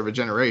wrestler of a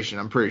generation.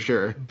 I'm pretty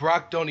sure.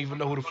 Brock don't even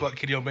know who the fuck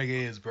Kenny Omega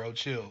is, bro.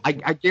 Chill. I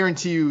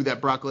guarantee you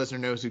that Brock Lesnar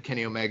knows who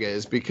Kenny Omega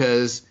is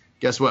because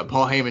guess what?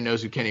 Paul Heyman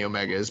knows who Kenny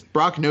Omega is.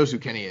 Brock knows who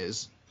Kenny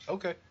is.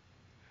 Okay.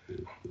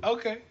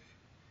 Okay.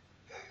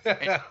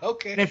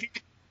 Okay.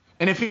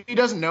 And if he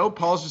doesn't know,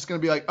 Paul's just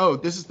gonna be like, "Oh,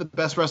 this is the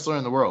best wrestler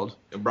in the world."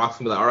 And Brock's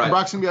gonna be like, "All right." And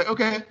Brock's gonna be like,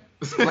 "Okay,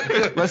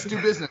 let's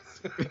do business."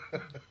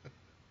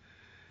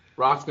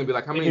 Brock's gonna be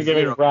like, "How many You're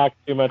giving Brock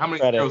too much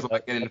credit. zeros am I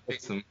getting to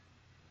face him?"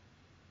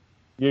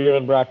 You're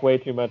giving Brock way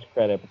too much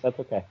credit, but that's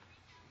okay.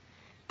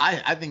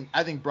 I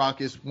think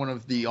Brock is one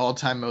of the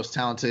all-time most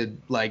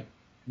talented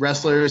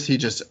wrestlers. He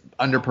just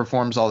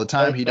underperforms all the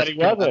time. He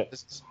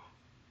doesn't.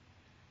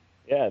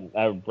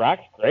 Yeah,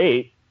 Brock's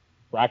great.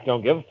 Brock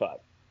don't give a fuck.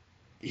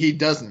 He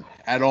doesn't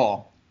at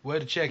all. Where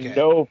to check at?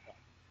 No.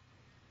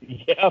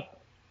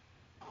 Yep.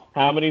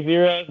 How many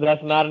zeros?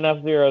 That's not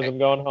enough zeros. I'm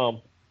going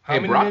home. How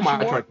many Brock minutes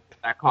might you try want? to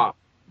get that con.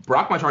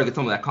 Brock might try to get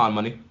some of that con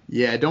money.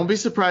 Yeah, don't be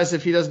surprised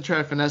if he doesn't try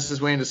to finesse his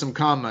way into some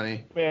con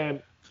money.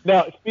 Man,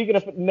 no, speaking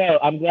of,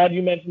 I'm glad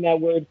you mentioned that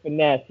word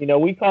finesse.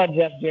 We call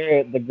Jeff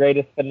Jarrett the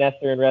greatest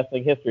finesser in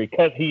wrestling history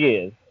because he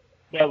is.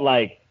 But,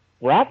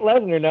 Brock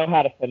Lesnar know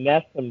how to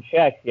finesse some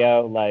checks,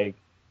 yo.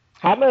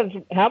 How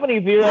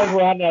many zeros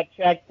were on that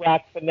check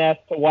Brock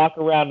finessed to walk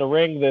around the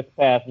ring this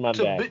past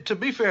Monday? To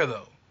be fair,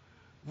 though,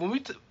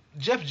 when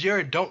Jeff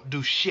Jarrett don't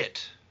do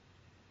shit.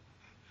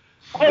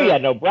 Oh, yeah,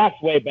 no,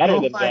 Brock's way better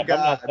than my Jeff. God.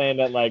 I'm not saying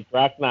that,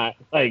 Brock's not,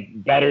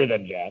 better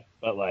than Jeff,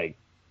 but,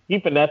 he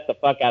finessed the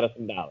fuck out of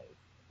some dollars.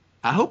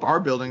 I hope our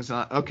building's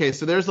not. Okay,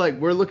 so there's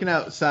we're looking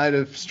outside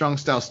of Strong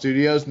Style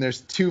Studios, and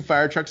there's 2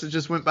 fire trucks that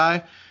just went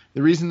by.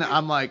 The reason that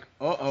I'm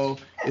uh-oh,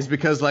 is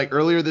because,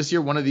 earlier this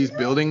year, one of these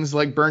buildings,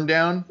 burned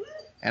down.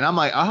 And I'm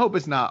I hope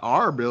it's not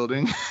our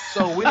building.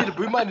 So we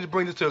might need to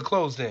bring this to a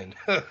close then.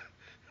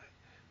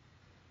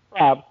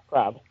 Prob.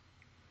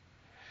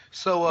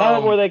 So Tell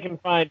them where they can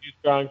find you,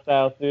 Strong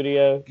Style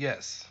Studios.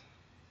 Yes.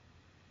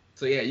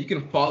 So yeah, you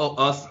can follow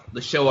us,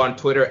 the show, on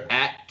Twitter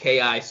at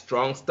KI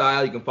Strong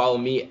Style. You can follow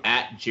me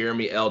at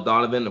Jeremy L.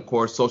 Donovan. Of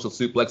course, Social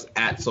Suplex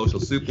at Social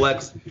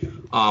Suplex.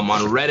 On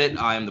Reddit,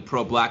 I am the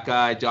Pro Black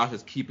Guy. Josh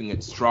is keeping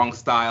it Strong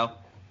Style.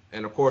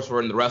 And of course,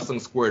 we're in the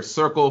Wrestling Squared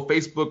Circle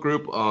Facebook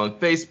group on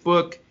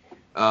Facebook.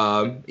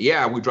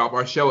 We drop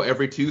our show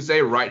every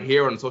Tuesday right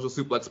here on the Social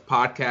Suplex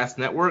Podcast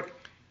Network.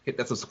 Hit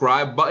that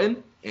subscribe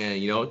button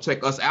and,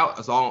 check us out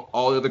as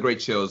all the other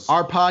great shows.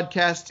 Our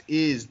podcast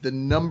is the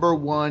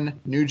 #1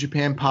 New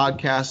Japan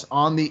podcast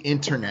on the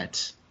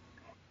internet.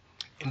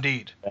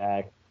 Indeed.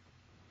 Back.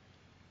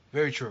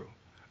 Very true.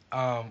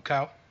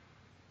 Kyle?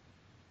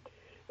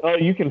 Oh,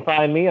 you can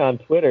find me on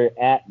Twitter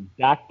at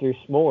Dr.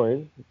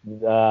 S'mores.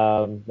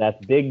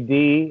 That's Big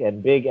D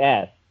and Big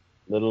S,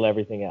 little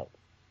everything else.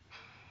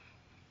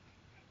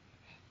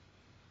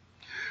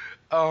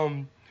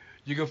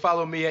 You can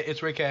follow me at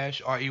It's Ray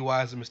Cash,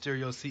 R-E-Y as in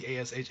Mysterio,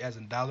 C-A-S-H as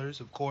in dollars,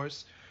 of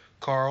course.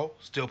 Carl,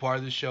 still part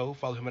of the show.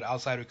 Follow him at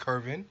Outsider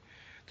Curvin.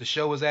 The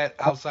show is at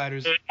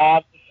Outsiders.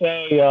 On the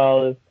show,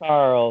 y'all, is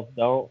Carl.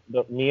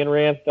 Me and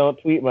Rance don't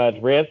tweet much.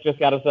 Rance just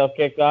got himself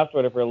kicked off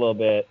Twitter for a little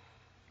bit.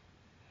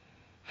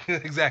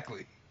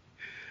 Exactly.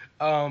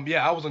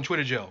 I was on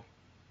Twitter jail.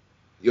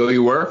 Yo,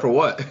 you were? For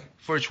what?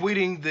 For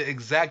tweeting the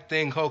exact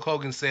thing Hulk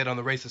Hogan said on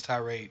the Racist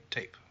Tirade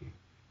tape.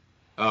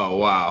 Oh,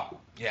 wow.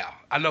 Yeah,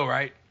 I know,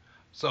 right?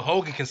 So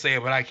Hogan can say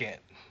it, but I can't.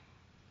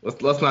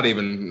 Let's not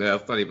even.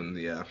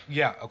 Yeah.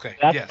 Yeah. Okay.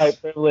 That's my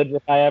privilege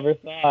if I ever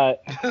saw it.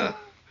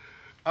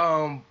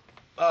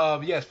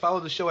 Yes.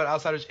 Follow the show at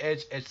Outsiders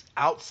Edge. It's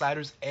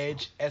Outsiders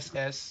Edge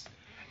SS.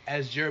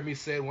 As Jeremy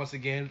said, once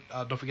again,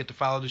 don't forget to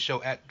follow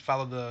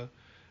the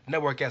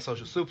network at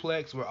Social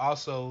Suplex. We're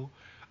also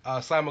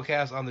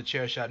simulcast on the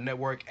Chairshot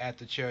Network at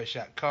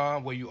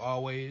thechairshot.com, where you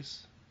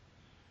always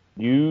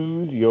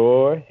use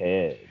your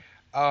head.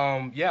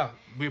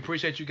 We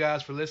appreciate you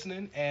guys for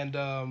listening, and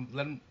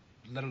let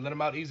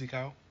them out easy,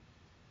 Kyle.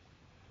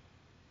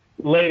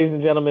 Ladies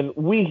and gentlemen,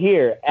 we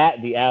here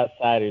at the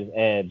Outsiders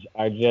Edge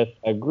are just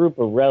a group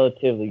of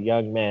relatively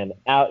young men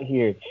out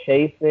here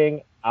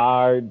chasing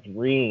our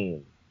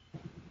dreams.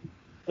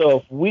 So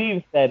if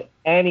we've said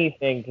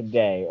anything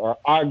today, or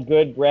our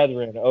good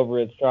brethren over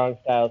at Strong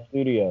Style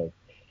Studios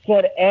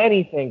said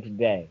anything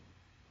today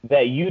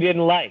that you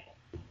didn't like,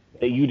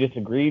 that you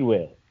disagreed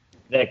with,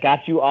 that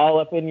got you all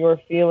up in your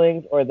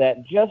feelings, or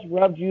that just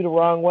rubbed you the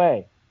wrong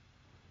way,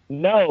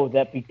 know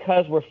that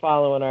because we're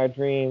following our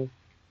dreams,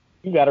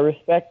 you got to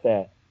respect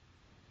that.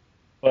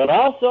 But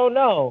also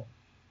know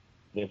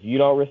that if you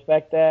don't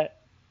respect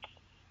that,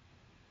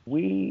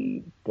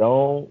 we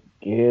don't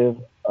give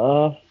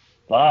a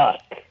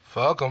fuck.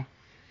 Fuck them.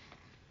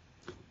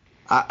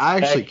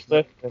 I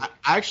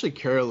actually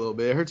care a little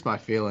bit. It hurts my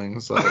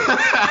feelings. Like.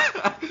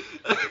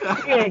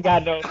 He ain't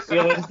got no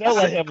feelings. Don't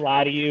let him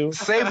lie to you.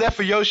 Save that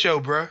for your show,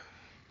 bruh.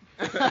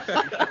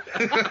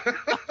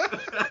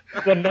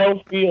 The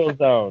no feel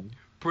zone.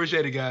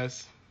 Appreciate it,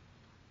 guys.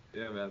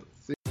 Yeah, man.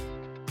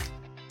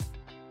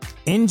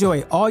 Enjoy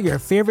all your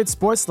favorite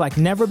sports like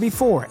never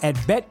before at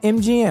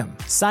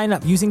BetMGM. Sign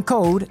up using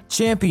code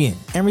CHAMPION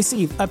and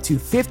receive up to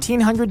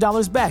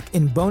 $1,500 back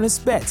in bonus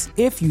bets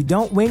if you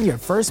don't win your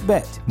first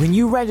bet. When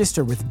you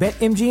register with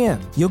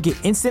BetMGM, you'll get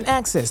instant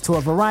access to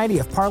a variety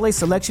of parlay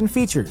selection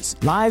features,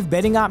 live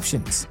betting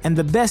options, and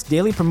the best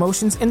daily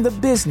promotions in the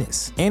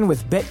business. And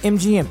with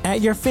BetMGM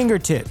at your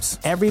fingertips,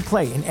 every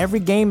play and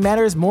every game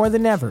matters more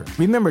than ever.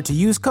 Remember to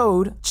use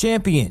code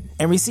CHAMPION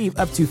and receive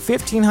up to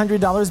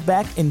 $1,500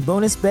 back in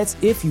bonus bets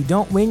if you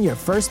don't win your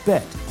first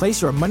bet.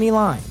 Place your money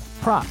line,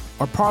 prop,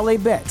 or parlay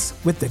bets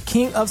with the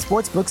king of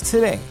sportsbooks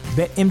today.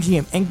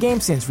 BetMGM and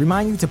GameSense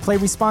remind you to play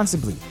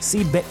responsibly.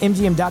 See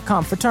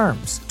BetMGM.com for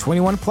terms.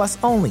 21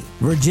 plus only.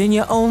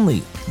 Virginia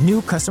only.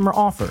 New customer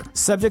offer.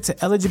 Subject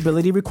to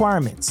eligibility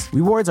requirements.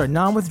 Rewards are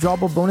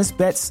non-withdrawable bonus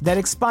bets that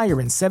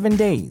expire in 7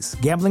 days.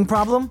 Gambling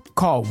problem?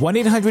 Call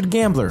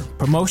 1-800-GAMBLER.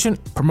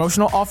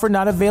 Promotional offer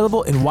not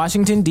available in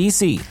Washington,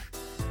 D.C.